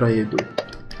is tetraedo.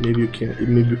 Maybe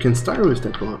you can start with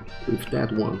that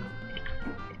one.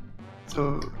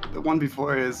 So the one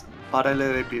before is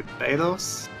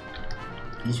paralelepípedos.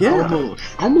 Yeah,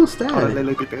 almost that.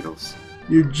 Paralelepípedos.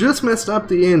 You just messed up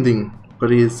the ending, but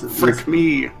Frick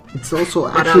me. it's also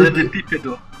actually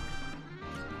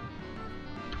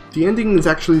the ending is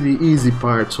actually the easy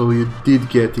part, so you did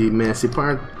get the messy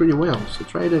part pretty well. So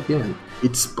try it again.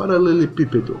 It's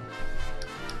paralelepípedo.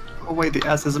 Oh wait, the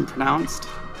S isn't pronounced?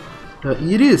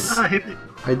 It is. Ah,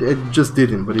 I just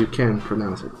didn't, but you can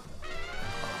pronounce it.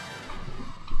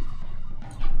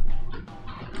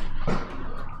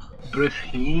 breathe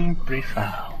in, breathe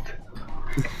out.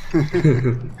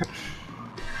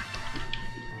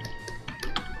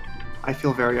 I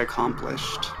feel very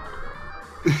accomplished.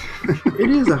 It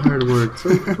is a hard word,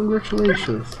 so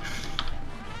congratulations.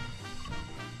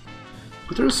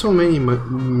 But there's so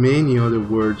many other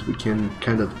words we can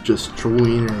kind of just throw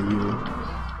in at you,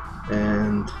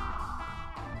 and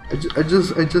I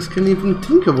just can't even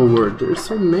think of a word. There's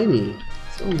so many.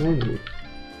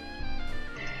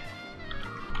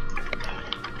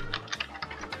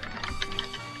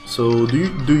 So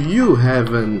do you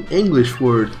have an English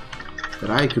word that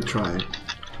I could try?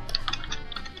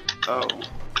 Oh.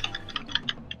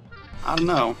 I don't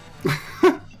know.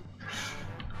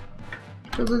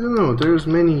 Because I don't know, there's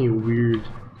many weird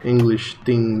English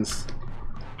things.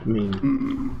 I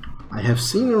mean, I have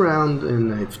seen around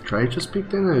and I've tried to speak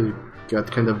them, I got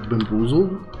kind of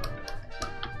bamboozled.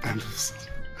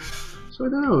 So I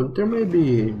don't know, there may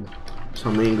be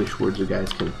some English words you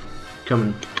guys can come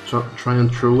and try and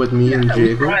throw at me and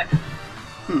Diego.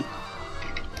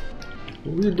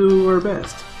 We'll do our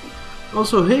best.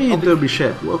 Also, hey Derby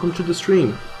Chef, welcome to the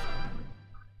stream.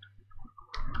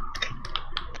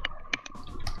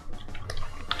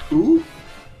 Ooh?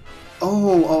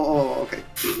 Oh, okay.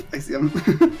 I see him.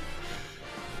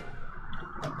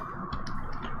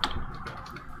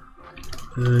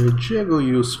 Diego,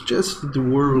 you suggested the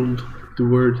word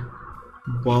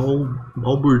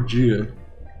balbúrdia.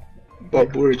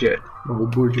 Balbúrdia.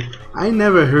 I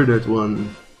never heard that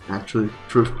one, actually,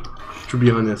 to be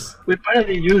honest. We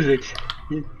finally use it.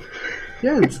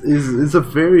 Yeah, it's a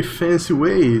very fancy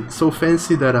way. It's so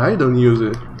fancy that I don't use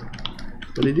it.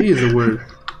 But it is a word.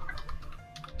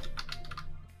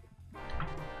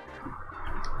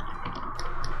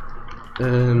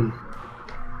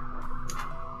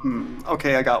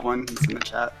 Okay, I got one. It's in the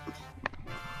chat.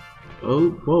 Oh,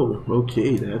 whoa,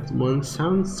 okay, that one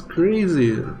sounds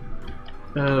crazy.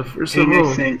 First of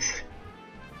all,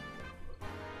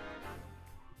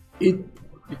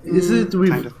 is it with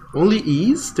kind of only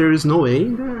E's? There is no A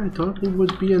in there? I thought it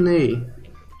would be an A.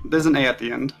 There's an A at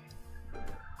the end.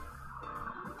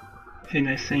 In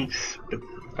a sense,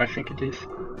 I think it is.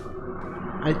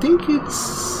 I think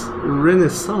it's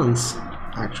Renaissance,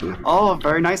 actually. Oh,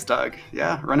 very nice, Doug.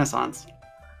 Yeah, Renaissance.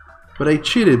 But I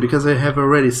cheated because I have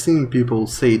already seen people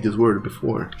say this word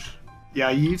before. Yeah,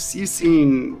 you've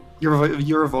seen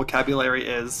your vocabulary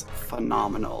is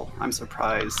phenomenal. I'm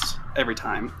surprised every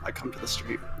time I come to the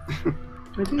street.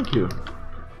 Thank you.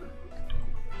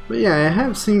 But yeah, I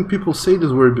have seen people say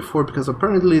this word before because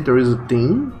apparently there is a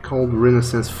thing called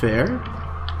Renaissance Fair.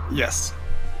 Yes.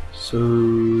 So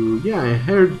yeah, I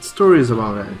heard stories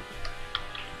about that.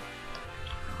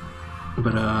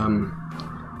 But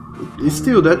it's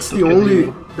still that's the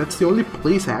only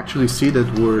place I actually see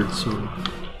that word, so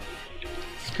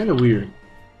it's kind of weird.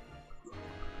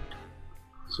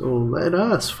 So let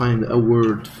us find a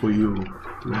word for you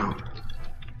now.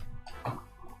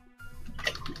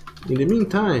 In the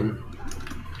meantime,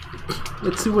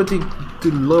 let's see what the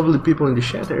lovely people in the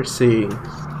chat are saying.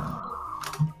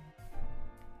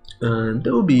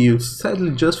 Dobby, you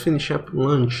sadly just finished up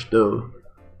lunch though.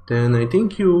 Then I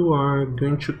think you are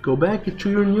going to go back to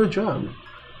your new job.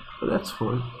 But that's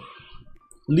fun.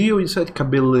 Leo, you said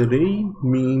cabeleireiro,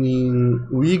 meaning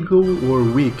wiggle or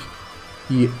wig.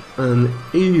 An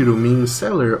eiro means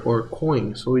seller or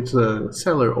coin, so it's a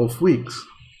seller of wigs.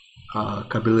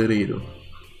 cabeleireiro.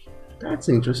 That's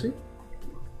interesting.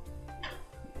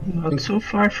 Not so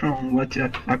far from what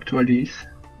it actually is.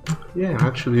 Yeah,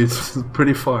 actually, it's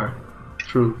pretty far.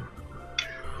 True.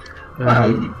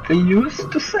 I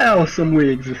used to sell some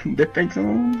wigs. Depends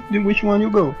on which one you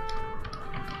go.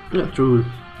 Yeah, true.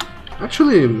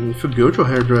 Actually, if you go to a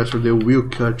hairdresser, they will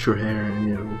cut your hair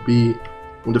and it will be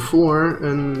on the floor.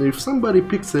 And if somebody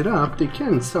picks it up, they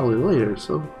can sell it later.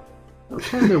 So that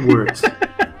kind of works.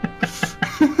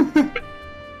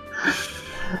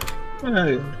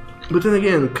 But then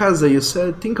again, Kaza, you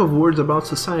said think of words about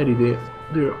society.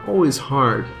 They're always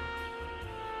hard.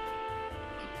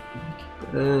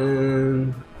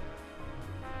 And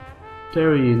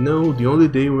Terry, no, the only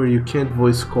day where you can't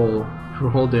voice call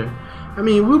for all there. I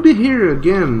mean, we'll be here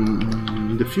again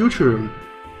in the future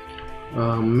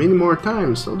many more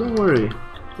times, so don't worry.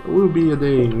 There will be a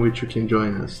day in which you can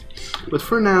join us. But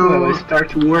for now... Well, I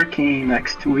start working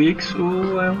next week,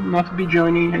 so I'll not be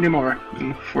joining anymore,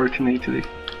 unfortunately.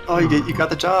 Oh, you got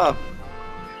the job.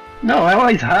 No, I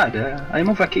always had. I'm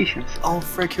on vacations. Oh,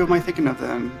 frick, who am I thinking of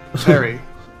then? Terry.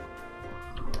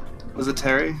 Was it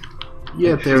Terry?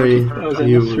 Yeah, Terry. He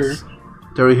sure.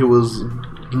 was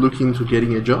looking to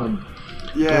getting a job.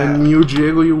 Yeah. And you,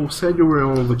 Diego, you said you were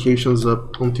on vacations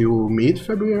up until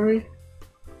mid-February?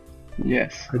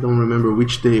 Yes. I don't remember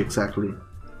which day exactly.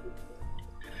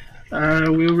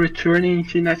 We'll return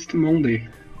into next Monday.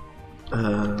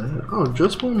 Oh,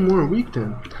 just one more week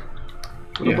then.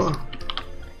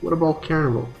 What about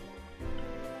Carnival?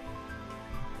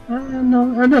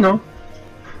 No, I don't know.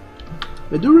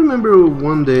 I do remember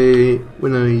one day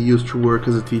when I used to work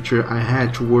as a teacher, I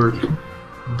had to work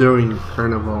during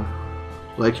Carnival.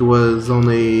 Like it was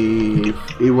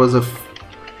a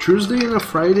Tuesday and a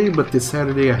Friday, but this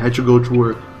Saturday I had to go to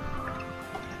work.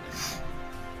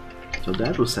 So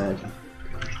that was sad.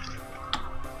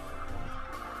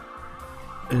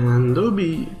 And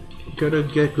Dobby, gotta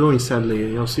get going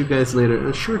sadly. I'll see you guys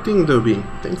later. Sure thing, Dobby.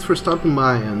 Thanks for stopping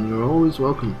by, and you're always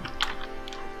welcome.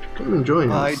 Come and join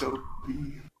us.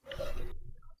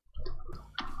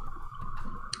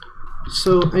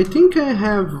 So I think I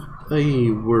have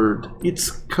a word. It's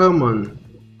common.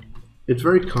 It's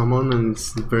very common and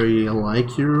it's very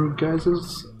like your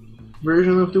guys'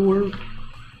 version of the word.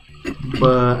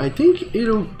 But I think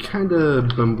it'll kind of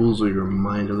bamboozle your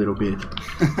mind a little bit.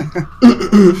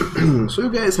 So you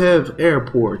guys have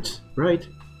airports, right?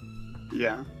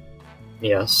 Yeah.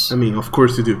 Yes. I mean, of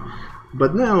course you do.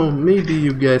 But now maybe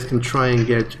you guys can try and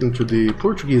get into the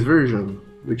Portuguese version,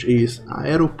 which is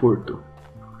aeroporto.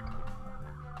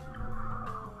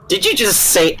 Did you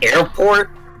just say airport?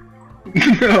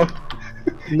 No.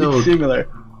 No, it's similar.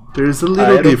 There's a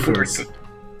little Aeroporto. difference.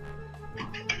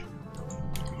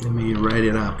 Let me write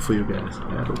it up for you guys.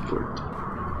 Aeroporto.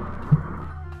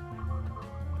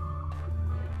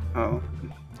 Oh.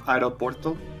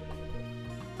 Aeroporto?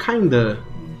 Kinda.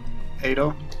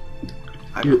 Ado?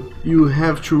 You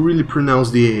have to really pronounce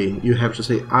the A. You have to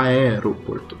say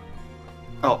aeroporto.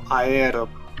 Oh,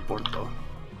 aeroporto.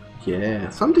 Yeah,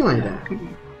 something like that.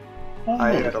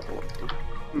 Aeroporto.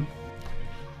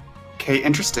 Okay,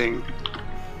 interesting.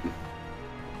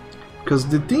 Because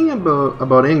the thing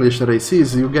about English that I see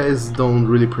is you guys don't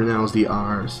really pronounce the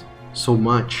R's so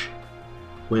much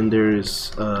when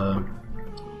there's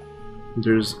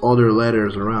other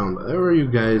letters around, or you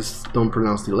guys don't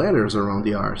pronounce the letters around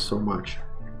the R so much.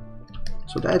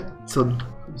 So that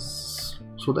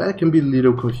can be a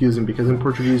little confusing, because in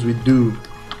Portuguese we do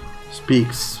speak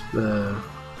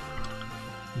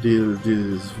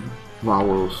these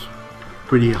vowels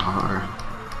pretty hard,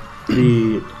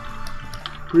 pretty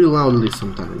loudly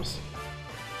sometimes.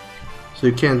 So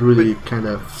you can't really kind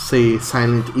of say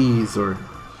silent E's or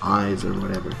I's or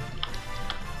whatever.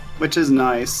 Which is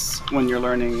nice when you're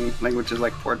learning languages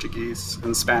like Portuguese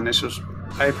and Spanish.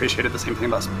 I appreciated the same thing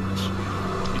about Spanish,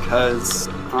 because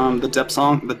the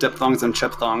diphthongs and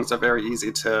chipthongs are very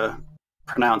easy to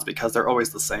pronounce because they're always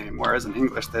the same, whereas in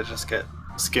English they just get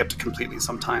skipped completely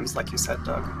sometimes, like you said,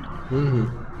 Doug. Mm-hmm.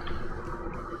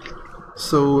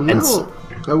 So now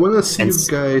I want to see you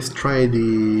guys try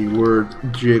the word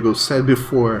Diego said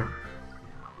before.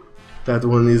 That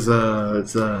one is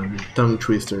it's a tongue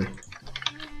twister.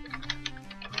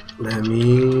 Let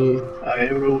me...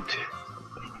 I wrote...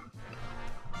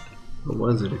 What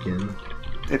was it again?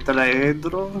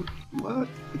 Tetraedro? What?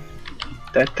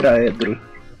 Tetraedro.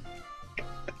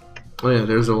 Oh yeah,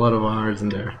 there's a lot of R's in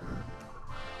there.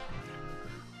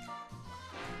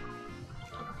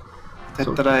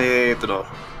 Tetraedro.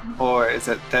 Or is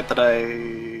it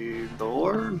tetraedor?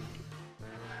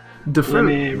 Let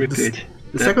me repeat.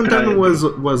 The second time was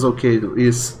okay.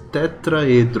 Is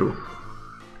tetraedro.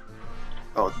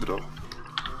 Odro.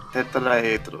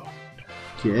 Tetraedro.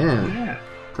 Yeah,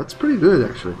 that's pretty good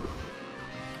actually.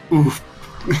 Oof.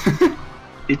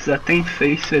 It's a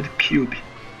 10-faced cube.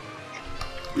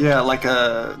 Yeah, like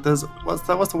a. What's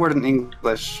the word in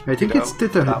English? I think it's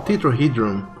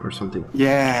tetrahedron or something.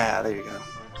 Yeah, there you go.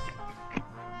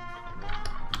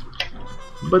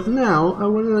 But now I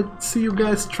wanna see you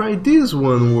guys try this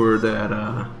one word that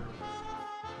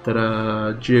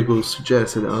Diego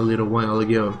suggested a little while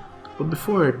ago. But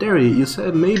before, Terry, you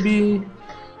said maybe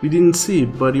you didn't see,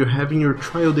 but you're having your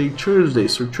trial day Thursday,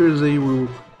 so Thursday will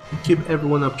keep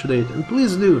everyone up to date, and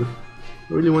please do.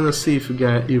 I really want to see if you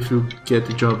get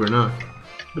the job or not.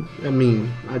 But I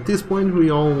mean, at this point,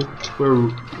 we're all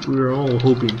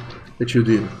hoping that you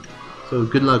do. So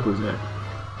good luck with that.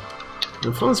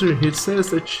 Alfonso, he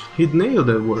says that he'd nailed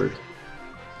that word.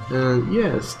 And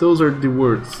yes, those are the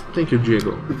words. Thank you,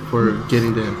 Diego, for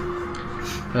getting them.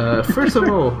 First of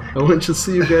all, I want to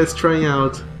see you guys trying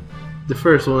out the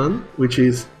first one, which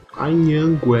is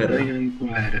Anhanguera.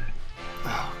 Anhanguera.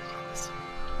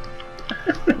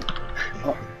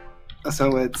 Oh,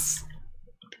 so it's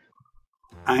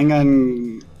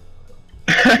Anhanguera?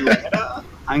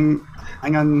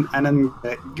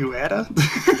 Anhanguera?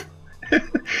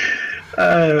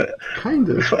 Kind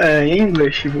of. In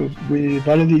English, we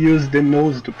barely use the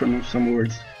nose to pronounce some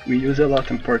words. We use a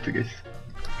lot in Portuguese.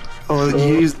 Oh, So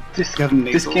you use this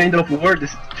kind of word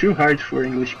is too hard for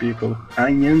English people.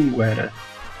 Anhanguera.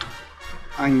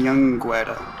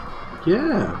 Anhanguera.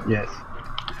 Yeah, Yes.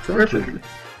 exactly. Perfect.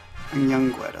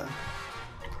 Anhanguera.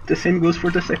 The same goes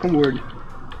for the second word.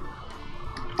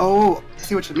 Oh, I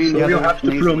see what you mean. So Yeah, you they're have to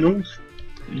nasally. pronounce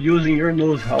using your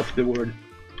nose half the word.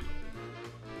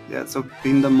 Yeah, so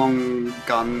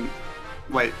Bindamongan.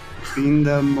 Wait,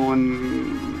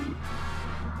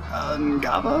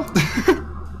 Bindamongaba?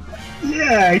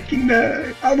 Yeah, I think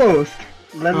almost.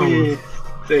 Let me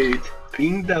say it.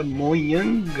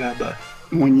 Pindamonhangaba.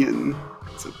 Munyan.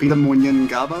 So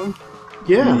Bindamongaba?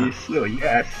 Yeah. So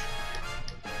yes.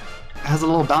 It has a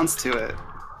little bounce to it.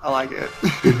 I like it.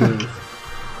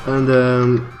 And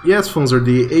yes, Fonzer,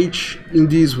 the H in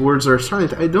these words are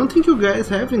silent. I don't think you guys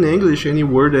have in English any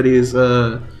word that is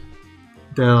that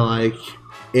like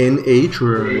NH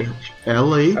or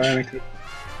LH.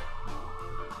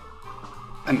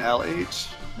 An LH?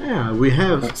 Yeah, we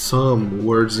have some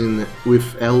words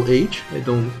with LH. I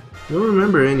don't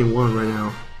remember any one right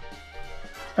now.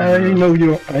 I know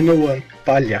one.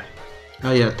 Palha.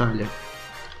 Ah, yeah, talha.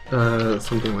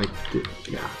 Something like this.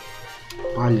 Yeah,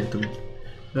 palha também.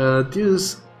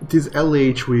 This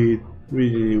LH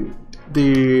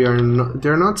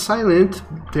they're not silent.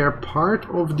 They're part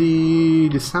of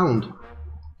the sound.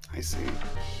 I see.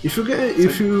 If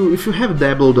you have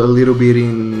dabbled a little bit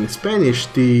in Spanish,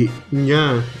 the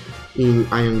ña in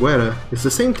Anhanguera is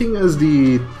the same thing as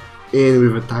the N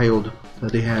with a tilde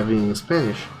that they have in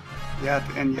Spanish. Yeah, at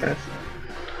the end, yes.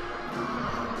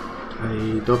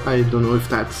 I don't know if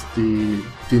that's the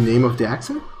name of the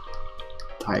accent.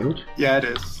 Tilde. Yeah, it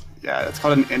is. Yeah, it's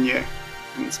called an enye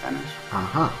in Spanish.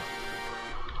 Aha.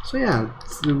 So yeah,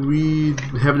 we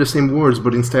have the same words,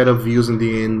 but instead of using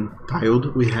the N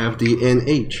tilde, we have the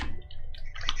NH.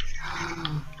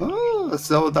 Oh,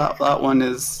 so that one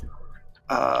is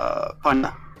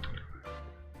pana.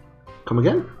 Come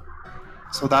again?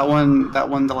 So that one,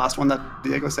 the last one that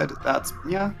Diego said, that's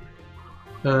yeah.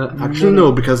 Actually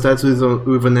no, because that's with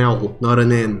an L, not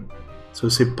an N. So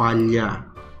say palha.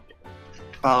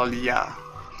 Palha.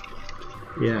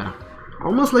 Yeah.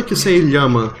 Almost like you say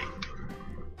llama.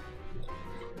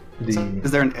 So is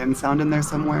there an N sound in there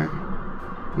somewhere?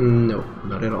 No,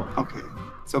 not at all. Okay.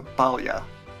 So palha.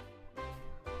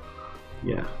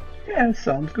 Yeah. Yeah,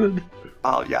 sounds good.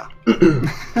 Palha.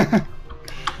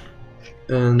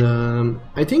 And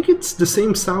I think it's the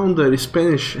same sound that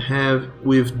Spanish have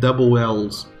with double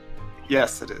L's.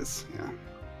 Yes, it is. Yeah.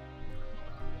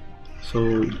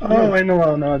 So Oh, I know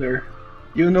another.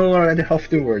 You know already half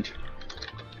the word.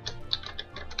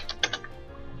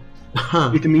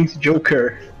 Huh. It means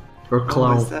joker. Or What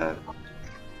clown. is that?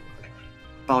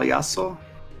 Palhaço?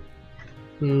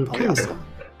 Kinda. Palhaço.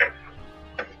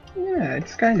 Yeah,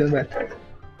 it's kind of that.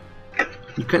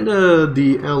 You kinda,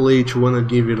 the LH wanna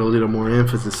give it a little more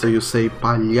emphasis, so you say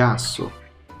palhaço.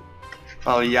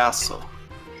 Palhaço.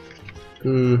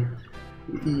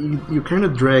 You kinda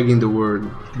drag in the word,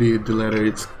 the letter,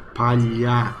 it's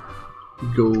palha.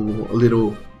 You go a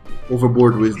little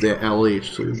overboard with the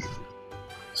LH,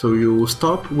 so you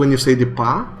stop when you say the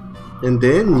pa, and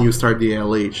then you start the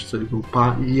LH, so you go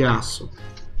palhaço.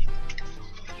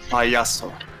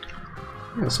 Palhaço.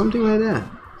 Yeah, something like that.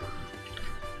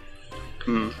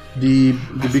 Hmm. The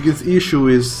biggest issue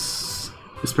is,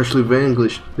 especially with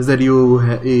English, is that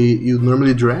you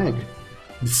normally drag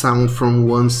the sound from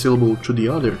one syllable to the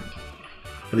other,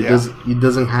 but it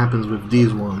doesn't happen with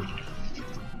this one.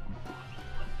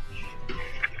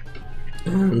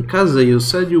 And Kaza, you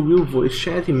said you will voice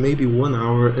chat in maybe 1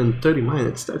 hour and 30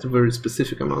 minutes. That's a very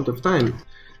specific amount of time.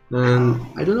 And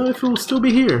I don't know if you'll still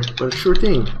be here, but sure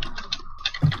thing.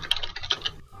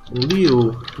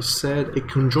 Leo said a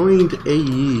conjoined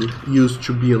AE used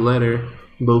to be a letter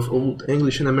in both Old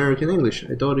English and American English.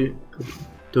 I thought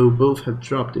though both have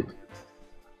dropped it.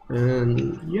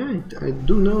 And yeah, I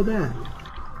do know that.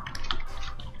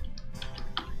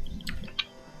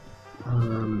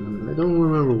 I don't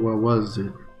remember what was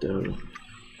it though.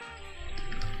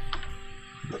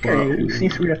 Okay,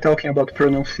 since we are talking about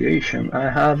pronunciation, I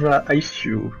have an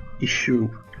issue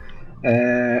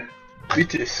with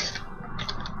this.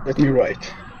 Let me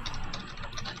write.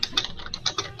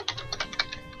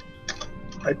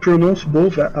 I pronounce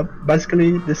both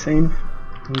basically the same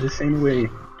in the same way.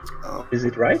 Oh. Is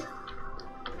it right?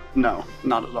 No,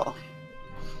 not at all.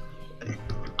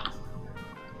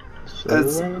 So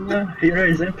here an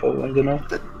example. I don't know.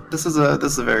 This is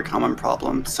a very common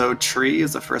problem. So tree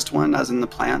is the first one, as in the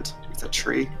plant. It's a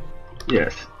tree.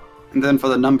 Yes. And then for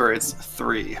the number, it's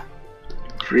 3.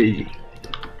 3.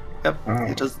 Yep. Oh.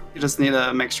 You just need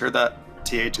to make sure that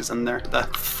th is in there. The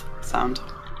th sound.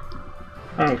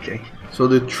 Okay. So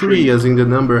the tree, as in the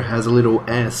number, has a little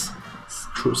s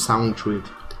sound to it.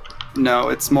 No,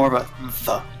 it's more of a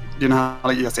the. You know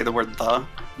how you say the word the.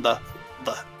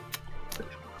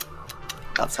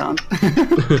 That sound.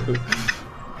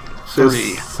 So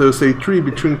say 3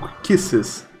 between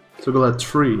kisses. So go like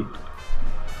 3.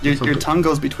 Your tongue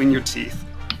goes between your teeth.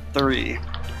 3.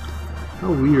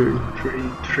 How weird.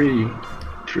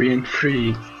 3 and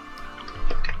 3.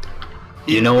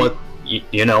 You know what?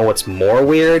 You know what's more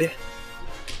weird?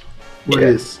 What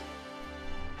is?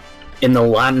 In the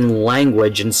Latin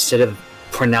language, instead of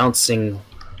pronouncing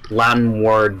Latin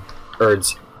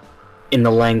words in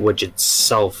the language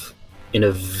itself in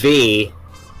a V,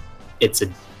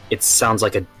 it sounds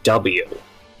like a W.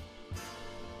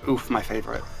 Oof, my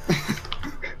favorite.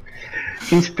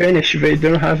 In Spanish, they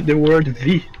don't have the word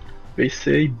V. They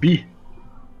say B.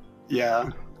 Yeah,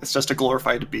 it's just a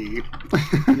glorified B.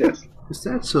 Yes. Is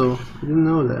that so? I didn't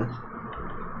know that.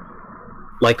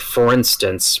 Like, for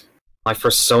instance, my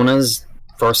persona's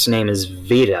first name is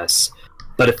Vitas,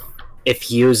 but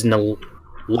if used in a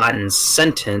Latin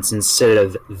sentence instead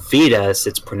of Vitas,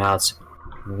 it's pronounced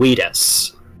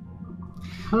Vitas.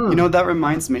 Huh. You know, that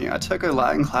reminds me. I took a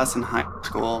Latin class in high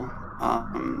school,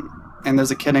 and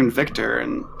there's a kid named Victor,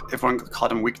 and everyone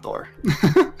called him Victor.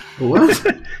 What?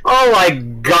 Oh my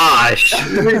gosh!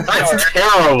 That's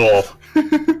terrible!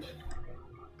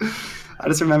 I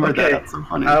just remembered that. That's so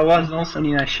funny. I was also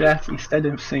in a chat, instead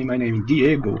of saying my name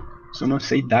Diego, someone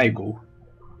say Daigo.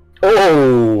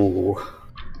 Oh!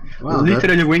 Wow,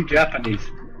 Literally went Japanese.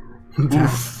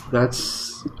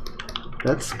 that's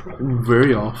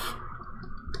very off.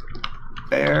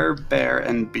 Bear,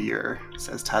 and beer,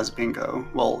 says Taz Bingo.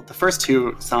 Well, the first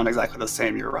two sound exactly the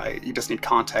same, you're right. You just need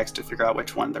context to figure out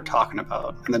which one they're talking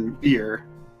about. And then beer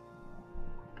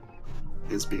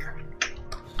is beer.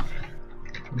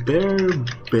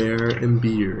 Bear, and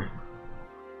beer.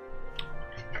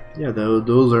 Yeah,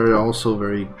 those are also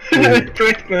very cool.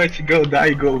 Pretty much go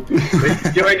Daigo.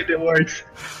 Enjoy the words.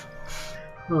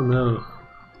 Oh no.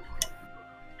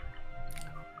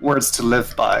 Words to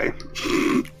live by.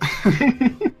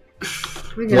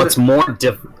 What's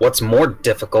more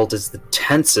difficult is the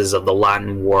tenses of the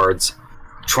Latin words.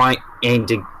 Trying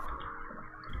to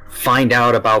find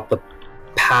out about the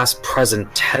past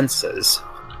present tenses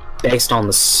based on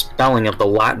the spelling of the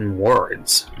Latin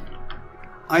words.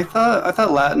 I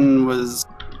thought Latin was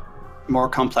more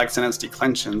complex in its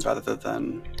declensions rather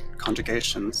than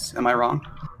conjugations. Am I wrong?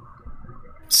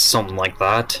 Something like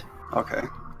that. Okay.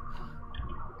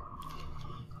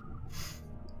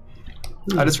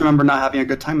 I just remember not having a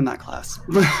good time in that class.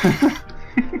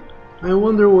 I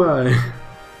wonder why.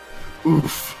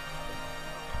 Oof.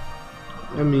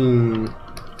 I mean,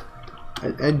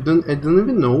 I don't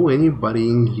even know anybody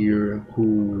in here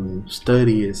who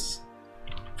studies,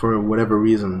 for whatever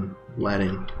reason,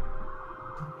 Latin.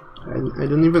 I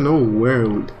don't even know where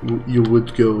you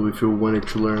would go if you wanted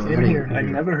to learn Same Latin. here. I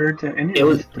never heard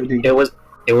anyone study.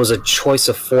 It was a choice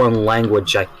of foreign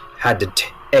language I had to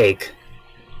take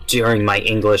during my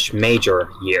English major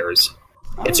years.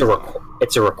 It's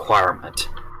a requirement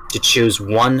to choose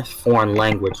one foreign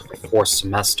language for 4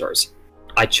 semesters.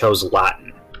 I chose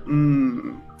Latin.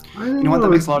 I don't You know what? That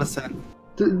know, makes a lot of sense.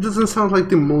 It doesn't sound like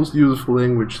the most useful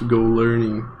language to go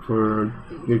learning for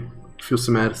a few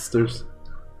semesters.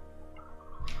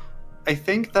 I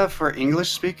think that for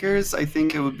English speakers, I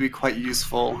think it would be quite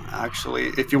useful, actually,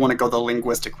 if you want to go the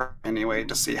linguistic route anyway,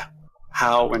 to see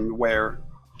how and where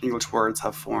English words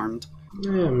have formed.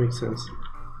 Yeah, makes sense.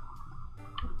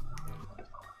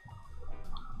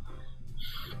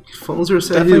 Fonzer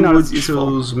said Definitely he not would as useful.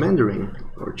 choose Mandarin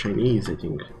or Chinese, I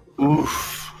think.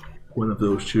 Oof. One of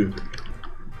those two.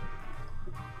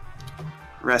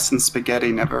 Rest in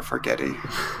spaghetti, never forgetty.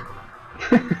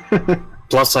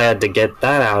 Plus, I had to get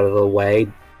that out of the way.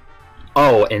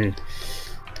 Oh, and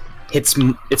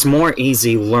it's more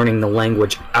easy learning the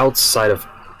language outside of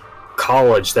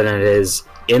college than it is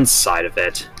inside of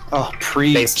it. Oh,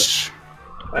 preach.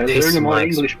 I Taste learned more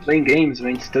likes- English playing games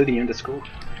than studying in the school.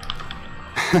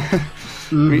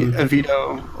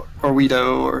 Vito, or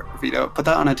Vito. Put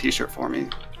that on a t-shirt for me.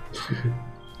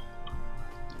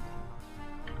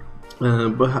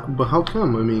 But how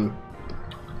come?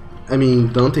 I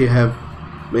mean, don't they have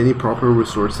many proper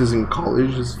resources in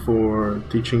colleges for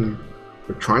teaching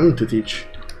or trying to teach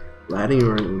Latin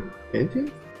or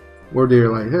anything? Or they're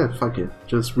like, yeah, fuck it,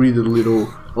 just read a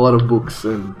lot of books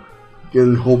and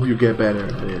hope you get better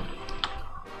at it.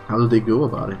 How do they go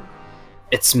about it?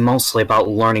 It's mostly about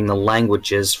learning the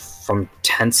languages, from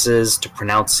tenses to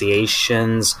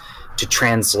pronunciations to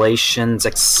translations,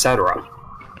 etc.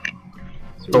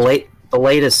 The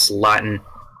latest Latin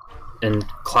in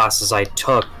classes I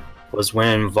took was when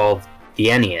it involved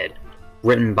the Aeneid,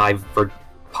 written by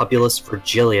Publius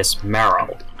Virgilius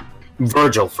Maro,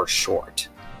 Virgil for short.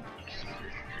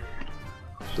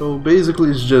 So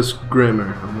basically it's just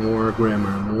grammar, more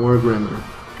grammar, more grammar.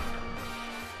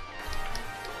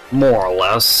 More or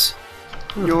less.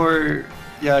 Your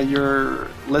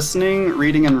listening,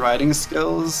 reading, and writing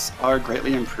skills are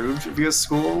greatly improved via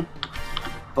school,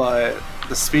 but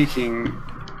the speaking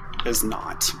is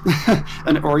not.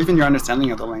 Or even your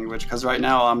understanding of the language, because right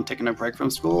now I'm taking a break from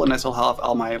school and I still have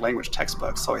all my language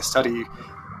textbooks, so I study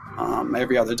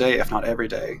every other day, if not every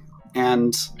day.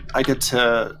 And I get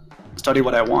to study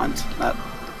what I want. That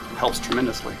helps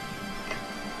tremendously.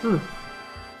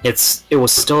 It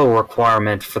was still a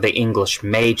requirement for the English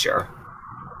major.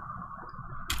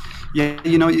 Yeah,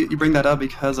 you bring that up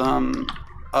because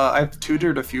I've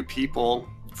tutored a few people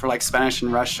for like Spanish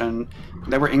and Russian.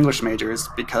 They were English majors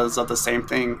because of the same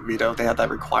thing, Vito. They had that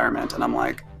requirement, and I'm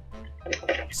like,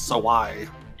 so why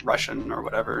Russian or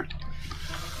whatever?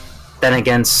 Then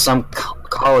again, some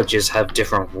colleges have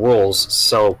different rules.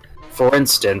 So, for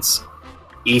instance,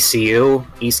 ECU,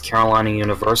 East Carolina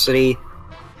University,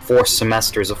 4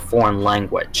 semesters of foreign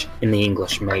language in the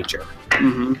English major.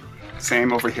 Mm-hmm.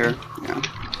 Same over here. Yeah.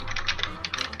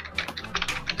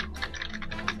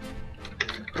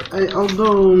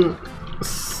 Although,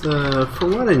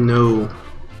 from what I know,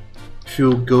 if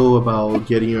you go about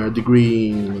getting a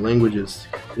degree in languages,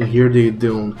 and here they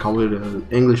don't call it an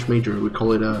English major, we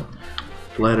call it a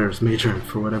letters major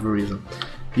for whatever reason.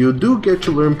 You do get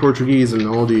to learn Portuguese and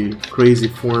all the crazy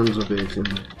forms of it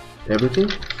and everything,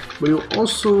 but you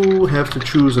also have to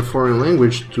choose a foreign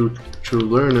language to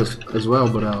learn as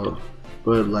well,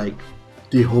 but like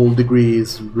the whole degree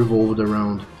is revolved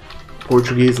around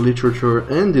Portuguese literature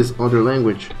and this other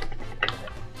language.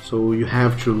 So you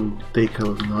have to take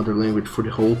another language for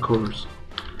the whole course.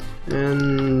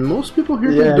 And most people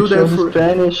here can do that for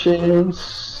Spanish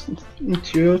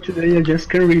until today I just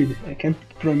can read. I can't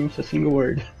pronounce a single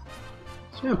word.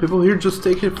 yeah, people here just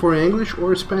take it for English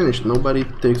or Spanish. Nobody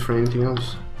takes for anything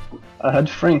else. I had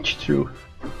French too.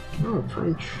 Oh,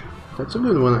 French. That's a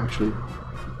good one actually.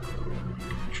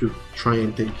 Should try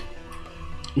and take.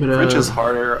 But, French is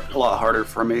harder, a lot harder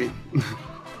for me.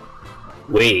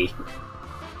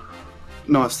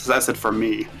 No, I said for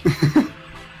me.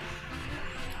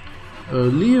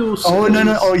 Leo says, Oh,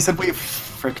 no. Oh, you said, wait,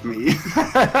 frick me.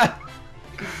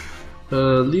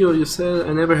 Leo, you said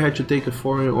I never had to take a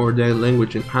foreign or that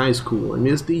language in high school. I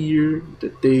missed the year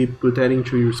that they put that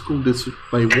into your school district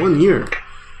by 1 year.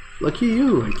 Lucky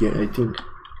you, I think.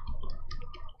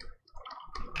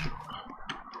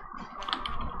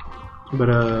 But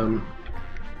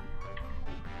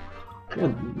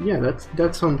yeah,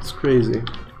 that sounds crazy.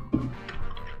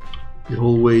 The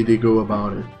whole way they go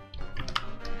about it.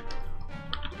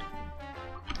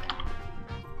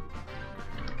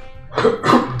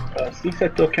 Since I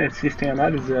took system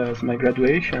analysis as my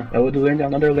graduation, I would learn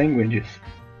another languages,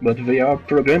 but they are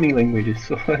programming languages,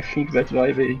 so I think that's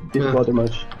why they didn't bother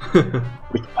much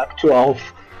with actual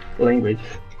language.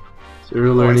 So you're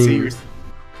learning.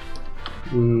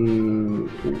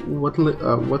 What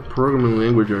programming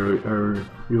language are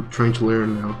you trying to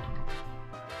learn now?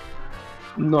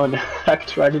 None.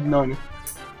 Actually none.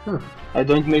 Huh. I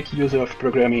don't make use of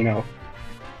programming now.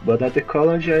 But at the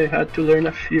college I had to learn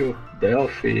a few.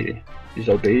 Delphi,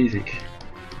 Visual Basic.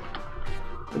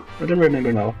 I don't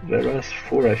remember now. There was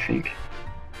 4, I think.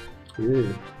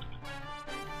 Ooh.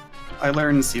 I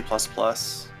learned C++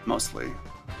 mostly.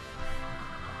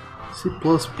 C++,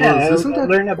 Yeah, isn't I'll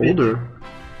learn a that bit. older?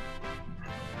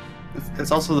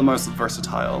 It's also the most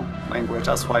versatile language.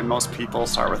 That's why most people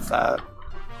start with that.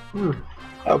 Hmm.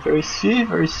 Very C,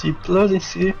 and C++.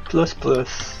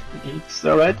 It's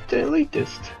already the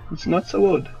latest. It's not so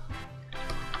old.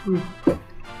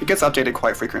 It gets updated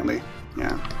quite frequently.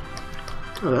 Yeah.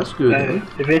 Oh, that's good. Eh?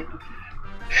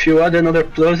 If you add another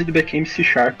plus, it became C#.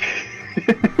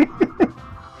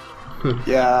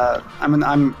 Yeah.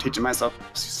 I'm teaching myself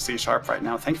C# right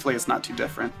now. Thankfully, it's not too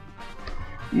different.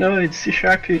 No, it's C#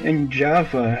 and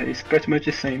Java. It's pretty much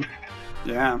the same.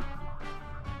 Yeah.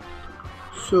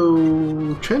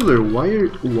 So, Chandler, why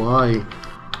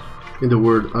in the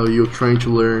world are you trying to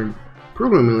learn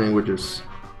programming languages?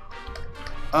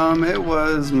 It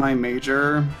was my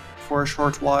major for a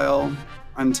short while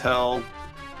until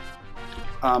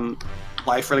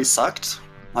life really sucked,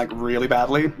 like really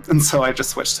badly, and so I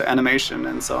just switched to animation,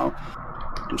 and so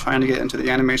I'm trying to get into the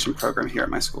animation program here at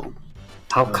my school.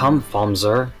 How come,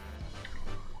 Fomzer?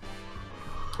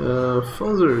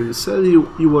 Father, you said you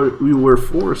were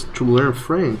forced to learn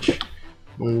French.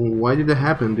 Why did that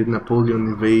happen? Did Napoleon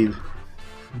invade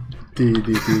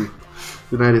the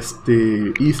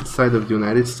east side of the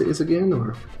United States again,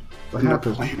 or what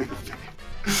happened?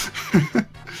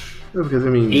 No, because I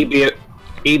mean,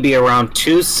 He'd be around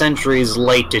 2 centuries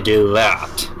late to do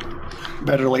that.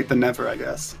 Better late than never, I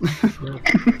guess.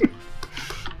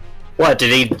 What,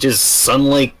 did he just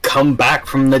suddenly come back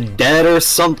from the dead or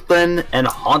something and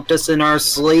haunt us in our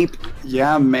sleep?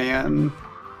 Yeah, man.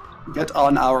 Get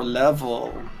on our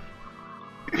level.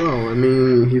 well, I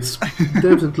mean, he's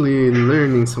definitely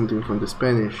learning something from the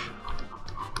Spanish.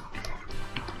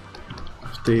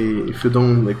 If you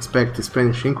don't expect the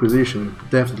Spanish Inquisition,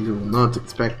 definitely will not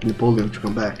expect Napoleon to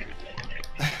come back.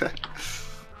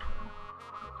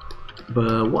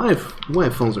 But why,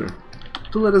 Fonzer?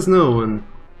 Do let us know and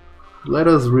let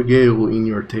us regale in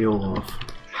your tale of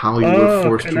how you were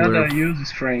forced to Canada learn.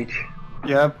 uses French.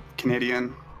 Yep,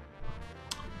 Canadian.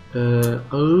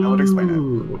 Oh. would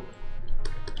explain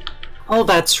Oh,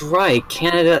 that's right.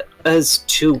 Canada's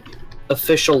 2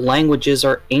 official languages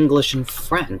are English and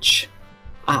French.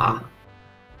 Ah,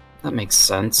 that makes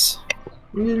sense. It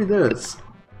really does.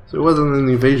 So it wasn't an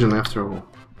invasion after all.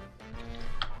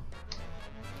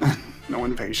 No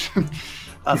invasion.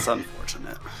 That's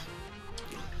unfortunate.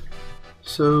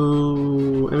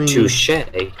 So, I mean...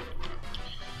 Touché.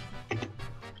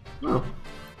 Oh.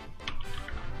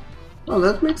 Well,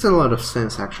 that makes a lot of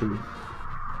sense, actually.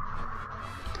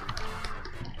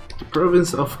 The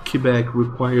province of Quebec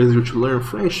requires you to learn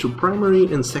French to primary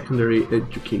and secondary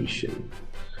education.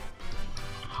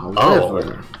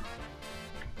 However...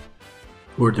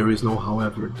 Or there is no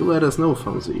however. Do let us know,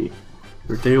 Fonzie.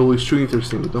 Your tale is too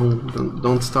interesting.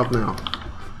 Don't stop now.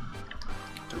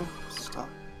 Don't stop.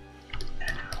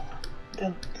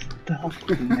 Don't stop.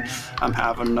 I'm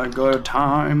having a good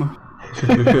time.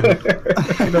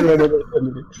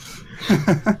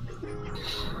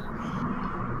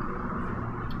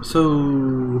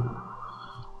 So,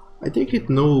 I take it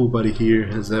nobody here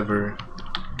has ever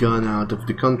gone out of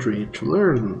the country to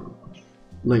learn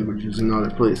languages in other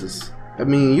places. I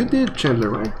mean, you did, Chandler,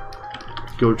 right?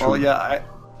 Go to. Well, yeah,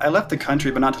 I left the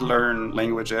country, but not to learn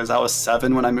languages. I was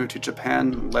 7 when I moved to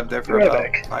Japan. Lived there for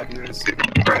about 5 years.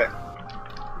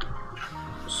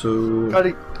 So,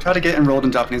 Try to get enrolled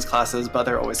in Japanese classes, but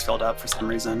they're always filled up for some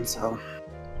reason. So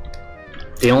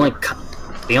The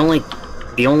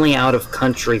only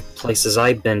out-of-country places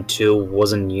I've been to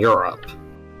was in Europe.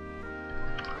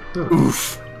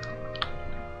 oof.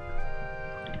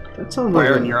 that sounds like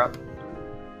Where in Europe?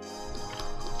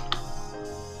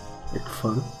 like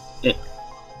fun.